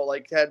 Had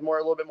a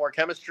little bit more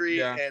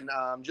chemistry and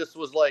just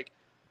was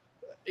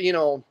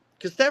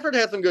because Stafford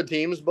had some good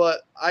teams,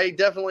 but I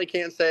definitely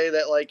can't say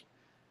that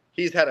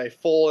he's had a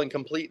full and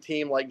complete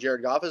team like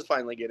Jared Goff is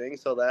finally getting.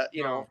 So that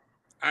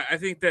I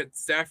think that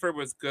Stafford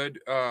was good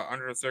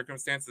under the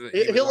circumstances.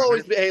 He'll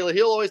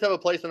always have a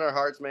place in our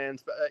hearts, man.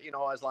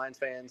 As Lions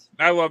fans.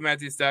 I love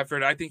Matthew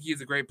Stafford. I think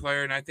he's a great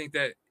player, and I think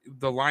that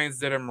the Lions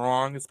did him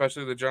wrong,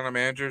 especially the general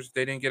managers.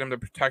 They didn't get him the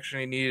protection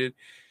he needed.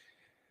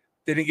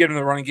 They didn't give him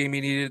the running game he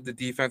needed, the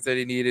defense that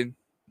he needed.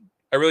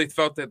 I really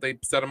felt that they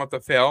set him up to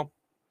fail.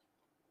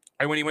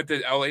 And when he went to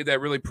LA, that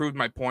really proved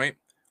my point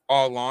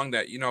all along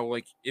that,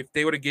 if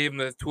they would have gave him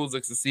the tools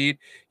to succeed,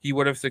 he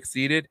would have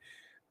succeeded.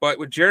 But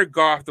with Jared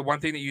Goff, the one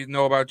thing that you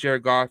know about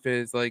Jared Goff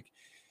is he's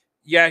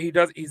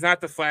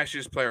not the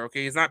flashiest player.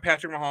 Okay. He's not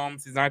Patrick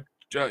Mahomes. He's not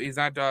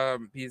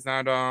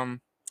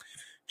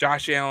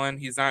Josh Allen.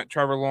 He's not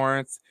Trevor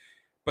Lawrence,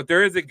 but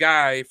there is a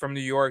guy from New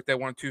York that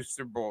won 2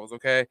 Super Bowls.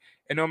 Okay.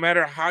 And no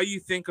matter how you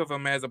think of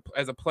him as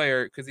a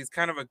player, cause he's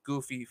kind of a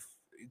goofy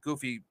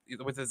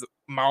with his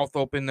mouth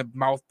open, the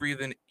mouth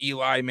breathing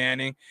Eli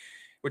Manning,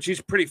 which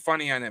he's pretty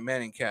funny on that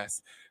Manning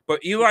cast.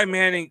 But Eli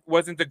Manning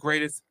wasn't the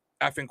greatest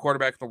effing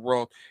quarterback in the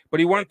world,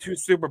 but he won 2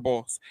 Super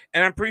Bowls.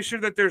 And I'm pretty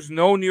sure that there's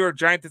no New York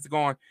Giants that's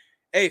going,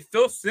 hey,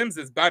 Phil Simms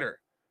is better.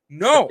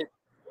 No.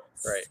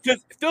 Right.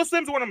 Because Phil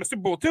Simms won them a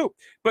Super Bowl too,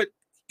 but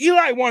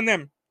Eli won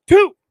them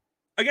 2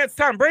 against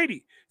Tom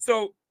Brady.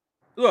 So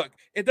look,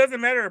 it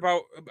doesn't matter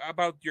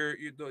about your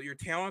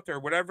talent or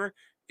whatever.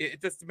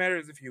 It just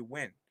matters if you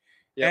win.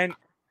 Yep.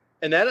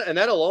 And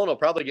that alone will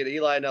probably get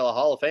Eli into the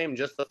Hall of Fame.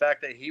 Just the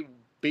fact that he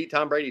beat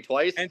Tom Brady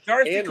twice. And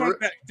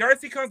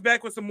Darcy comes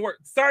back with some more.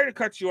 Sorry to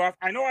cut you off.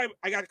 I know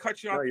I got to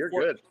cut you off. No, you're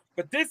good.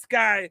 But this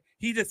guy,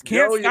 he just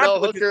can't stop.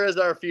 Hooker is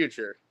our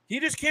future. He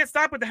just can't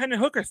stop with the Hendon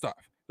Hooker stuff.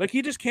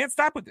 He just can't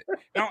stop with it.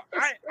 Now,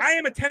 I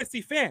am a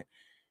Tennessee fan.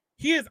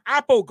 He is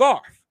Oppo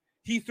Goff.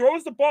 He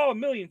throws the ball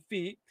 1,000,000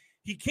 feet.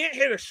 He can't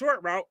hit a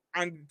short route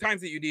on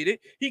times that you need it.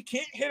 He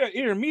can't hit an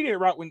intermediate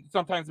route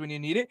sometimes when you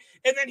need it.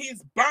 And then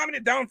he's bombing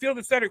it downfield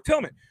to Cedric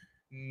Tillman.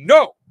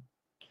 No.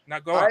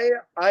 Not go on.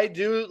 I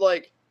do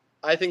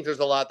I think there's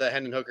a lot that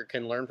Hendon Hooker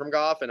can learn from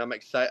Goff, and I'm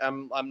excited.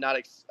 I'm not.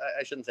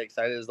 I shouldn't say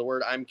excited is the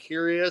word. I'm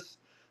curious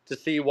to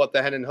see what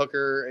the Hendon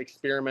Hooker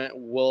experiment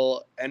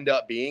will end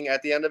up being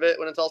at the end of it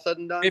when it's all said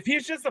and done. If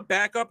he's just a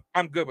backup,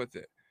 I'm good with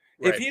it.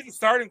 Right. If he's a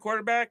starting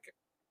quarterback,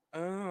 I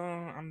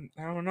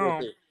don't know.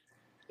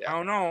 Yeah. I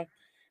don't know.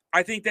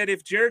 I think that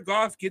if Jared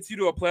Goff gets you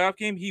to a playoff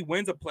game, he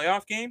wins a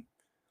playoff game.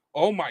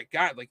 Oh my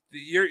God!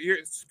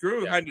 You're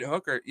screw Hendon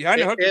Hooker.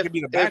 Hendon Hooker could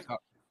be the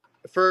backup.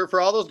 For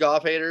all those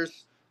Goff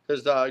haters,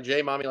 because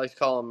Jay Mommy likes to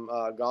call them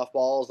golf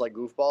balls, like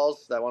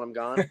goofballs that want them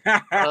gone.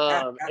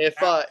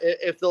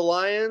 If the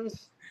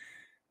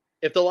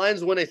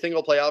Lions win a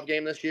single playoff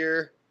game this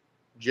year,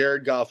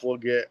 Jared Goff will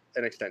get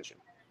an extension.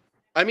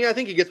 I mean, I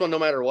think he gets one no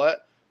matter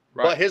what.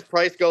 Right. But his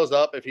price goes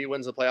up if he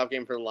wins the playoff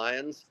game for the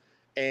Lions.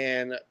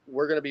 And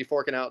we're going to be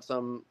forking out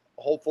some,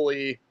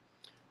 hopefully,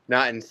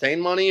 not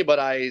insane money, but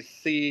I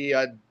see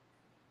a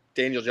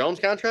Daniel Jones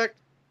contract.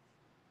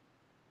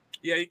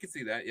 Yeah, you can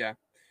see that, yeah.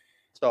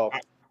 So,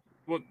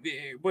 well,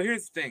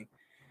 here's the thing.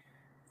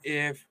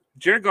 If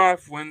Jared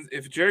Goff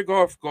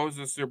goes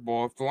to the Super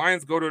Bowl, if the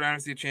Lions go to an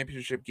NFC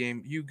Championship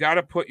game, you got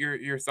to put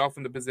yourself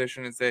in the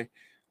position and say,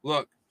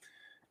 look,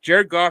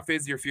 Jared Goff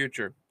is your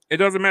future. It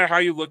doesn't matter how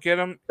you look at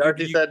him.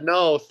 Darcy said,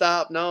 no,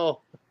 stop,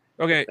 no.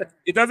 Okay,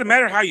 it doesn't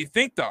matter how you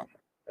think, though.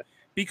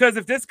 Because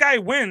if this guy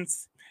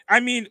wins, I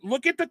mean,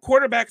 look at the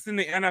quarterbacks in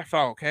the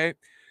NFL, okay?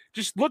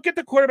 Just look at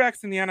the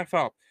quarterbacks in the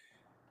NFL.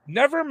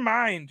 Never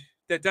mind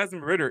that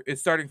Desmond Ridder is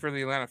starting for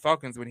the Atlanta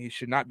Falcons when he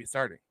should not be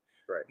starting.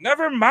 Right.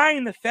 Never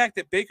mind the fact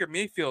that Baker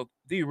Mayfield,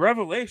 the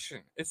revelation,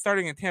 is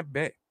starting in Tampa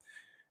Bay.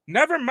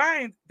 Never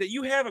mind that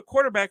you have a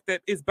quarterback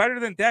that is better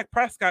than Dak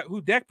Prescott,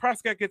 who Dak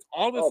Prescott gets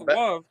all this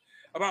love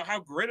about how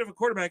great of a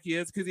quarterback he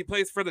is because he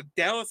plays for the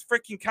Dallas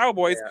freaking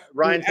Cowboys. Yeah.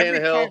 Ryan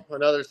Tannehill,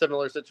 another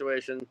similar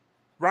situation.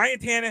 Ryan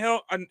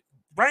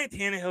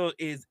Tannehill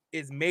is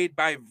is made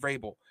by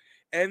Vrabel.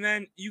 And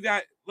then you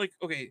got like,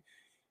 okay,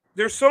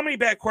 there's so many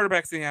bad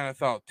quarterbacks in the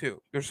NFL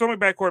too. There's so many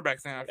bad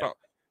quarterbacks in the NFL. Yeah.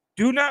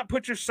 Do not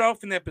put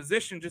yourself in that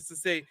position just to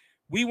say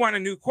we want a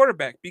new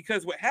quarterback,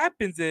 because what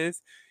happens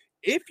is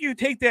if you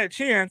take that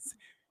chance,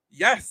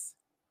 yes,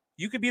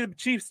 you could be the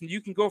Chiefs and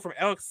you can go from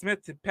Alex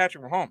Smith to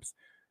Patrick Mahomes,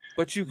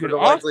 but you could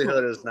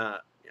likelihood is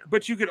not. Yeah.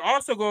 But you could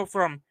also go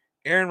from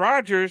Aaron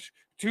Rodgers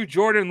to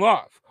Jordan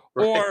Love,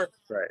 or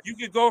you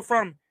could go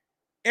from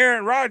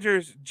Aaron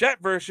Rodgers jet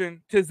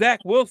version to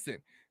Zach Wilson.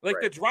 Like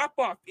the drop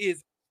off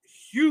is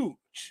huge.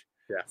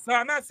 Yeah. So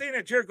I'm not saying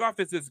that Jared Goff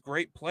is this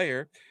great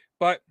player,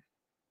 but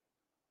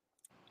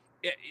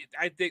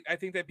I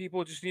think that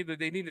people just need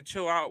to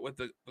chill out with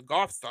the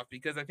Goff stuff,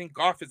 because I think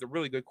Goff is a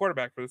really good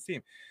quarterback for this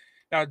team.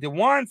 Now,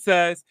 DeJuan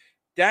says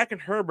Dak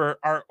and Herbert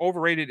are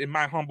overrated in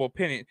my humble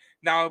opinion.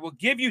 Now, I will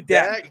give you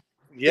Dak.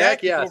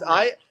 Dak, yes.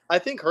 I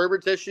think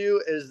Herbert's issue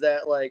is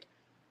that, like,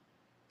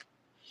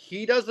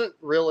 he doesn't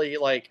really,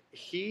 like,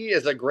 he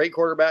is a great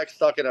quarterback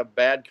stuck in a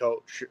bad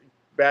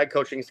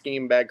coaching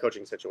scheme, bad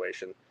coaching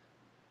situation.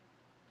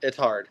 It's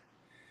hard.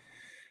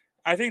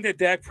 I think that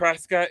Dak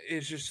Prescott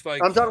is just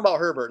like... I'm talking about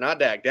Herbert, not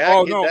Dak.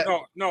 No.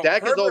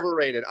 Dak is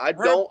overrated.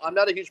 I'm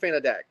not a huge fan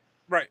of Dak.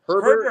 Right.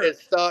 Herbert is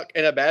stuck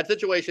in a bad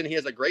situation. He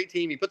has a great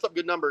team. He puts up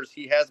good numbers.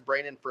 He has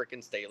Brandon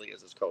frickin' Staley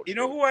as his coach. You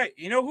know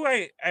who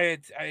I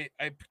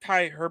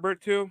tie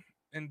Herbert to?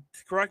 And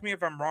correct me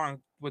if I'm wrong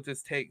with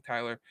this take,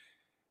 Tyler.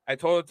 I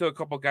told it to a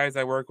couple guys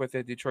I work with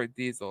at Detroit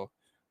Diesel.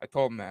 I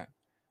told them that.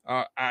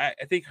 I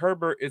think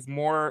Herbert is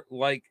more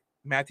like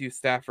Matthew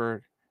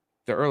Stafford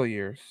the early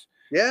years.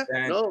 Yeah.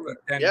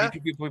 Than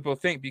people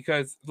think,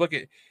 because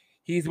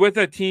he's with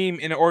a team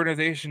in an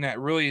organization that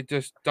really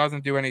just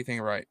doesn't do anything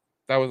right.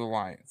 That was the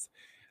Lions.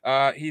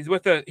 He's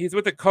with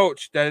a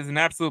coach that is an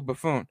absolute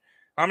buffoon.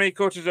 How many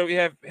coaches that we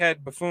have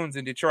had buffoons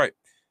in Detroit?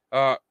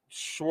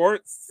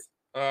 Schwartz,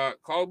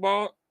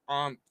 Caldwell.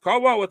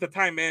 Caldwell with the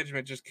time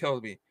management just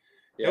killed me.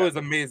 Yeah. It was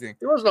amazing.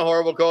 He wasn't a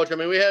horrible coach. I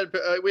mean, we had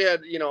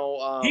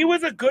he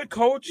was a good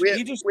coach. We had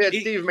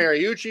Steve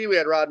Mariucci. We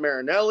had Rod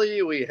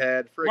Marinelli. We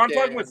had freaking. Well, I'm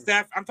talking with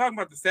staff. I'm talking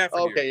about the staff.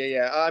 Okay,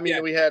 yeah. I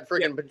mean, we had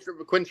freaking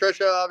Quinn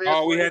Trisha, obviously.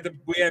 Oh, we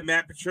had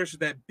Matt Patricia,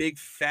 that big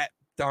fat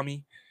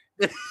dummy.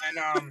 And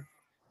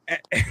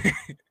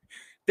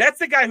that's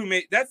the guy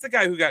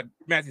who got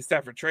Matthew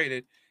Stafford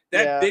traded.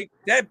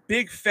 That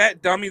big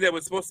fat dummy that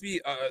was supposed to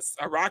be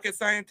a rocket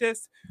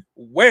scientist.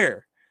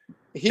 Where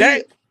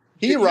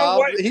he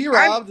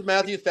robbed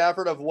Matthew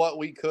Stafford of what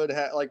we could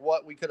have, like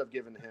what we could have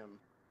given him.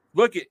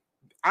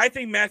 I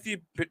think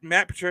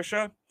Matt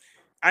Patricia.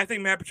 I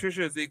think Matt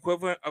Patricia is the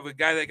equivalent of a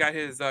guy that got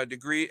his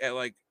degree at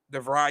like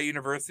DeVry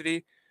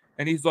University,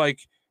 and he's like,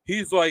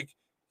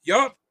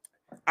 yup,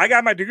 I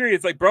got my degree.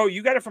 It's like, bro,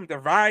 you got it from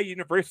DeVry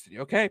University,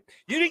 okay?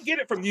 You didn't get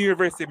it from the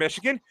University of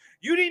Michigan.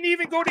 You didn't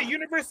even go to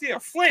University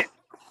of Flint.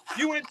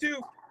 You went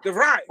to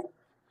DeVry.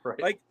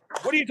 Right. Like,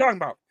 what are you talking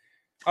about?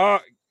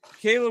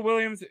 Caleb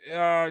Williams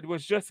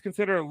was just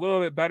considered a little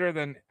bit better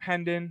than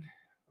Hendon.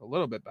 A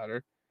little bit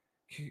better.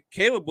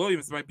 Caleb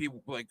Williams might be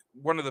like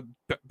one of the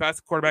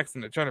best quarterbacks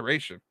in the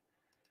generation.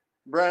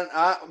 Brent,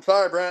 I'm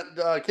sorry, Brent.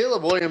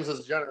 Caleb Williams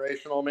is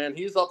generational, man.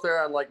 He's up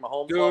there on like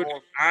Mahomes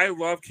level. I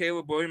love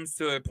Caleb Williams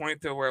to the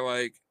point to where,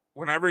 like,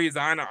 whenever he's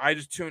on, I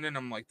just tune in.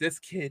 I'm like, this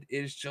kid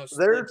is just.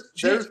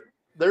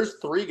 There's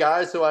three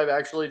guys who I've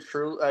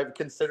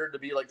considered to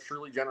be like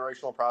truly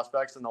generational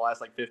prospects in the last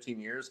like 15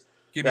 years.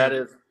 Give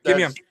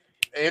me him.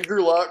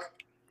 Andrew Luck,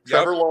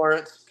 Trevor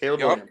Lawrence, Caleb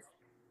Williams.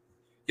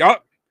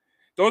 Yup.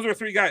 Those are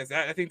three guys.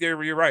 I think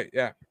you're right.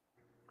 Yeah.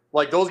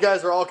 Like, those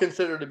guys are all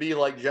considered to be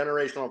like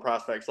generational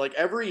prospects. Like,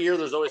 every year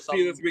there's always some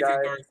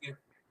guy.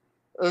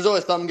 There's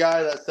always some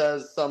guy that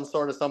says some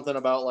sort of something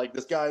about like,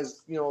 this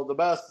guy's, the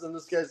best and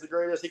this guy's the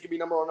greatest. He could be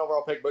number one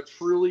overall pick, but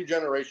truly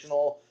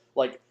generational,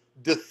 like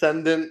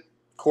descendant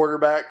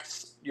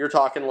quarterbacks. You're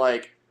talking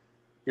like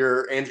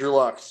your Andrew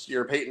Lucks,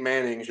 your Peyton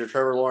Mannings, your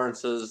Trevor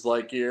Lawrences,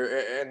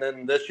 and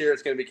then this year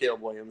it's going to be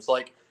Caleb Williams.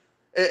 Like,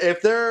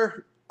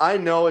 I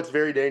know it's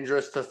very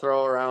dangerous to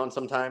throw around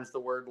sometimes the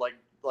word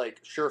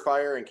like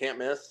surefire and can't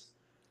miss,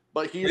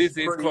 but he's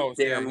close.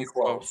 Damn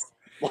close.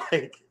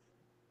 Like,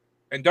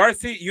 and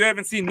Darcy, you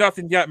haven't seen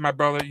nothing yet, my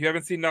brother. You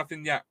haven't seen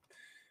nothing yet.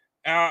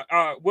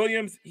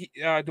 Williams,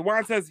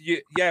 DeJuan says,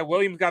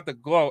 Williams got the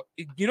glow.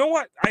 You know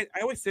what? I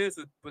always say this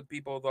with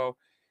people though,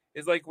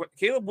 is like what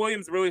Caleb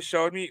Williams really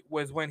showed me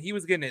was when he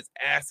was getting his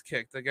ass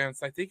kicked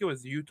against, I think it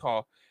was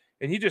Utah,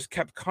 and he just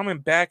kept coming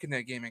back in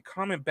that game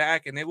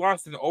and they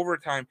lost in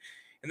overtime.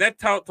 And that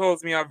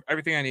tells me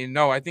everything I need to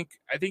know. I think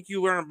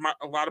you learn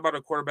a lot about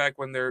a quarterback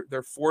when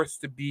they're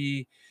forced to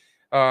be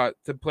to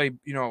play.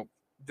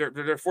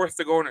 They're forced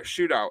to go in a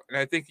shootout. And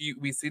I think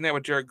we've seen that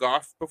with Jared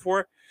Goff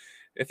before.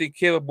 I think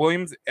Caleb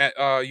Williams at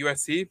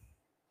USC,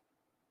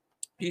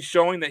 he's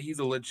showing that he's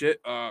a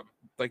legit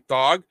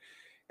dog.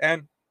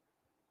 And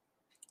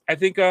I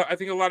think a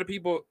lot of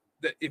people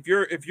that if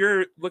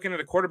you're looking at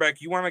a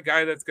quarterback, you want a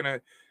guy that's gonna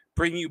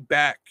bring you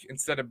back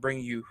instead of bring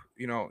you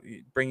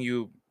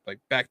like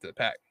back to the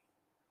pack.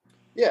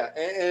 Yeah,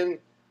 and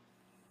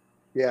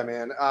Yeah,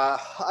 man.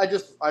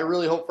 I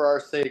really hope for our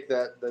sake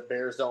that the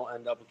Bears don't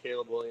end up with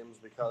Caleb Williams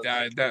because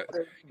that's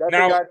a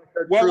Now guy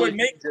that what truly would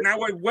make now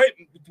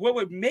what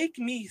would make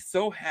me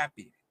so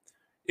happy?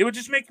 It would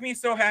just make me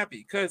so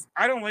happy because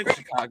I don't like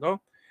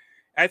Chicago.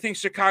 I think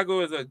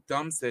Chicago is a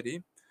dumb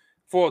city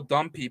full of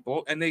dumb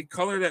people, and they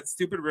color that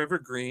stupid river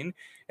green,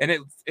 and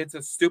it's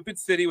a stupid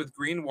city with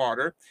green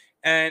water,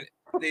 and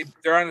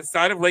they're on the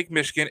side of Lake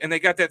Michigan, and they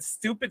got that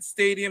stupid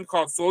stadium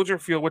called Soldier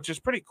Field, which is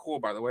pretty cool,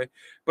 by the way,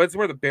 but it's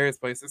where the Bears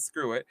play, so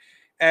screw it.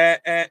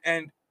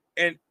 And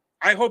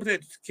I hope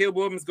that Caleb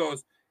Williams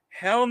goes,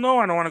 hell no,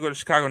 I don't want to go to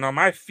Chicago. Now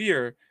my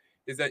fear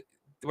is that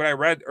what I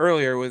read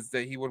earlier was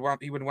that he would want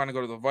to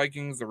go to the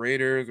Vikings, the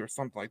Raiders, or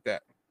something like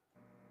that.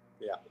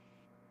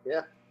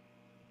 Yeah.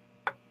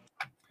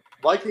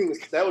 Vikings,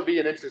 that would be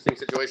an interesting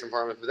situation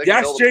for him. If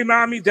Yes, J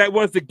Mommy, that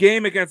was the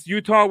game against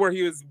Utah where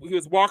he was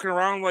walking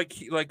around like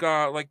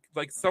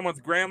someone's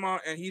grandma,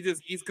 and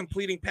he's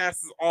completing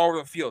passes all over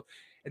the field.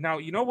 And now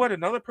you know what?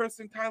 Another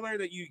person, Tyler,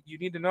 that you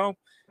need to know.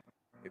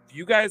 If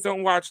you guys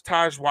don't watch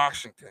Taj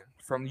Washington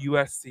from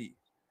USC,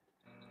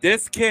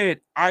 this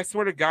kid, I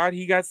swear to God,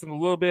 he got a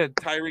little bit of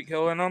Tyreek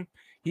Hill in him.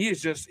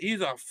 He's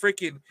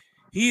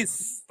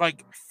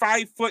like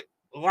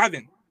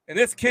 5'11", and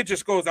this kid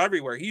just goes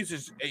everywhere.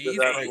 He's like,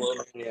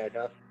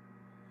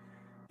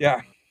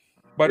 yeah.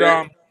 But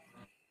what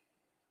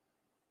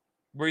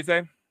do you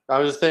say? I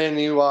was just saying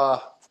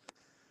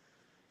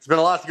it's been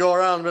a lot to go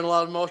around, been a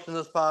lot of emotion in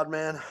this pod,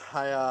 man.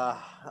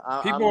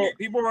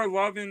 People are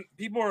loving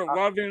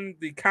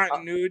the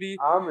continuity.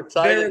 I'm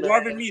excited. They're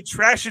loving me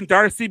trashing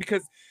Darcy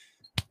because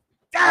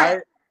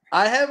I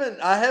haven't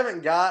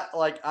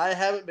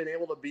been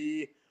able to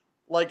be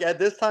like at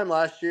this time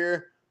last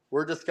year,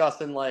 we're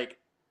discussing like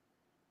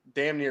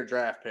damn near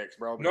draft picks,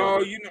 bro.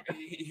 No, you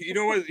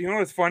know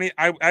what's funny?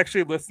 I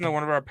actually listened to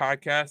one of our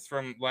podcasts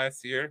from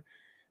last year,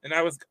 and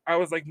I was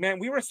like, man,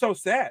 we were so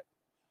sad.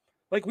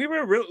 Like we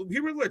were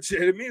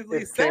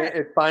legitimately sad.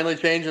 It's finally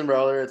changing,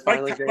 brother. It's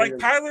finally changing. Like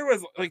Tyler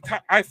was like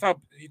I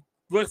felt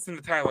listen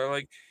to Tyler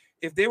like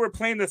if they were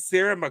playing the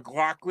Sarah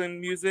McLachlan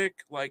music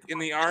like in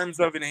the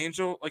arms of an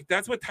angel, like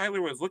that's what Tyler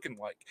was looking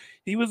like.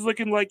 He was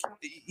looking like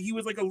he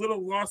was like a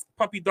little lost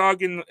puppy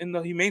dog in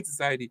the Humane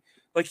Society.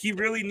 Like he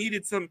really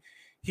needed some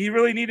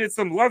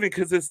loving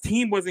because his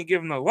team wasn't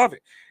giving him the loving.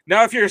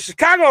 Now, if you're a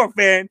Chicago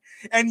fan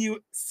and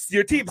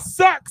your team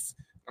sucks,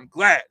 I'm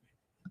glad.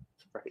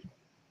 Right.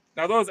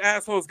 Now those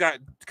assholes got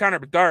Connor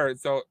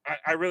Bedard, so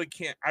I really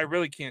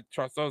can't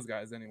trust those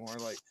guys anymore.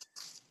 Like,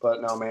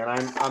 but no, man,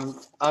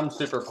 I'm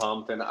super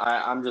pumped, and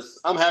I'm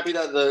happy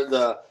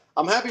that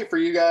I'm happy for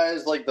you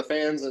guys, like the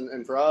fans,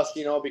 and for us,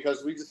 you know,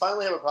 because we just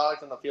finally have a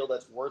product on the field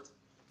that's worth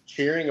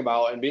cheering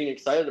about and being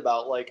excited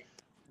about. Like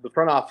the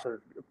front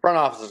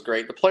office is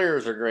great, the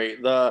players are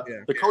great,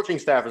 the coaching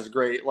staff is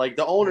great, like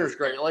the owner's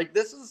great. Like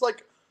this is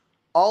like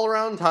all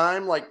around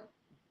time, like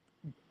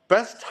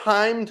best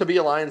time to be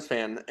a Lions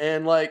fan.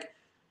 And like,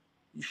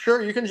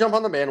 sure, you can jump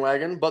on the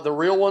bandwagon, but the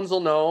real ones will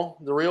know.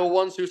 The real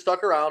ones who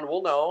stuck around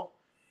will know.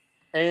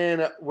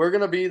 And we're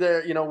going to be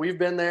there. You know, we've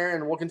been there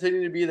and we'll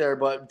continue to be there.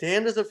 But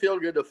damn, does it feel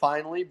good to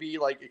finally be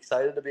like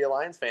excited to be a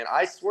Lions fan.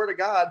 I swear to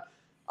God,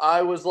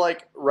 I was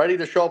like ready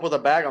to show up with a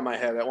bag on my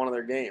head at one of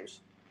their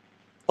games.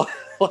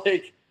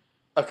 Like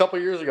a couple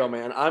years ago,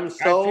 man. I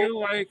feel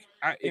like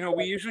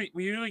we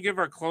usually give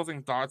our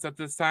closing thoughts at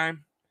this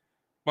time.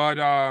 But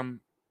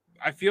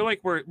I feel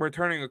like we're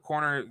turning a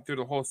corner through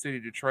the whole city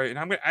of Detroit,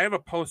 and I have a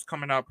post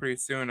coming out pretty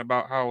soon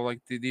about how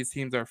like these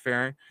teams are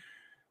faring.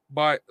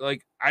 But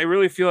like I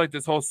really feel like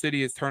this whole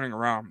city is turning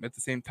around at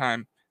the same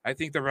time. I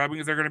think the Red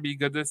Wings are going to be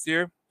good this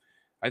year.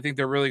 I think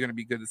they're really going to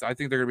be good I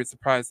think they're going to be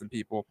surprising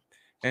people.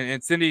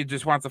 And Cindy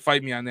just wants to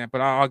fight me on that, but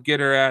I'll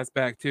get her ass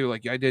back too,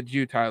 like I did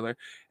you, Tyler.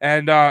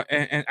 And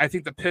I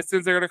think the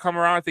Pistons are going to come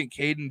around. I think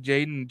Caden,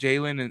 Jaden,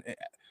 Jalen,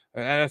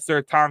 and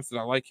Sir Thompson.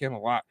 I like him a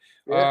lot.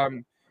 Yeah.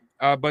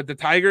 But the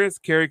Tigers,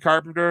 Kerry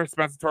Carpenter,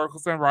 Spencer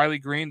Torkelson, Riley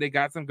Green, they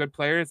got some good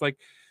players. Like,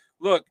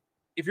 look,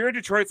 if you're a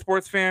Detroit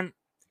sports fan,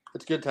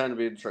 it's a good time to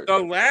be a Detroit. The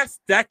last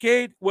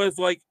decade was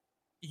like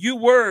you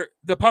were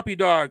the puppy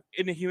dog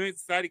in the Humane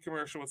Society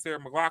commercial with Sarah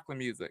McLachlan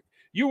music.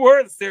 You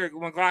were the Sarah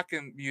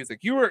McLachlan music.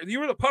 You were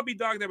the puppy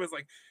dog that was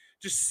like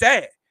just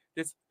sad.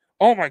 Just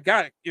oh my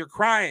God, you're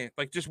crying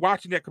like just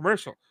watching that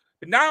commercial.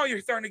 But now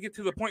you're starting to get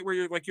to the point where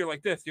you're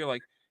like this. You're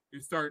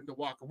starting to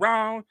walk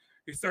around.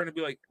 You're starting to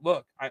be like,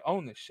 look, I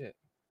own this shit.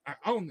 I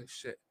own this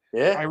shit.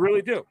 Yeah, I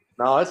really do.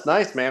 No, it's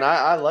nice, man.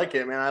 I like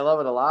it, man. I love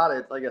it a lot.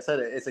 It's like I said,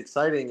 it's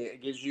exciting.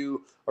 It gives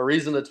you a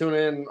reason to tune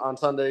in on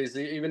Sundays.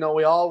 Even though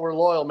we're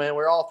loyal, man.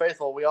 We're all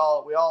faithful. We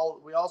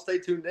all stay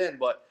tuned in,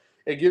 but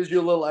it gives you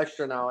a little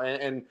extra now.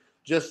 And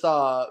just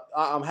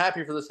I'm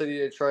happy for the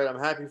city of Detroit. I'm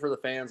happy for the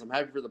fans. I'm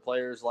happy for the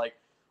players. Like,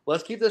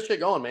 let's keep this shit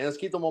going, man. Let's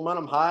keep the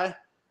momentum high.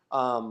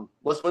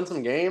 Let's win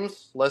some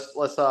games. Let's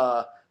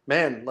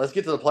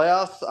get to the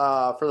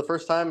playoffs for the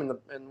first time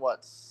in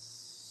what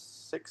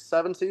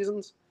 6-7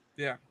 seasons.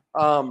 Yeah.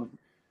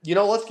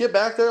 Let's get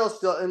back there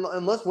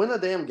and let's win a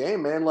damn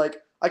game, man. Like,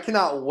 I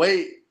cannot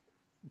wait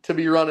to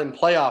be running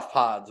playoff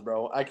pods,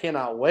 bro. I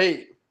cannot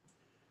wait.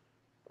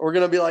 We're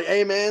gonna be like,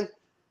 hey man,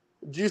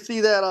 did you see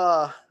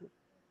that?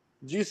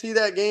 Did you see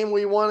that game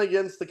we won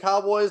against the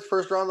Cowboys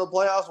first round of the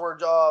playoffs where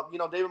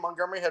David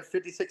Montgomery had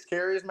 56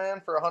 carries,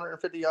 man, for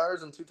 150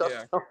 yards and 2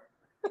 touchdowns?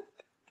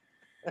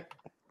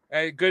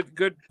 Hey, good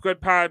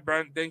pod,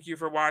 Brent. Thank you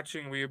for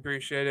watching. We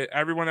appreciate it.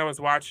 Everyone that was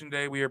watching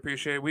today, we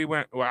appreciate it. We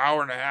went an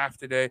hour and a half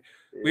today.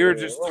 We were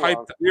just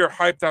hyped. We were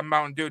hyped on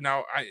Mountain Dew.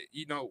 Now,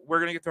 we're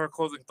gonna get to our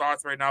closing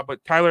thoughts right now.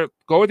 But Tyler,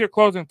 go with your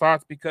closing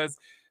thoughts because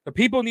the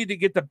people need to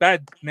get to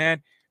bed,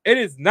 man. It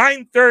is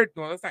 9:30.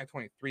 Well, it's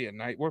 9:23 at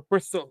night. We're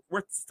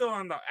still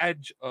on the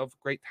edge of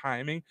great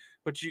timing.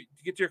 But you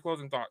get to your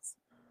closing thoughts.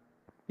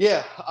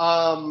 Yeah.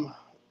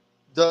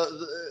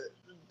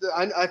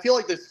 I feel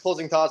like the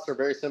closing thoughts are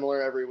very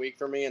similar every week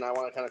for me, and I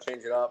want to kind of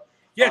change it up.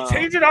 Yeah,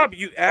 change it up,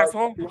 you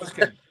asshole.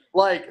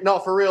 No,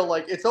 for real.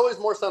 Like, it's always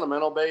more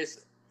sentimental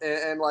based,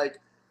 and like,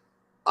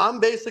 I'm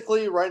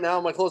basically right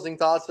now. My closing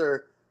thoughts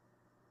are,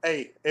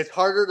 hey, it's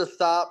harder to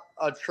stop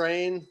a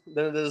train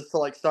than it is to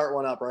like start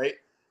one up, right?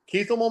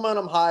 Keep the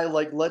momentum high.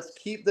 Like, let's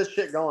keep this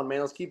shit going,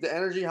 man. Let's keep the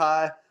energy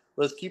high.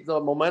 Let's keep the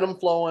momentum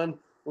flowing.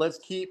 Let's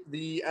keep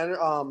the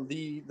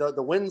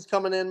wins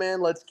coming in,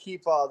 man. Let's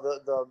keep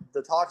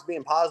the talks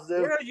being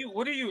positive.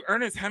 What are you,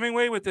 Ernest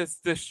Hemingway, with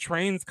this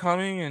train's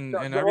coming and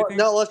everything?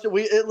 No,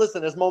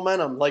 listen. It's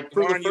momentum. Like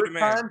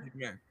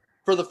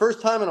for the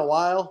first time in a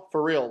while,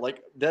 for real,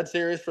 like dead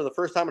serious. For the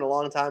first time in a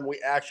long time,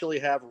 we actually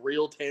have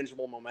real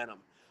tangible momentum.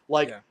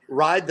 Like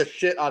ride the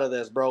shit out of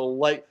this, bro.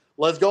 Like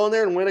let's go in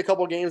there and win a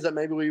couple games that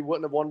maybe we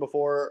wouldn't have won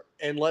before,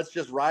 and let's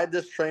just ride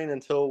this train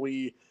until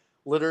we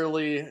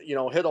literally,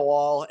 hit a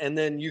wall, and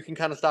then you can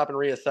kind of stop and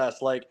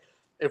reassess. Like,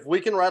 if we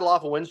can rattle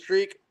off a win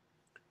streak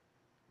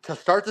to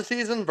start the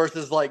season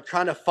versus like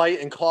trying to fight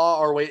and claw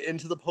our way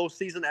into the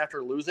postseason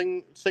after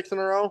losing 6 in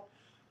a row,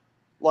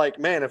 like,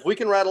 man, if we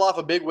can rattle off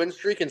a big win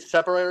streak and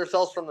separate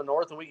ourselves from the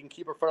North, and we can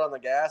keep our foot on the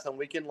gas, and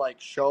we can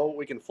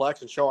we can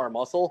flex and show our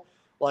muscle,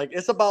 like,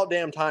 it's about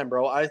damn time,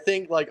 bro. I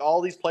think like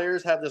all these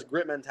players have this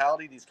grit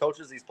mentality. These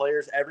coaches, these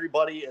players,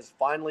 everybody is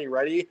finally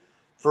ready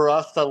for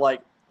us to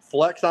like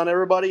flex on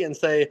everybody and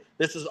say,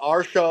 this is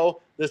our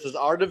show, this is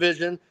our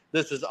division,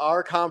 this is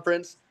our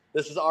conference,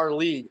 this is our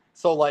league.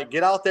 So like,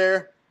 get out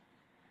there,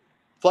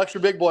 flex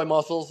your big boy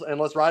muscles, and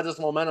let's ride this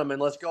momentum,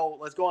 and let's go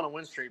on a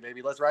win streak,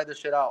 baby. Let's ride this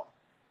shit out.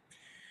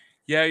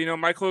 Yeah,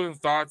 my closing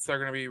thoughts are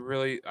gonna be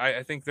really,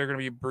 I think they're gonna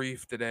be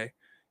brief today.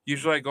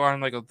 Usually I go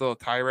on like a little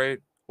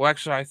tirade. Well,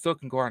 actually, I still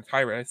can go on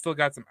tirade. I still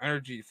got some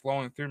energy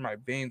flowing through my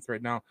veins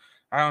right now.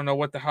 I don't know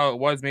what the hell it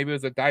was. Maybe it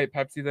was a Diet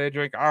Pepsi that I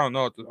drank. I don't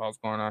know what the hell's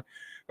going on.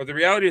 But the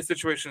reality of the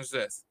situation is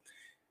this.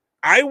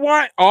 I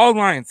want all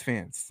Lions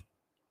fans,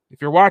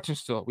 if you're watching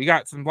still, we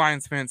got some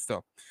Lions fans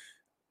still.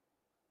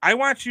 I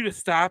want you to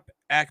stop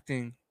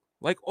acting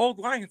like old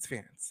Lions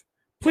fans.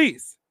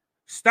 Please,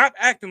 stop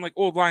acting like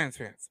old Lions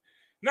fans.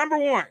 Number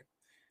one,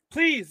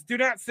 please do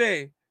not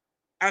say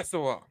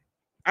SOL.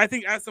 I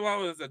think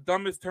SOL is the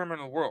dumbest term in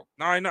the world.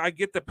 Now, I know I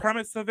get the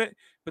premise of it,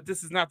 but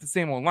this is not the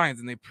same old Lions,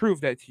 and they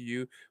proved that to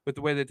you with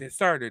the way that they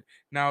started.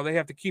 Now they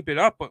have to keep it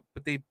up,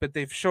 but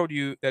they've showed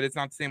you that it's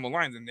not the same old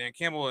Lions, and Dan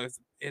Campbell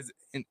has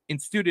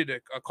instituted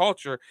a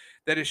culture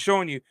that is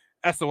showing you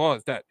SOL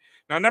is dead.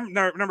 Now,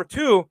 number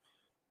two,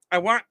 I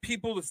want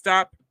people to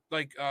stop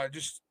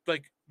just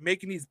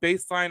making these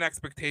baseline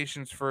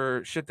expectations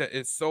for shit that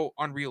is so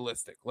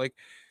unrealistic.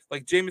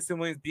 Like Jameson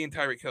Williams being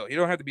Tyreek Hill. He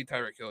don't have to be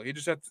Tyreek Hill. He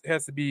just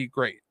has to be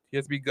great. He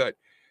has to be good.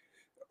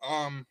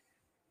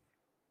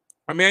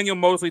 Emmanuel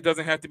Mosley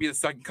doesn't have to be the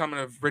second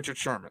coming of Richard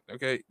Sherman.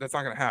 Okay, that's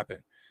not going to happen.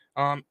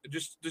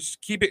 Just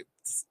keep it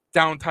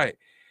down tight.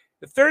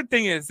 The third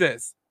thing is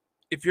this: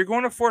 if you're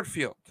going to Ford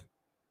Field,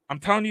 I'm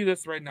telling you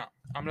this right now.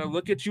 I'm going to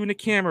look at you in the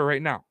camera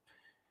right now.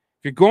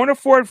 If you're going to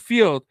Ford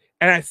Field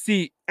and I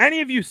see any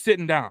of you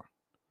sitting down,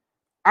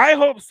 I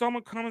hope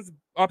someone comes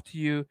up to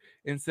you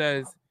and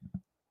says,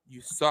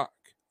 "You suck.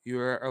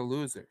 You're a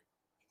loser.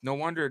 No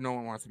wonder no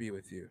one wants to be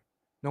with you.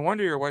 No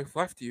wonder your wife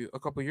left you a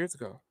couple years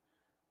ago.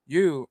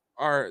 You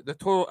are the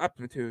total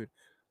aptitude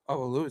of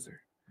a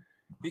loser."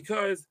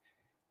 Because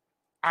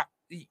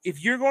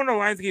if you're going to a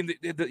Lions game,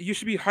 you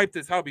should be hyped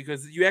as hell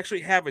because you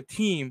actually have a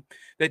team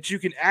that you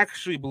can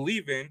actually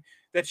believe in,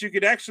 that you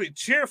could actually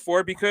cheer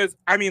for. Because,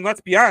 I mean, let's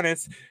be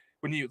honest,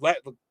 when you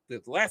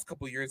the last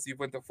couple of years you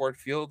went to Ford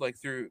Field, like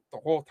through the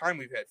whole time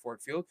we've had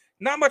Ford Field,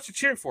 not much to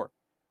cheer for.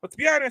 Let's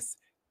be honest,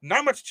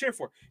 not much to cheer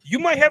for. You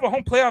might have a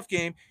home playoff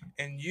game,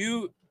 and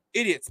you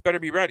idiots better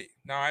be ready.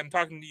 Now, I'm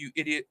talking to you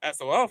idiot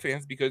SOL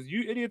fans because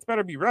you idiots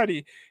better be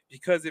ready,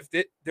 because if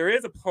there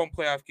is a home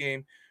playoff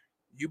game,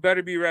 you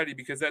better be ready,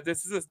 because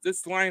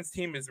this Lions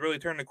team is really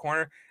turning the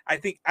corner. I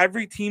think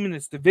every team in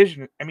this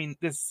division, I mean,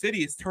 this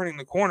city is turning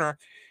the corner,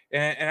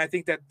 and I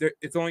think that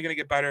it's only going to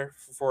get better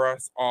for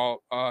us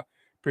all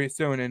pretty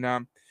soon. And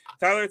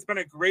Tyler, it's been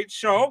a great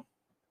show.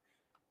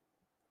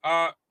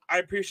 I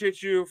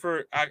appreciate you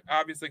for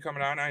obviously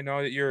coming on. I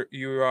know that you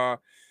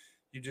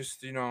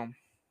just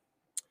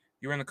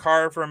you were in the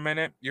car for a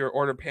minute. You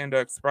ordered Panda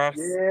Express.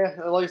 Yeah,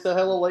 like I said,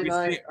 hello, late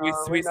night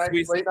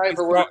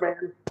for work,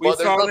 man.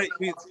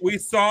 We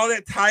saw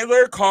that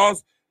Tyler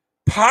calls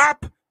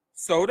Pop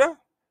soda,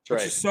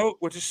 That's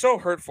which is so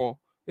hurtful.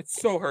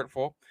 It's so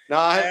hurtful. No,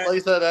 like I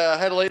said, I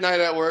had a late night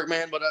at work,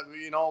 man. But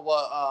you know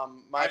what?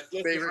 My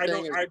favorite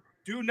thing is. I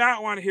do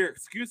not want to hear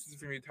excuses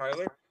from you,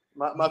 Tyler.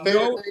 My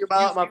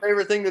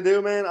favorite thing to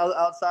do, man,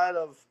 outside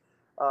of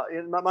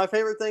my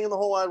favorite thing in the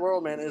whole wide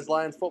world, man, is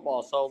Lions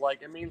football. So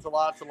like, it means a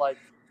lot to like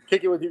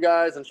kick it with you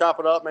guys and chop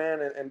it up, man,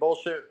 and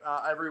bullshit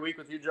every week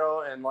with you,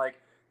 Joe, and like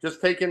just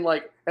taking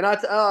like, and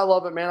I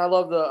love it, man. I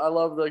love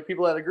the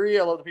people that agree.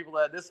 I love the people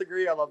that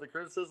disagree. I love the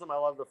criticism. I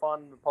love the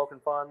fun, the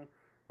poking fun,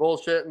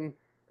 bullshitting.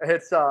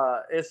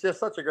 It's just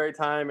such a great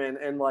time,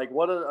 and like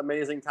what an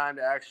amazing time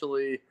to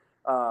actually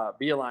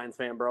be a Lions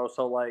fan, bro.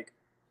 So like.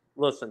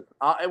 Listen,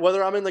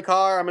 whether I'm in the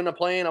car, I'm in a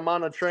plane, I'm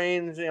on a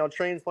train,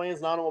 trains, planes,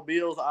 and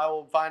automobiles, I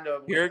will find a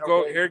way.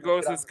 Here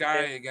goes this guy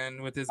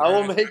again with his. I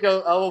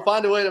will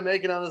find a way to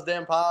make it on this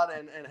damn pod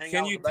and hang out.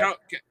 Can you tell?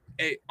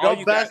 Hey, all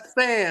you best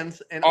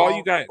fans and all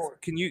you guys.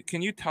 Can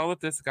you tell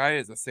that this guy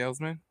is a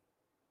salesman?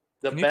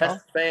 The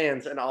best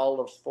fans in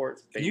all of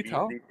sports. Can you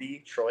tell? The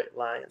Detroit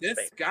Lions.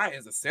 This guy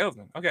is a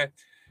salesman. Okay,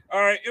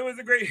 all right. It was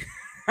a great.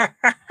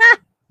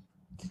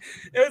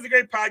 It was a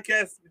great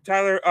podcast,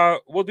 Tyler.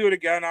 We'll do it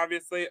again,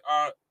 obviously.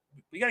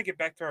 We got to get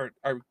back to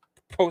our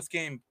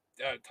post-game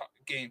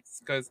games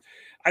because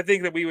I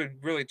think that we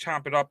would really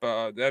chomp it up.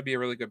 That'd be a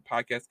really good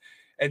podcast.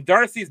 And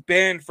Darcy's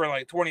banned for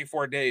like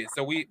 24 days,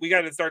 so we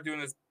got to start doing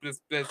this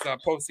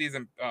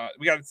postseason.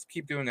 We got to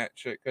keep doing that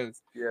shit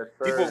because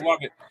people love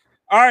it.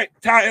 All right,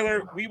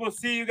 Tyler. We will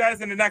see you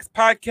guys in the next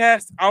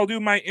podcast. I'll do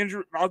my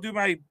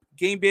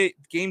game day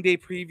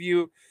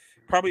preview.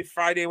 Probably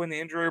Friday when the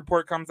injury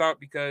report comes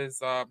out because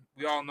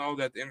we all know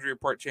that the injury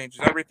report changes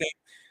everything.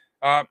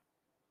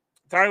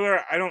 Tyler,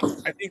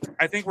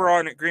 I think we're all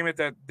in agreement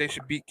that they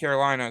should beat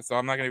Carolina, so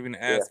I'm not going to even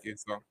ask you.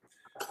 So,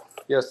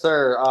 yes,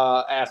 sir.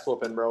 Ass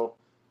whooping, bro.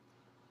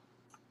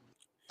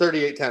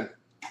 38-10.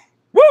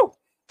 Woo!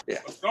 Yeah.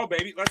 Let's go,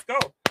 baby. Let's go.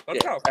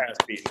 Let's go. Ass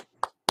beat.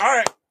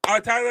 All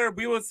right, Tyler.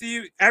 We will see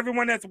you.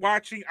 Everyone that's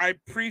watching, I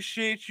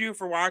appreciate you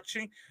for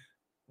watching.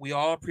 We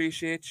all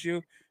appreciate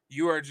you.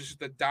 You are just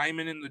the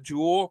diamond in the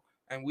jewel,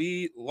 and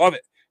we love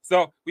it.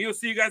 So we will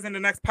see you guys in the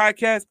next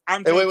podcast.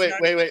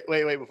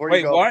 Wait. Before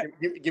you go, what?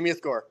 Give me a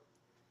score.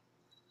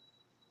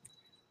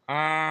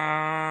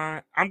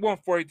 I'm going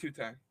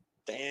 42-10.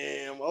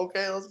 Damn.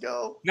 Okay, let's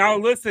go. Now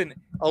listen.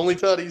 Only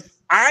tutties.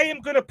 I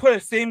am gonna put a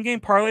same game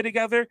parlay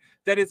together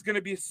that is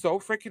gonna be so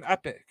freaking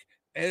epic.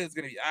 It is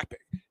gonna be epic.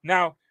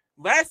 Now,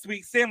 last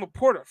week Sam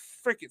Laporta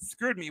freaking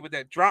screwed me with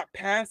that drop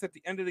pass at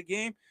the end of the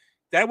game.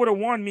 That would have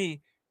won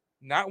me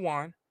not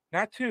one.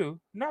 Not 2,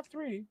 not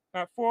 3,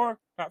 not 4,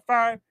 not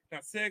 5,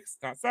 not 6,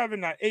 not 7,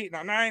 not 8,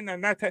 not 9,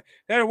 not 10.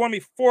 That won me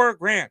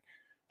 $4,000.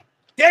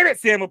 Damn it,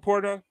 Sam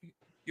Laporta.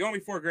 You owe me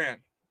 $4,000.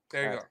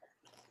 There you go.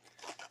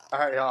 All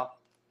right, y'all.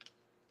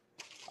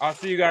 I'll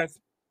see you guys.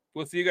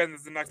 We'll see you guys in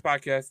the next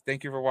podcast.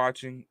 Thank you for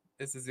watching.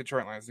 This is the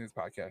Detroit Lions News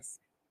Podcast.